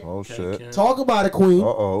 shit. Oh, Okay, shit. Kim. Talk about it, Queen.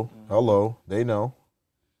 Uh-oh. Hello. They know.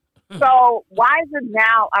 So why is it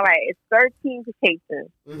now? All right, it's 13 cases.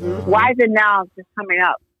 Why is it now just coming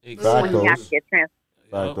up when you have to get transferred?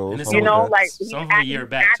 Factos. And it's You know, like some of them a year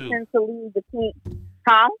back too. asking to leave the team.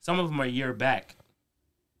 Huh? Some of them are a year back.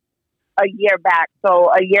 A year back. So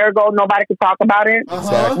a year ago, nobody could talk about it.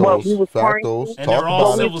 Well, we was Factos. And they're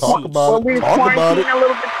all civil Talk suits. about we it. was Talk about it. quarantining a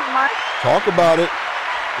little bit too much. Talk about it.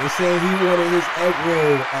 They say he wanted his egg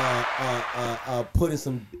roll put in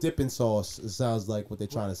some dipping sauce. It sounds like what they're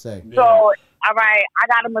trying to say. So, all right, I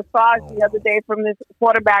got a massage the other day from this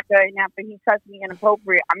quarterback, and after he touched me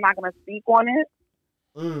inappropriate, I'm not going to speak on it.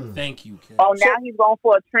 Thank you, Kim. Oh, now he's going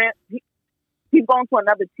for a he's going to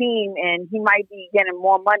another team, and he might be getting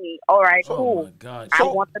more money. All right, Oh cool. my God. I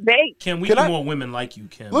want the bait. Kim, we Can need I- more women like you,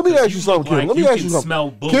 Kim. Let me 'Cause ask you something, look Kim. like Let me ask you can something.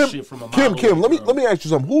 smell bullshit from a mile Kim, away, let me ask you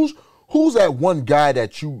something. Who's that one guy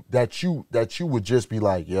that you would just be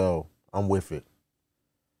like, yo, I'm with it?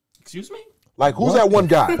 Excuse me? Like, who's that one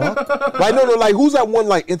guy? Like, no, like, who's that one,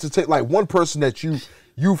 like, like, one person that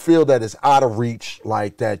you feel that is out of reach,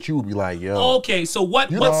 like, that you would be like, yo. Okay, so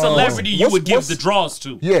what know, celebrity you would give what's- the draws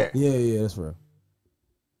to? Yeah. Yeah, that's real.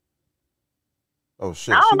 Oh,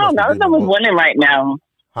 shit. I don't know. None of them is winning right now.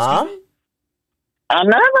 Huh? None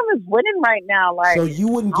of them is winning right now. Like, So you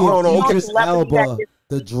wouldn't give no, Idris celebrity Elba that gets-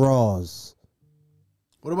 the draws,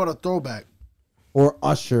 What about a throwback? or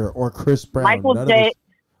Usher, or Chris Brown? Michael None of J. this-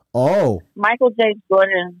 Oh, Michael J.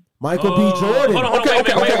 Jordan. Michael B. Jordan. Hold on, Okay,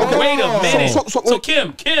 wait a minute. So- So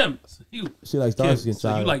Kim, you She likes Kim, dark skin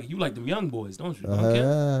so you like them young boys, don't you?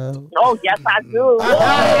 Kim? Oh, yes, I do.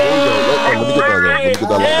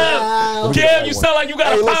 Kim, you sound like you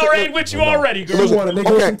got a Powerade with you already, girl. She want a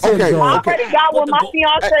nigga with some tits I on. already got one. My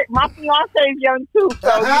fiance is young too. So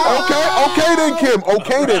Okay then, Kim.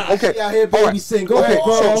 Okay then. Okay. She out here All right. babysitting. Go ahead, Okay,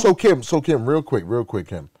 girl. so Kim, real quick,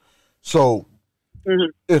 Kim. So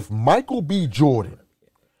if Michael B. Jordan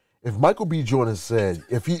said,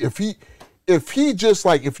 if he just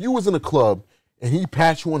like, if you was in a club and he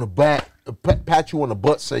pat you on the back, pat you on the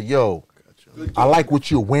butt, say, yo, I like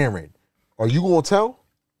what you're wearing, are you gonna tell?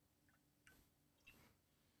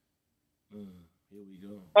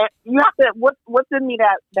 you have to. What's in me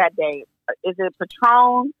that day? Is it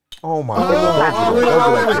Patron? Oh my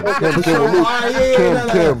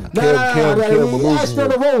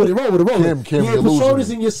Kim, you're Patron losing is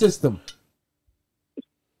me. in your system.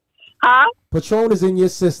 Huh? Patron is in your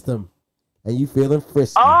system, and you feeling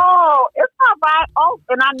frisky. Oh, it's not right. Oh,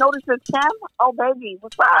 and I noticed it's Kim. Oh, baby,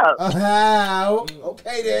 what's up?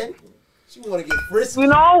 Okay then. She want to get frisky. You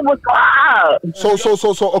know what's up?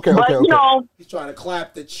 So okay, But okay. you know, He's trying to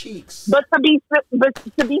clap the cheeks. but to be serious,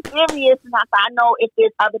 and after I know if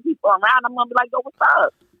there's other people around, I'm gonna be like, yo, what's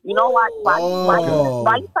up? You know, why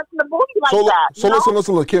you touching the booty like that? So you know?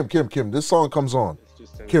 listen, Kim, this song comes on.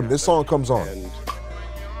 Kim, this song comes on. And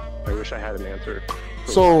I wish I had an answer.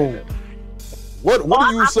 So what do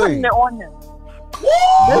you I'm say? putting it on him.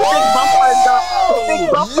 This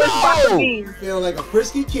big bumper is about to be. You feeling like a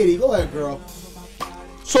frisky kitty. Go ahead, girl.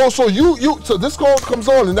 So this song comes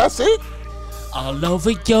on and that's it? All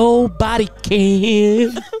over your body,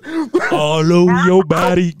 Kim. All over your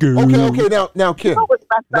body, girl. Okay. Now, Kim. You know what's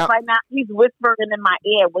messed Now- up right now? He's whispering in my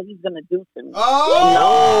ear what he's gonna do to me.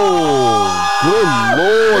 Oh, good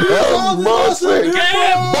Lord, have mercy.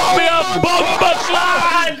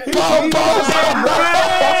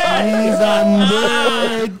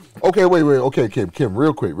 Okay, wait. Okay, Kim,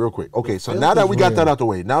 real quick. Okay, so now that we got that out the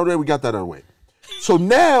way, so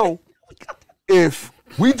now, if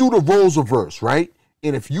we do the roles reverse, right?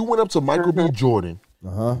 And if you went up to Michael B. Jordan,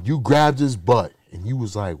 you grabbed his butt, and you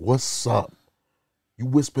was like, "What's up?" You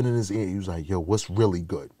whispered in his ear. You was like, "Yo, what's really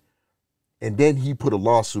good?" And then he put a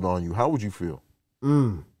lawsuit on you. How would you feel?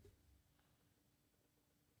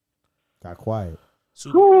 Got quiet.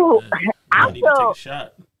 Ooh, I Take a feel,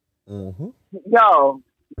 shot. yo,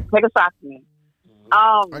 take a shot to me.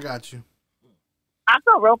 I got you. I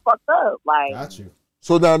feel real fucked up. Like, Got you.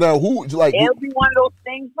 So now, who like? it'll be one of those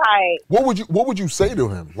things like What would you say to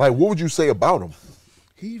him? Like, what would you say about him?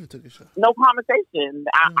 He even took a shot. no conversation.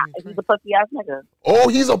 He's a pussy ass nigga. Oh,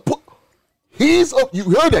 you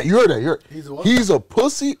heard that. He's a what? He's a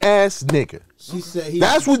pussy ass nigga. She said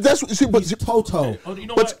That's what see, but he's Toto. Oh, you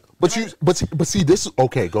know but what? but see this is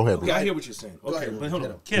okay. Go ahead. Okay, I hear what you're saying. Okay, ahead, but hold on,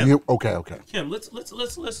 You Kim. hear- okay. Kim, let's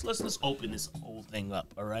open this whole thing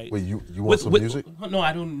up. All right. Wait, you want some music? No,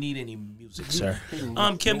 I don't need any music, sir.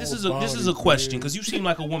 Kim, this is a question because you seem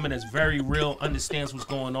like a woman that's very real, understands what's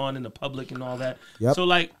going on in the public and all that. Yep. So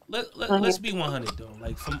let's be 100 though.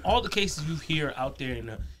 Like from all the cases you hear out there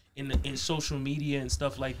in social media and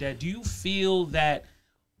stuff like that, do you feel that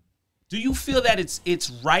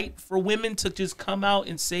it's right for women to just come out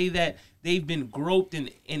and say that they've been groped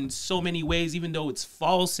in so many ways, even though it's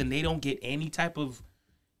false and they don't get any type of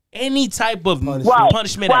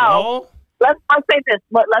punishment at all? Let's say this.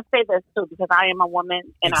 Let's say this too, because I am a woman,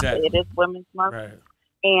 and Exactly. I say it is Women's Month, Right.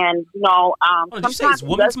 and did you say it's sometimes it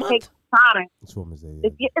Women's does Month? take time. It's Women's Day.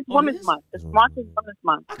 It's Oh, it Women's is? Month. It's March is Women's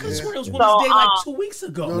Month. I could swear it was So, Women's Day like 2 weeks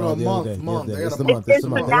ago. No, the other month. day, They the got other day. a It's the month. month. It's the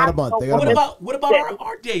month. They got a month. They got a month. What about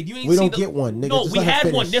our day? You ain't We seen don't get one, nigga. No, Just we let her had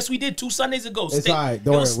finish. one. Yes, we did 2 Sundays ago. It's all right.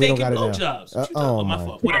 Don't it worry. was We don't steak got and it now. blowjobs. What you talking Oh, about? My my.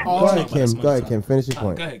 fault. Whatever. Go We'll talk ahead, about this Kim. Go ahead, another Kim. Finish your time.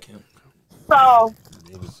 point. Go ahead, Kim. So,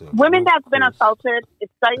 women that's been assaulted,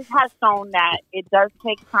 studies have shown that it does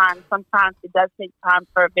take time. Sometimes it does take time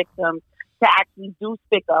for a victim to actually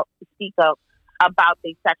speak up about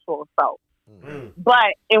their sexual assault.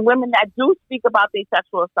 But in women that do speak about their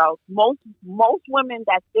sexual assault, most women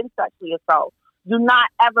that's been sexually assaulted do not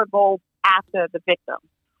ever go after the victim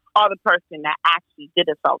or the person that actually did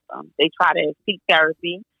assault them. They try to seek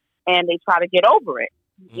therapy and they try to get over it.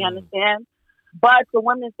 You understand? But the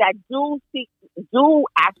women that do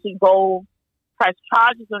actually go press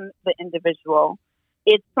charges on the individual,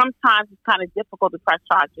 it's sometimes kind of difficult to press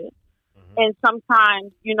charges. And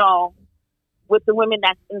sometimes, with the women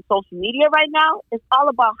that's in social media right now, it's all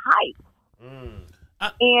about hype.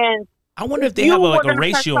 And I wonder if they have a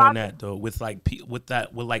ratio on that though, with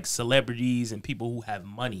like celebrities and people who have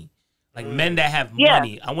money, like men that have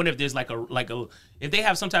money. I wonder if there's if they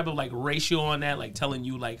have some type of like ratio on that, like telling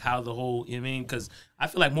you like how the whole. I mean, because I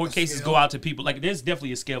feel like more cases go out to people. Like there's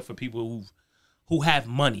definitely a scale for people who have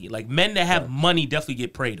money. Like men that have money definitely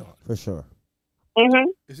get preyed on. For sure.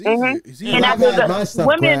 It's And easy. I've had my stuff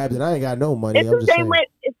women- grabbed and I ain't got no money. it's I'm the just same saying. way.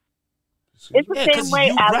 It's the same way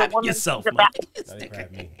you as a wrap woman. yourself, speaks man. about- They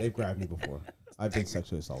grabbed me. They've grabbed me before. I've been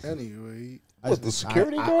sexually assaulted. Anyway, The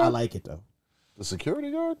security I guard? like it though. The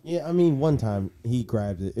security guard? Yeah, I mean, one time he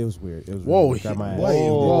grabbed it. It was weird. It was whoa, weird. He grabbed my ass.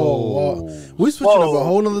 whoa. We switching up a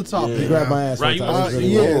whole nother topic. He grabbed my ass. Right, one you time. was- It was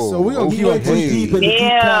really Yeah, weird. so we gonna He keep went too Hey. deep in the deep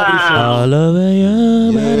Yeah. cavity shit. All over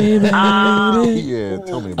your Yeah,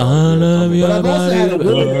 tell me about it. But I've also had a body,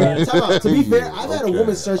 woman. Time out. To be fair, I've had a Okay.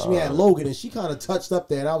 woman search me at Logan, and she kind of touched up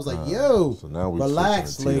there, and I was like, "Yo, So now we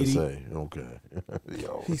relax, switching to lady." TSA. Okay.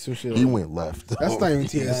 Yo, He's some shit. he went left. That's not even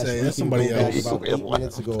TSA. Yes, we That's can somebody go back else. About 8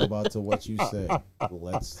 minutes ago, about to what you said.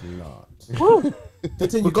 Let's not.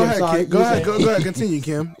 Continue. But go Kim, ahead, sorry. Kim. Go You ahead. said- Go ahead. Continue,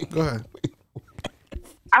 Kim. Go ahead.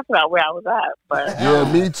 I forgot where I was at, but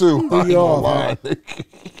Yeah, me too. I ain't you gonna off, lie.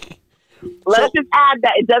 let's just add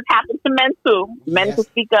that it does happen to men too. Men Yes, to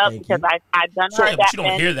speak up thank because you. I've done Yeah, heard but that you don't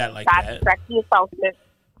men hear that like got that. sexually assaulted.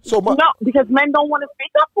 So my, No, because men don't want to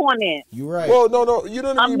speak up on it. You're right. well, no, you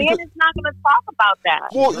know what I A mean? man Because- is not going to talk about that.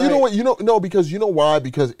 well, you know what? No, because you know why?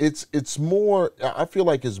 Because it's more. I feel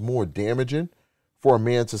like it's more damaging for a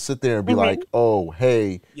man to sit there and be like, "Oh,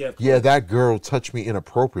 hey, yeah, that girl touched me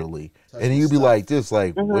inappropriately," and you'd be like, "This,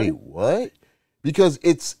 like, wait, what?" Because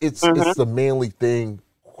it's the manly thing,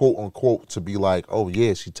 quote unquote, to be like, "Oh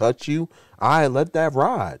yeah, she touched you. I let that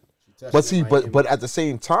ride." But see, but at the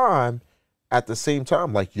same time, at the same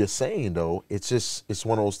time, like you're saying though, it's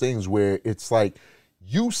one of those things where it's like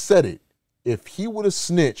you said it. If he would have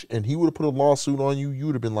snitched and he would have put a lawsuit on you, you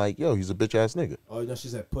would have been like, yo, he's a bitch ass nigga. Oh no, she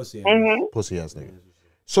said pussy. Pussy ass nigga.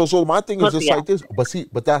 So my thing is just like this.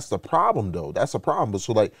 But that's the problem though. That's the problem.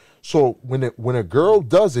 So when a girl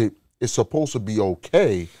does it, it's supposed to be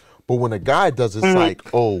okay. But when a guy does it, it's like,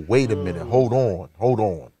 oh, wait a minute, hold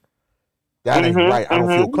on. That ain't right. I don't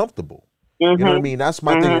feel comfortable. You know what I mean? That's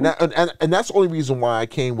my thing. And that's the only reason why I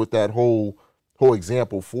came with that whole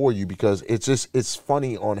example for you, because it's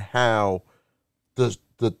funny on how the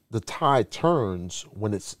tide turns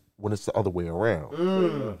when it's the other way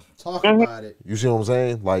around. Talk about it. You see what I'm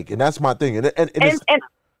saying? Like, and that's my thing. And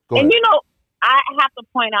you know, I have to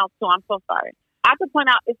point out too. I'm so sorry. I have to point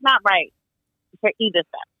out it's not right for either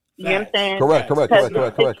sex. You know what I'm saying? Correct.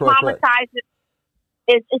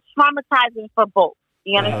 It's traumatizing for both.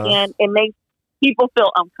 You understand? It makes people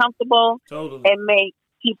feel uncomfortable. Totally. It makes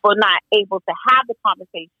people not able to have the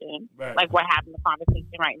conversation like we're having the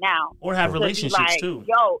conversation right now. Or have relationships like, too.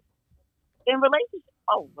 Yo, in relationships.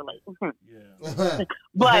 Oh, relationship. Yeah.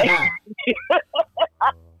 But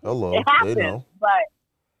hello, it happens. they know. But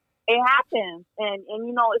it happens, and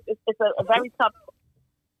you know it's a very tough,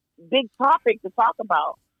 big topic to talk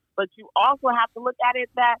about. But you also have to look at it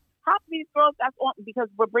that half of these girls that's on, because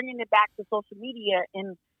we're bringing it back to social media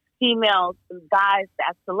and females, and guys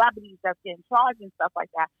that's celebrities that's getting charged and stuff like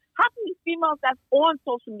that. Half of these females that's on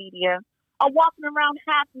social media are walking around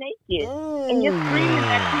half naked, and you're screaming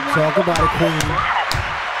that you want Talk about it, queen.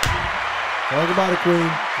 Talk about it,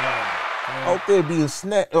 queen.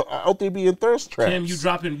 Out there being thirst traps. Kim, you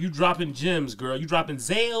dropping gems, girl. You dropping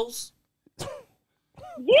Zales.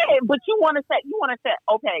 Yeah, but you want to say,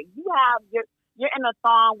 okay, you're in a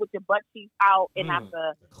thong with your butt cheeks out, and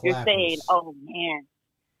after you're saying, oh man,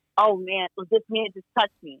 this man just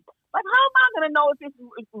touched me. Like, how am I gonna know if it's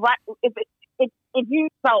right? If you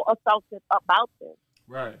so assaulted about this,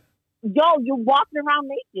 right? Yo, you're walking around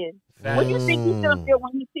naked. What do you think he's gonna feel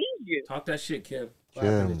when he sees you? Talk that shit, Kim.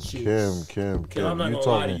 Kim, I'm not gonna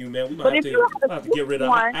lie to you, man. We might have to get rid of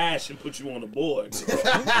Ash and put you on the board. You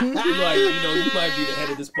might be the head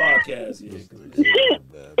of this podcast.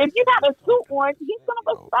 If you got a suit on, he's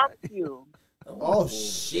gonna respect you. Oh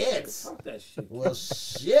shit! Fuck that shit. Well,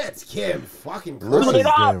 shit, Kim. Fucking suit it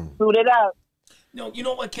up. No, you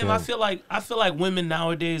know what, Kim? I feel like women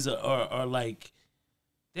nowadays are like,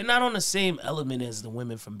 they're not on the same element as the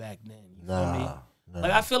women from back then. You feel me?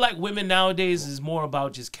 Like, I feel like women nowadays is more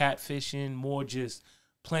about just catfishing, more just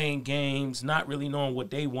playing games, not really knowing what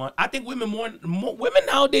they want. I think women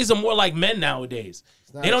nowadays are more like men nowadays.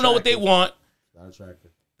 They don't know what they want. Not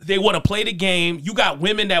attractive. They want to play the game. You got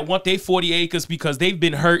women that want their 40 acres because they've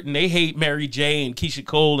been hurt and they hate Mary J and Keisha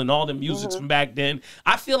Cole and all the musics from back then.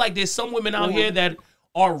 I feel like there's some women out here that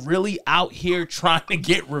are really out here trying to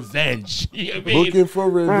get revenge. You know what I mean? Looking for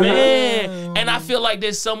revenge. Man. And I feel like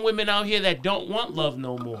there's some women out here that don't want love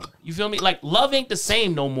no more. You feel me? Like, love ain't the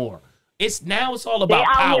same no more. It's all about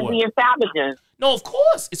power. They out here being savages. No, of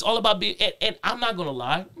course. It's all about being, and I'm not going to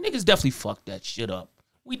lie. Niggas definitely fucked that shit up.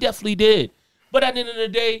 We definitely did. But at the end of the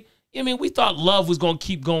day, I mean, we thought love was going to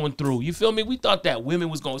keep going through. You feel me? We thought that women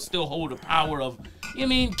was going to still hold the power of, you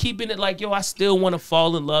know, keeping it like, yo, I still want to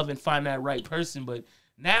fall in love and find that right person. But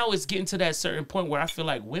now it's getting to that certain point where I feel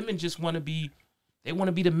like women just want to be, they want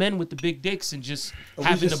to be the men with the big dicks and just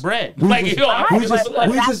having the bread. We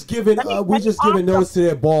just giving notes to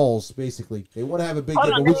their balls, basically. They want to have a big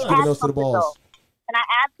dick, but we just giving notes to the balls. Can I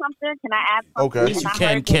add something? Okay. Yes, you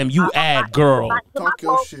can, Kim. You add, girl. Talk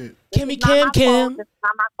your shit. Kim. It's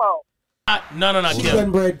not my fault. No,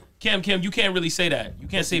 Kim, you can't really say that. You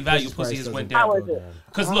can't say value of pussy has went down. How is it?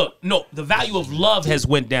 Because look, no, the value of love has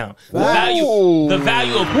went down. The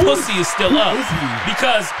value of pussy is still up.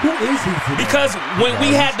 Because when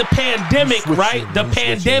we had the pandemic, right? The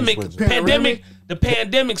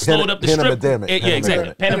pandemic slowed up the strip. Yeah,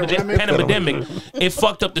 exactly. Pandemic. It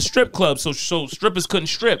fucked up the strip club, so strippers couldn't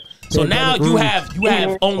strip. So now you have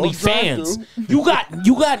OnlyFans. You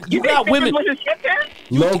got women.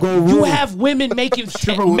 You have women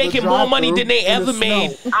making more money than they ever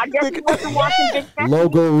made. I guess he wasn't watching Big Fendi.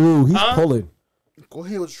 Logo Roo, he's pulling. Go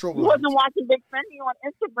ahead with the stroke. He wasn't watching Big Fendi on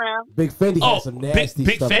Instagram. Big Fendi had some nasty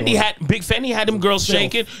Big stuff. Big Fendi had them girls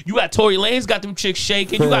shaking. You got Tory Lanez got them chicks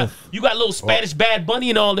shaking. You got little Spanish Bad Bunny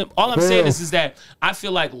and all them. All I'm saying is that I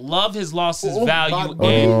feel like love has lost its value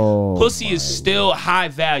and pussy is still high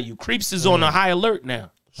value. Creeps is on a high alert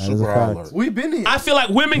now. Super alert. We've been here. I feel like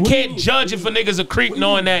women can't judge if a nigga's a creep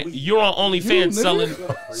knowing that you're on OnlyFans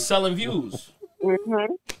selling views.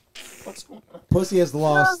 Mm-hmm. What's going on? Pussy has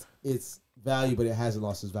lost its value, but it hasn't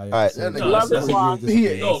lost its value. All right. Love is lost.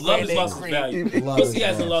 No, love has lost its value. Pussy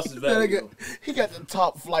hasn't lost its value. He got the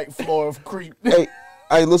top flight floor of creep.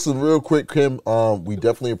 Hey, listen, real quick, Kim. We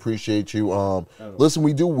definitely appreciate you. Listen,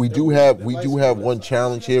 we do have one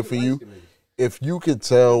challenge here for you. If you could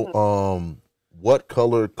tell what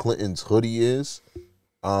color Clinton's hoodie is,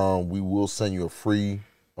 we will send you a free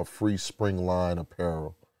spring line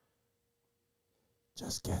apparel.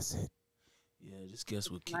 Just guess it. Yeah, just guess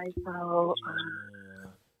what.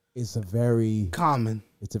 It's a very common.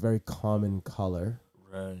 It's a very common color.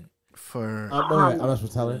 Right. For I'm not supposed to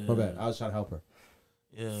tell her. My bad. I was trying to help her.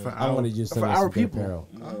 Yeah. For I want to just for our people. apparel.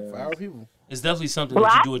 For our people. It's definitely something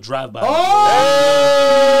that you do a drive-by. Oh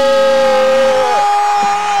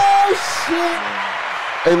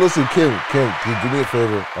shit! Hey, listen, Kim, do me a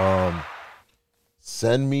favor.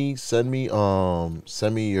 Send me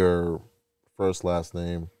your first, last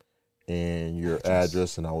name, and your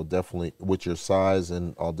address, and I will definitely, with your size,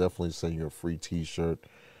 and I'll definitely send you a free T-shirt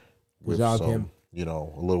with job, some, Kim. You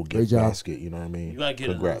know, a little gift basket. You know what I mean? You gotta get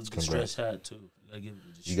congrats. a stretch hat too.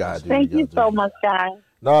 You gotta do. Thank you so much, guys.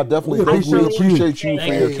 No, I definitely appreciate you for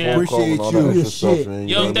your phone call and all that extra stuff, man.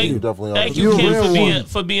 Yo, thank you, Kim,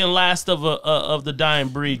 for being last of the dying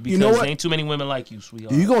breed, because there ain't too many women like you,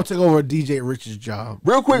 sweetheart. You gonna take over DJ Rich's job?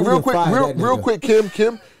 Real quick, Kim.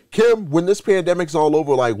 When this pandemic's all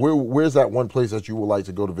over, like, where's that one place that you would like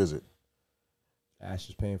to go to visit? Ash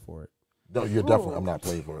is paying for it. No, you're definitely. I'm not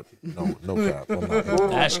paying for it. No cap. I'm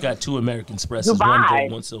not. Ash got 2 American Expresses, Dubai. 1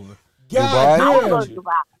 gold, 1 silver. Dubai? I want to go to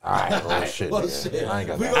Dubai. Alright, shit. I ain't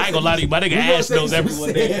gonna lie to you, my nigga Ash knows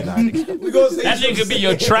everyone there. That nigga be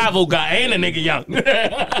your travel guy, ain't a nigga young. We're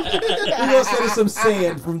gonna send us some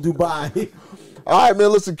sand from Dubai. All right,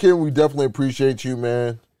 man. Listen, Kim, we definitely appreciate you,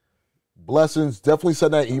 man. Blessings. Definitely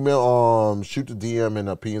send that email. Shoot the DM and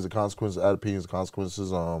Opinions and Consequences at Opinions and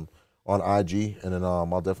Consequences on IG, and then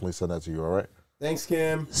I'll definitely send that to you. All right. Thanks,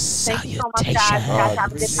 Kim. Thank you so much, guys. Guys,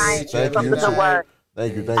 have a good night. Thank you. Good work.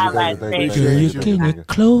 Thank you. Can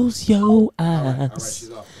close your eyes?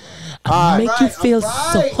 I make you feel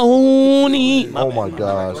so horny. Oh my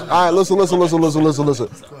gosh! All right, listen.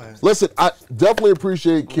 Listen, I definitely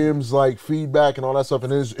appreciate Kim's like feedback and all that stuff,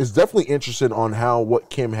 and it's definitely interesting on what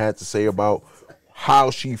Kim had to say about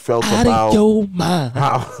how she felt about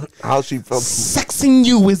how she felt. Sexing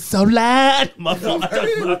you is so loud. I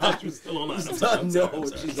thought you were still on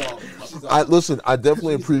she's off. Listen, I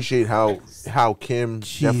definitely appreciate how Kim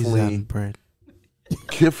definitely.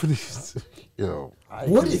 Yo.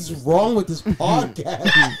 What is wrong with this podcast?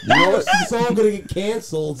 You know what? This song gonna get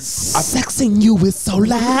canceled. Sexing you is so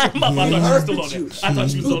loud. I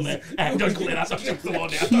thought you was on there. I thought you was still on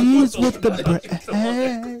there. He's with the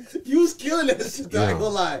bread. You was killing that shit. I ain't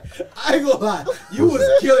gonna lie. You was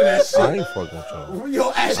killing that shit. I ain't fucking with y'all.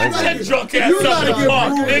 Yo, Ash, that drunk ass you gotta up give the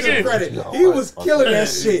park, Ruben some nigga. credit. He was killing that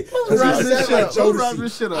shit. Wrap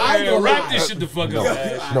this shit up. I ain't gonna wrap this shit the fuck up,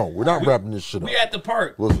 Ash. No, we're not wrapping this shit up. We at the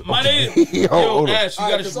park. Listen, My name. Yo, Ash, you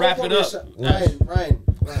gotta just wrap it up. Ryan,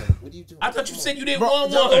 what are you doing? I thought you said you didn't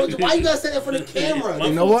want one. Why you gotta say that for the camera?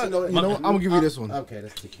 You know what? I'm gonna give you this one. Okay,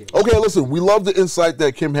 that's the kid. Okay, listen, we love the insight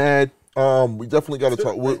that Kim had. We definitely got to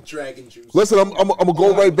talk. Dragon juice. Listen, I'm gonna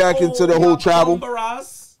go right back into the whole travel.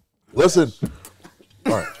 Listen,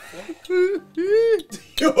 all right.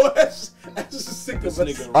 Yo, that's just sick of us.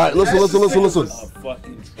 All right, listen.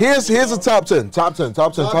 Here's the top 10. Top 10.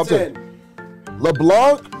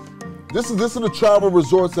 LeBlanc. This is the travel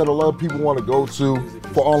resorts that a lot of people want to go to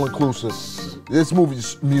for all inclusive. This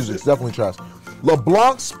music's definitely trash.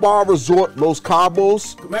 LeBlanc Spa Resort, Los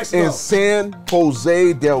Cabos, Mexico. in San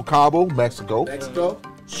Jose del Cabo, Mexico.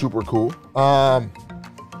 Super cool.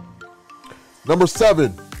 Number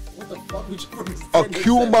 7. What the fuck would you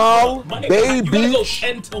Akumal Bay Beach.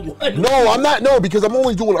 10 to 1. No, I'm not. No, because I'm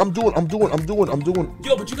doing.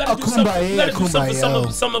 Yo, but you gotta do something. You gotta do something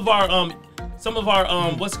for some of our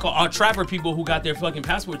what's it called, our trapper people who got their fucking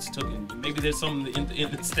passports taken. Maybe there's some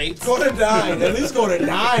in the States. Go to 9. At least go to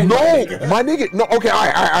 9. No, my nigga. No, okay, all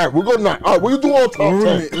right. We're going to 9. All right, we're doing all top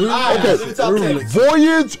 10. Okay.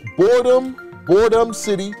 Voyage, Boredom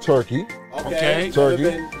City, Turkey. Okay. Turkey.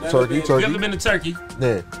 You ever been to Turkey?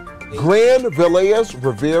 Yeah. Grand Velas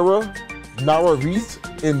Rivera Nayarit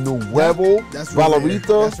in Nuevo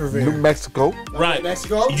Vallarta, New Mexico. Right.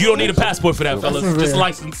 Mexico? You don't need a passport for that, fellas. Just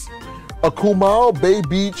license. Akumal Bay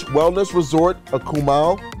Beach Wellness Resort,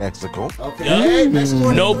 Akumal, Mexico. Okay.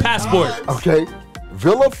 Mexico. No passport. Okay.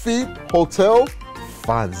 Villa Feet Hotel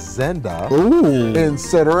Fazenda in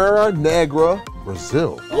Serra Negra,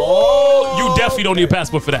 Brazil. Oh, you definitely don't need a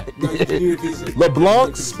passport for that.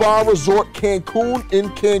 LeBlanc Spa Resort Cancun in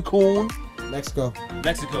Cancun, Mexico.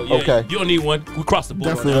 Mexico, yeah. Okay. You don't need one. We crossed the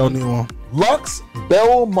border. Definitely don't need one. Lux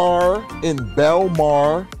Belmar in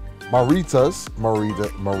Belmar Maritas.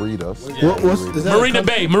 What's is that Marina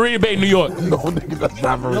Bay, New York. No, nigga, that's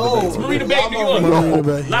not Marina Bay. It's Marina Bay, New York. Marina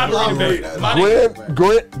Bay. La Marina Bay. My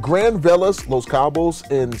nigga. Grand Velas Los Cabos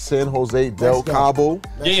in San Jose del Cabo.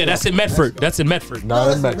 Yeah, that's in Medford. That's in Medford.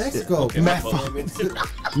 Not in Mexico. Okay, my fault.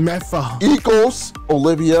 Mefa. Ecos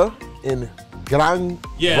Olivia in Gran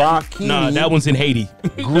Rakini. Nah, that one's in Haiti.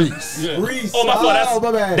 Greece. Yeah. Greece. Oh, my fault.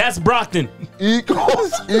 my bad. That's Brockton.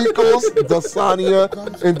 Ecos Dasania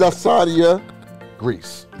in Dasania,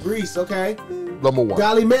 Greece. Greece, okay. Number 1.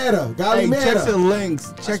 Galimera. Hey, check the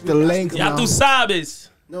links. Check the links. Ya tú sabes.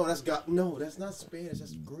 No, that's not Spanish.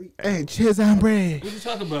 That's Greek. Hey, cheers on bread. What you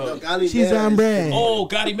talking about? Cheese on bread. Oh,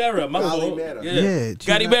 Galimera. My fault. Galimera. Yeah,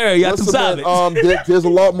 Galimera. Ya tú Listen, sabes. man, there's a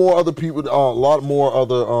lot more other people. A lot more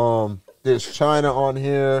other. There's China on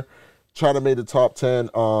here. China made the top 10.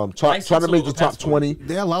 China made the top 20.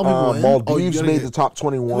 They allow people in. Maldives made the top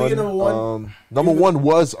 21. Who number one? Number 1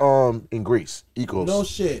 was in Greece. Ecos. No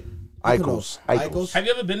shit. Icos. Have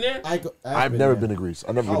you ever been there? I've never been to Greece.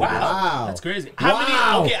 I've never been to Greece. Wow. That's crazy. Wow.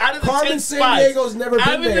 How many? Okay, out of the Carmen 10 San spots. Diego's never been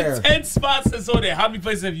out of there. the 10 spots that's on there, how many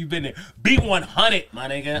places have you been there? B100, my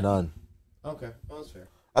nigga. None. Okay, that's fair.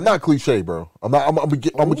 I'm not cliche, bro. I'm gonna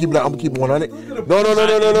keep it 100. No.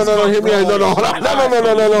 Hear me out. No.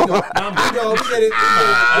 We get it.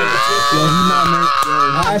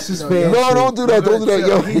 Ash is fair. No, don't do that. Don't do that,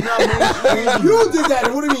 yo. You did that.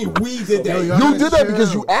 What do you mean we did that? You did that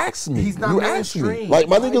because you asked me. He's not You asked me. mainstream. Like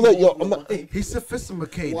my nigga's like, yo, I'm not. He's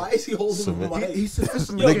sophisticated. Why is he holding the mic? He's Yo,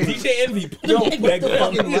 sophisticated. DJ Envy, put the mic back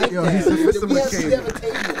down. Yo, he's sophisticated. We have a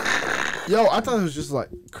table. Yo, I thought it was just like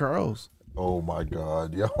curls. Oh my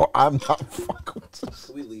god, yo, I'm not fucking with this.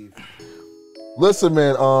 We leave. Listen,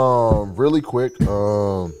 man. Really quick.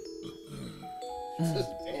 Yeah,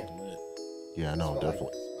 I know,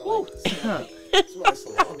 definitely.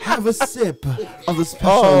 Have a sip of the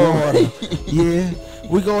special water. Yeah,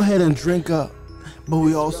 we go ahead and drink up, but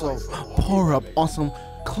we also pour up on some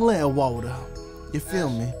clear water. You feel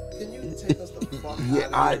me? Can you take us the fuck Yeah,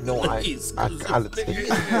 I know. I gotta take it.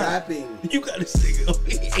 rapping? You gotta sing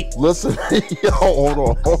it. Listen, yo, hold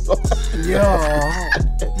on. Yo,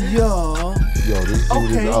 Yo, this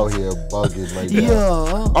dude Okay. is out here bugging like that.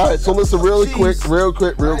 yo, All right, so listen, real quick.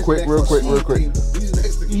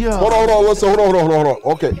 Yo. Hold on. Listen, hold on.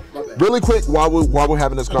 Okay, really quick. While we're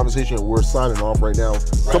having this conversation, we're signing off right now.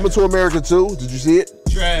 Coming to America 2. Did you see it?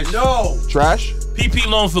 Trash. No. Trash. PP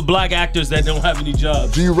loan for black actors that don't have any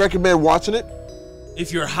jobs. Do you recommend watching it?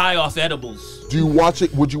 If you're high off edibles. Do you watch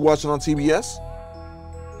it? Would you watch it on TBS?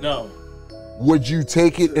 No. Would you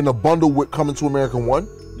take it in a bundle with Coming to America 1?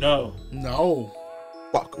 No. no.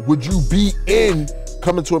 Fuck. Would you be in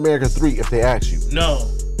Coming to America 3 if they asked you? No.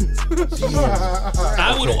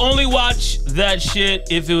 I would only watch that shit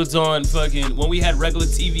if it was on fucking when we had regular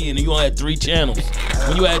TV and you only had 3 channels.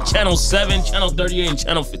 When you had channel 7, channel 38, and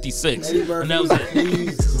channel 56. And that was it.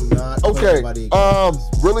 Please do not. Okay.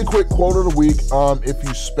 Really quick quote of the week. If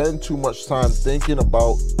you spend too much time thinking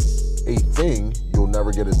about a thing, you'll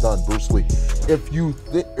never get it done. Bruce Lee. If you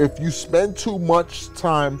spend too much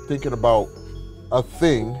time thinking about a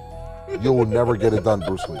thing, you will never get it done,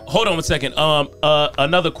 Bruce Lee. Hold on a second.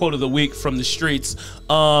 Another quote of the week from the streets.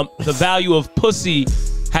 The value of pussy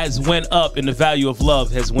has went up and the value of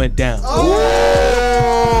love has went down.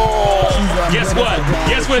 Guess what?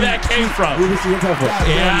 Guess where that came from?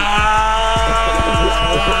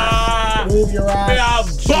 Move your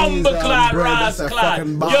eyes. Bumbleclad,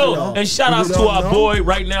 Rasclad. Yo, and shout outs to our boy.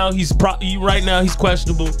 Right now, he's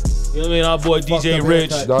questionable. You know what I mean? Our boy DJ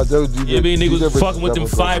Rich. You know what I mean? Niggas was fucking with them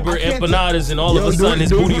fiber empanadas and all of a sudden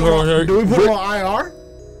his booty hurt. Do we put him on IR?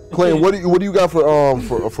 Clay, what do you got for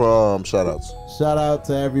shout outs? Shout out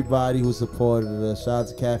to everybody who supported us. Shout out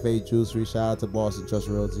to Cafe Juicery. Shout out to Boston Trust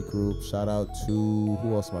Realty Group. Shout out to,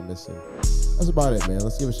 who else am I missing? That's about it, man.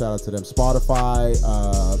 Let's give a shout out to them. Spotify.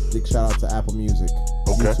 Big shout out to Apple Music.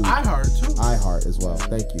 Okay. YouTube, iHeart too. iHeart as well.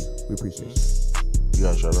 Thank you. We appreciate you. You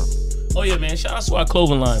got a shout out. Oh yeah, man. Shout out to our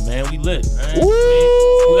clothing line, man. We lit, man. We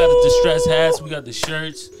got the distressed hats. We got the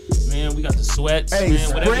shirts. Man, we got the sweats. Hey, man,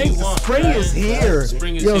 whatever you want. spring man. is here.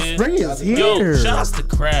 Spring is Yo, here. spring is here. Yo, shout out to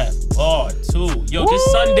Craft Bar too. Yo, this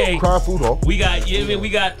Sunday Craft Food Hall. we got we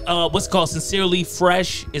got what's called Sincerely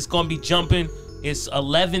Fresh. It's gonna be jumping. It's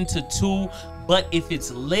 11 to 2. But if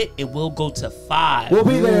it's lit, it will go to 5. We'll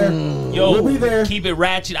be there. Yo, we'll be there. keep it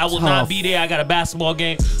ratchet. I will not be there. I got a basketball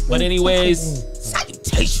game. But anyways,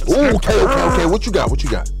 salutations. Ooh, okay. What you got?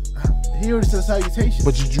 He already said salutations.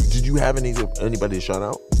 But did you have anybody to shout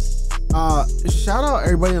out? Shout out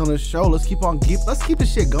everybody on the show. Let's keep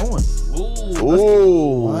this shit going.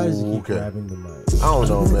 Ooh. Why does he keep grabbing the mic? I don't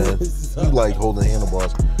know, man. He like holding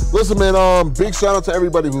handlebars. Listen, man. Big shout out to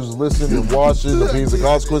everybody who's listening and watching the Opinions and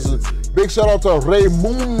Consequences. Big shout out to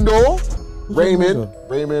Raymond.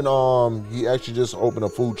 He actually just opened a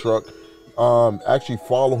food truck. Actually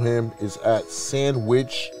follow him. Is at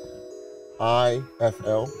Sandwich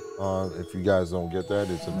IFL. If you guys don't get that,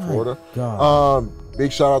 it's in Florida.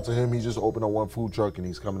 Big shout out to him. He just opened up one food truck and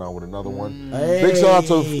he's coming out with another one. Hey, big shout out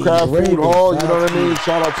to Craft Food Hall. You know what I mean?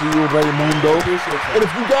 Shout out to you, Raymundo. And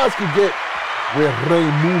if you guys could get where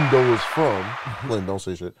Raymundo is from, Lynn, don't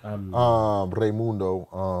say shit. Raymundo.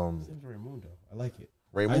 Raymundo. I like it.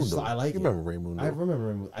 Raymundo. I like it. You remember Raymundo? I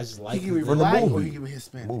remember Raymundo. I just like He can be From the black or movie. he can be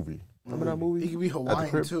Hispanic. Movie. Remember that movie? He can be Hawaiian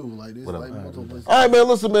crib? too. Like this, Whatever. like multiple places. All right, man.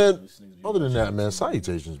 Listen, man. Other than that, man,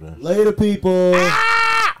 salutations, man. Later, people.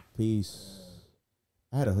 Peace.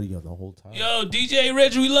 I had a hoodie on the whole time. Yo, DJ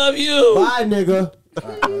Rich, we love you. Bye, nigga.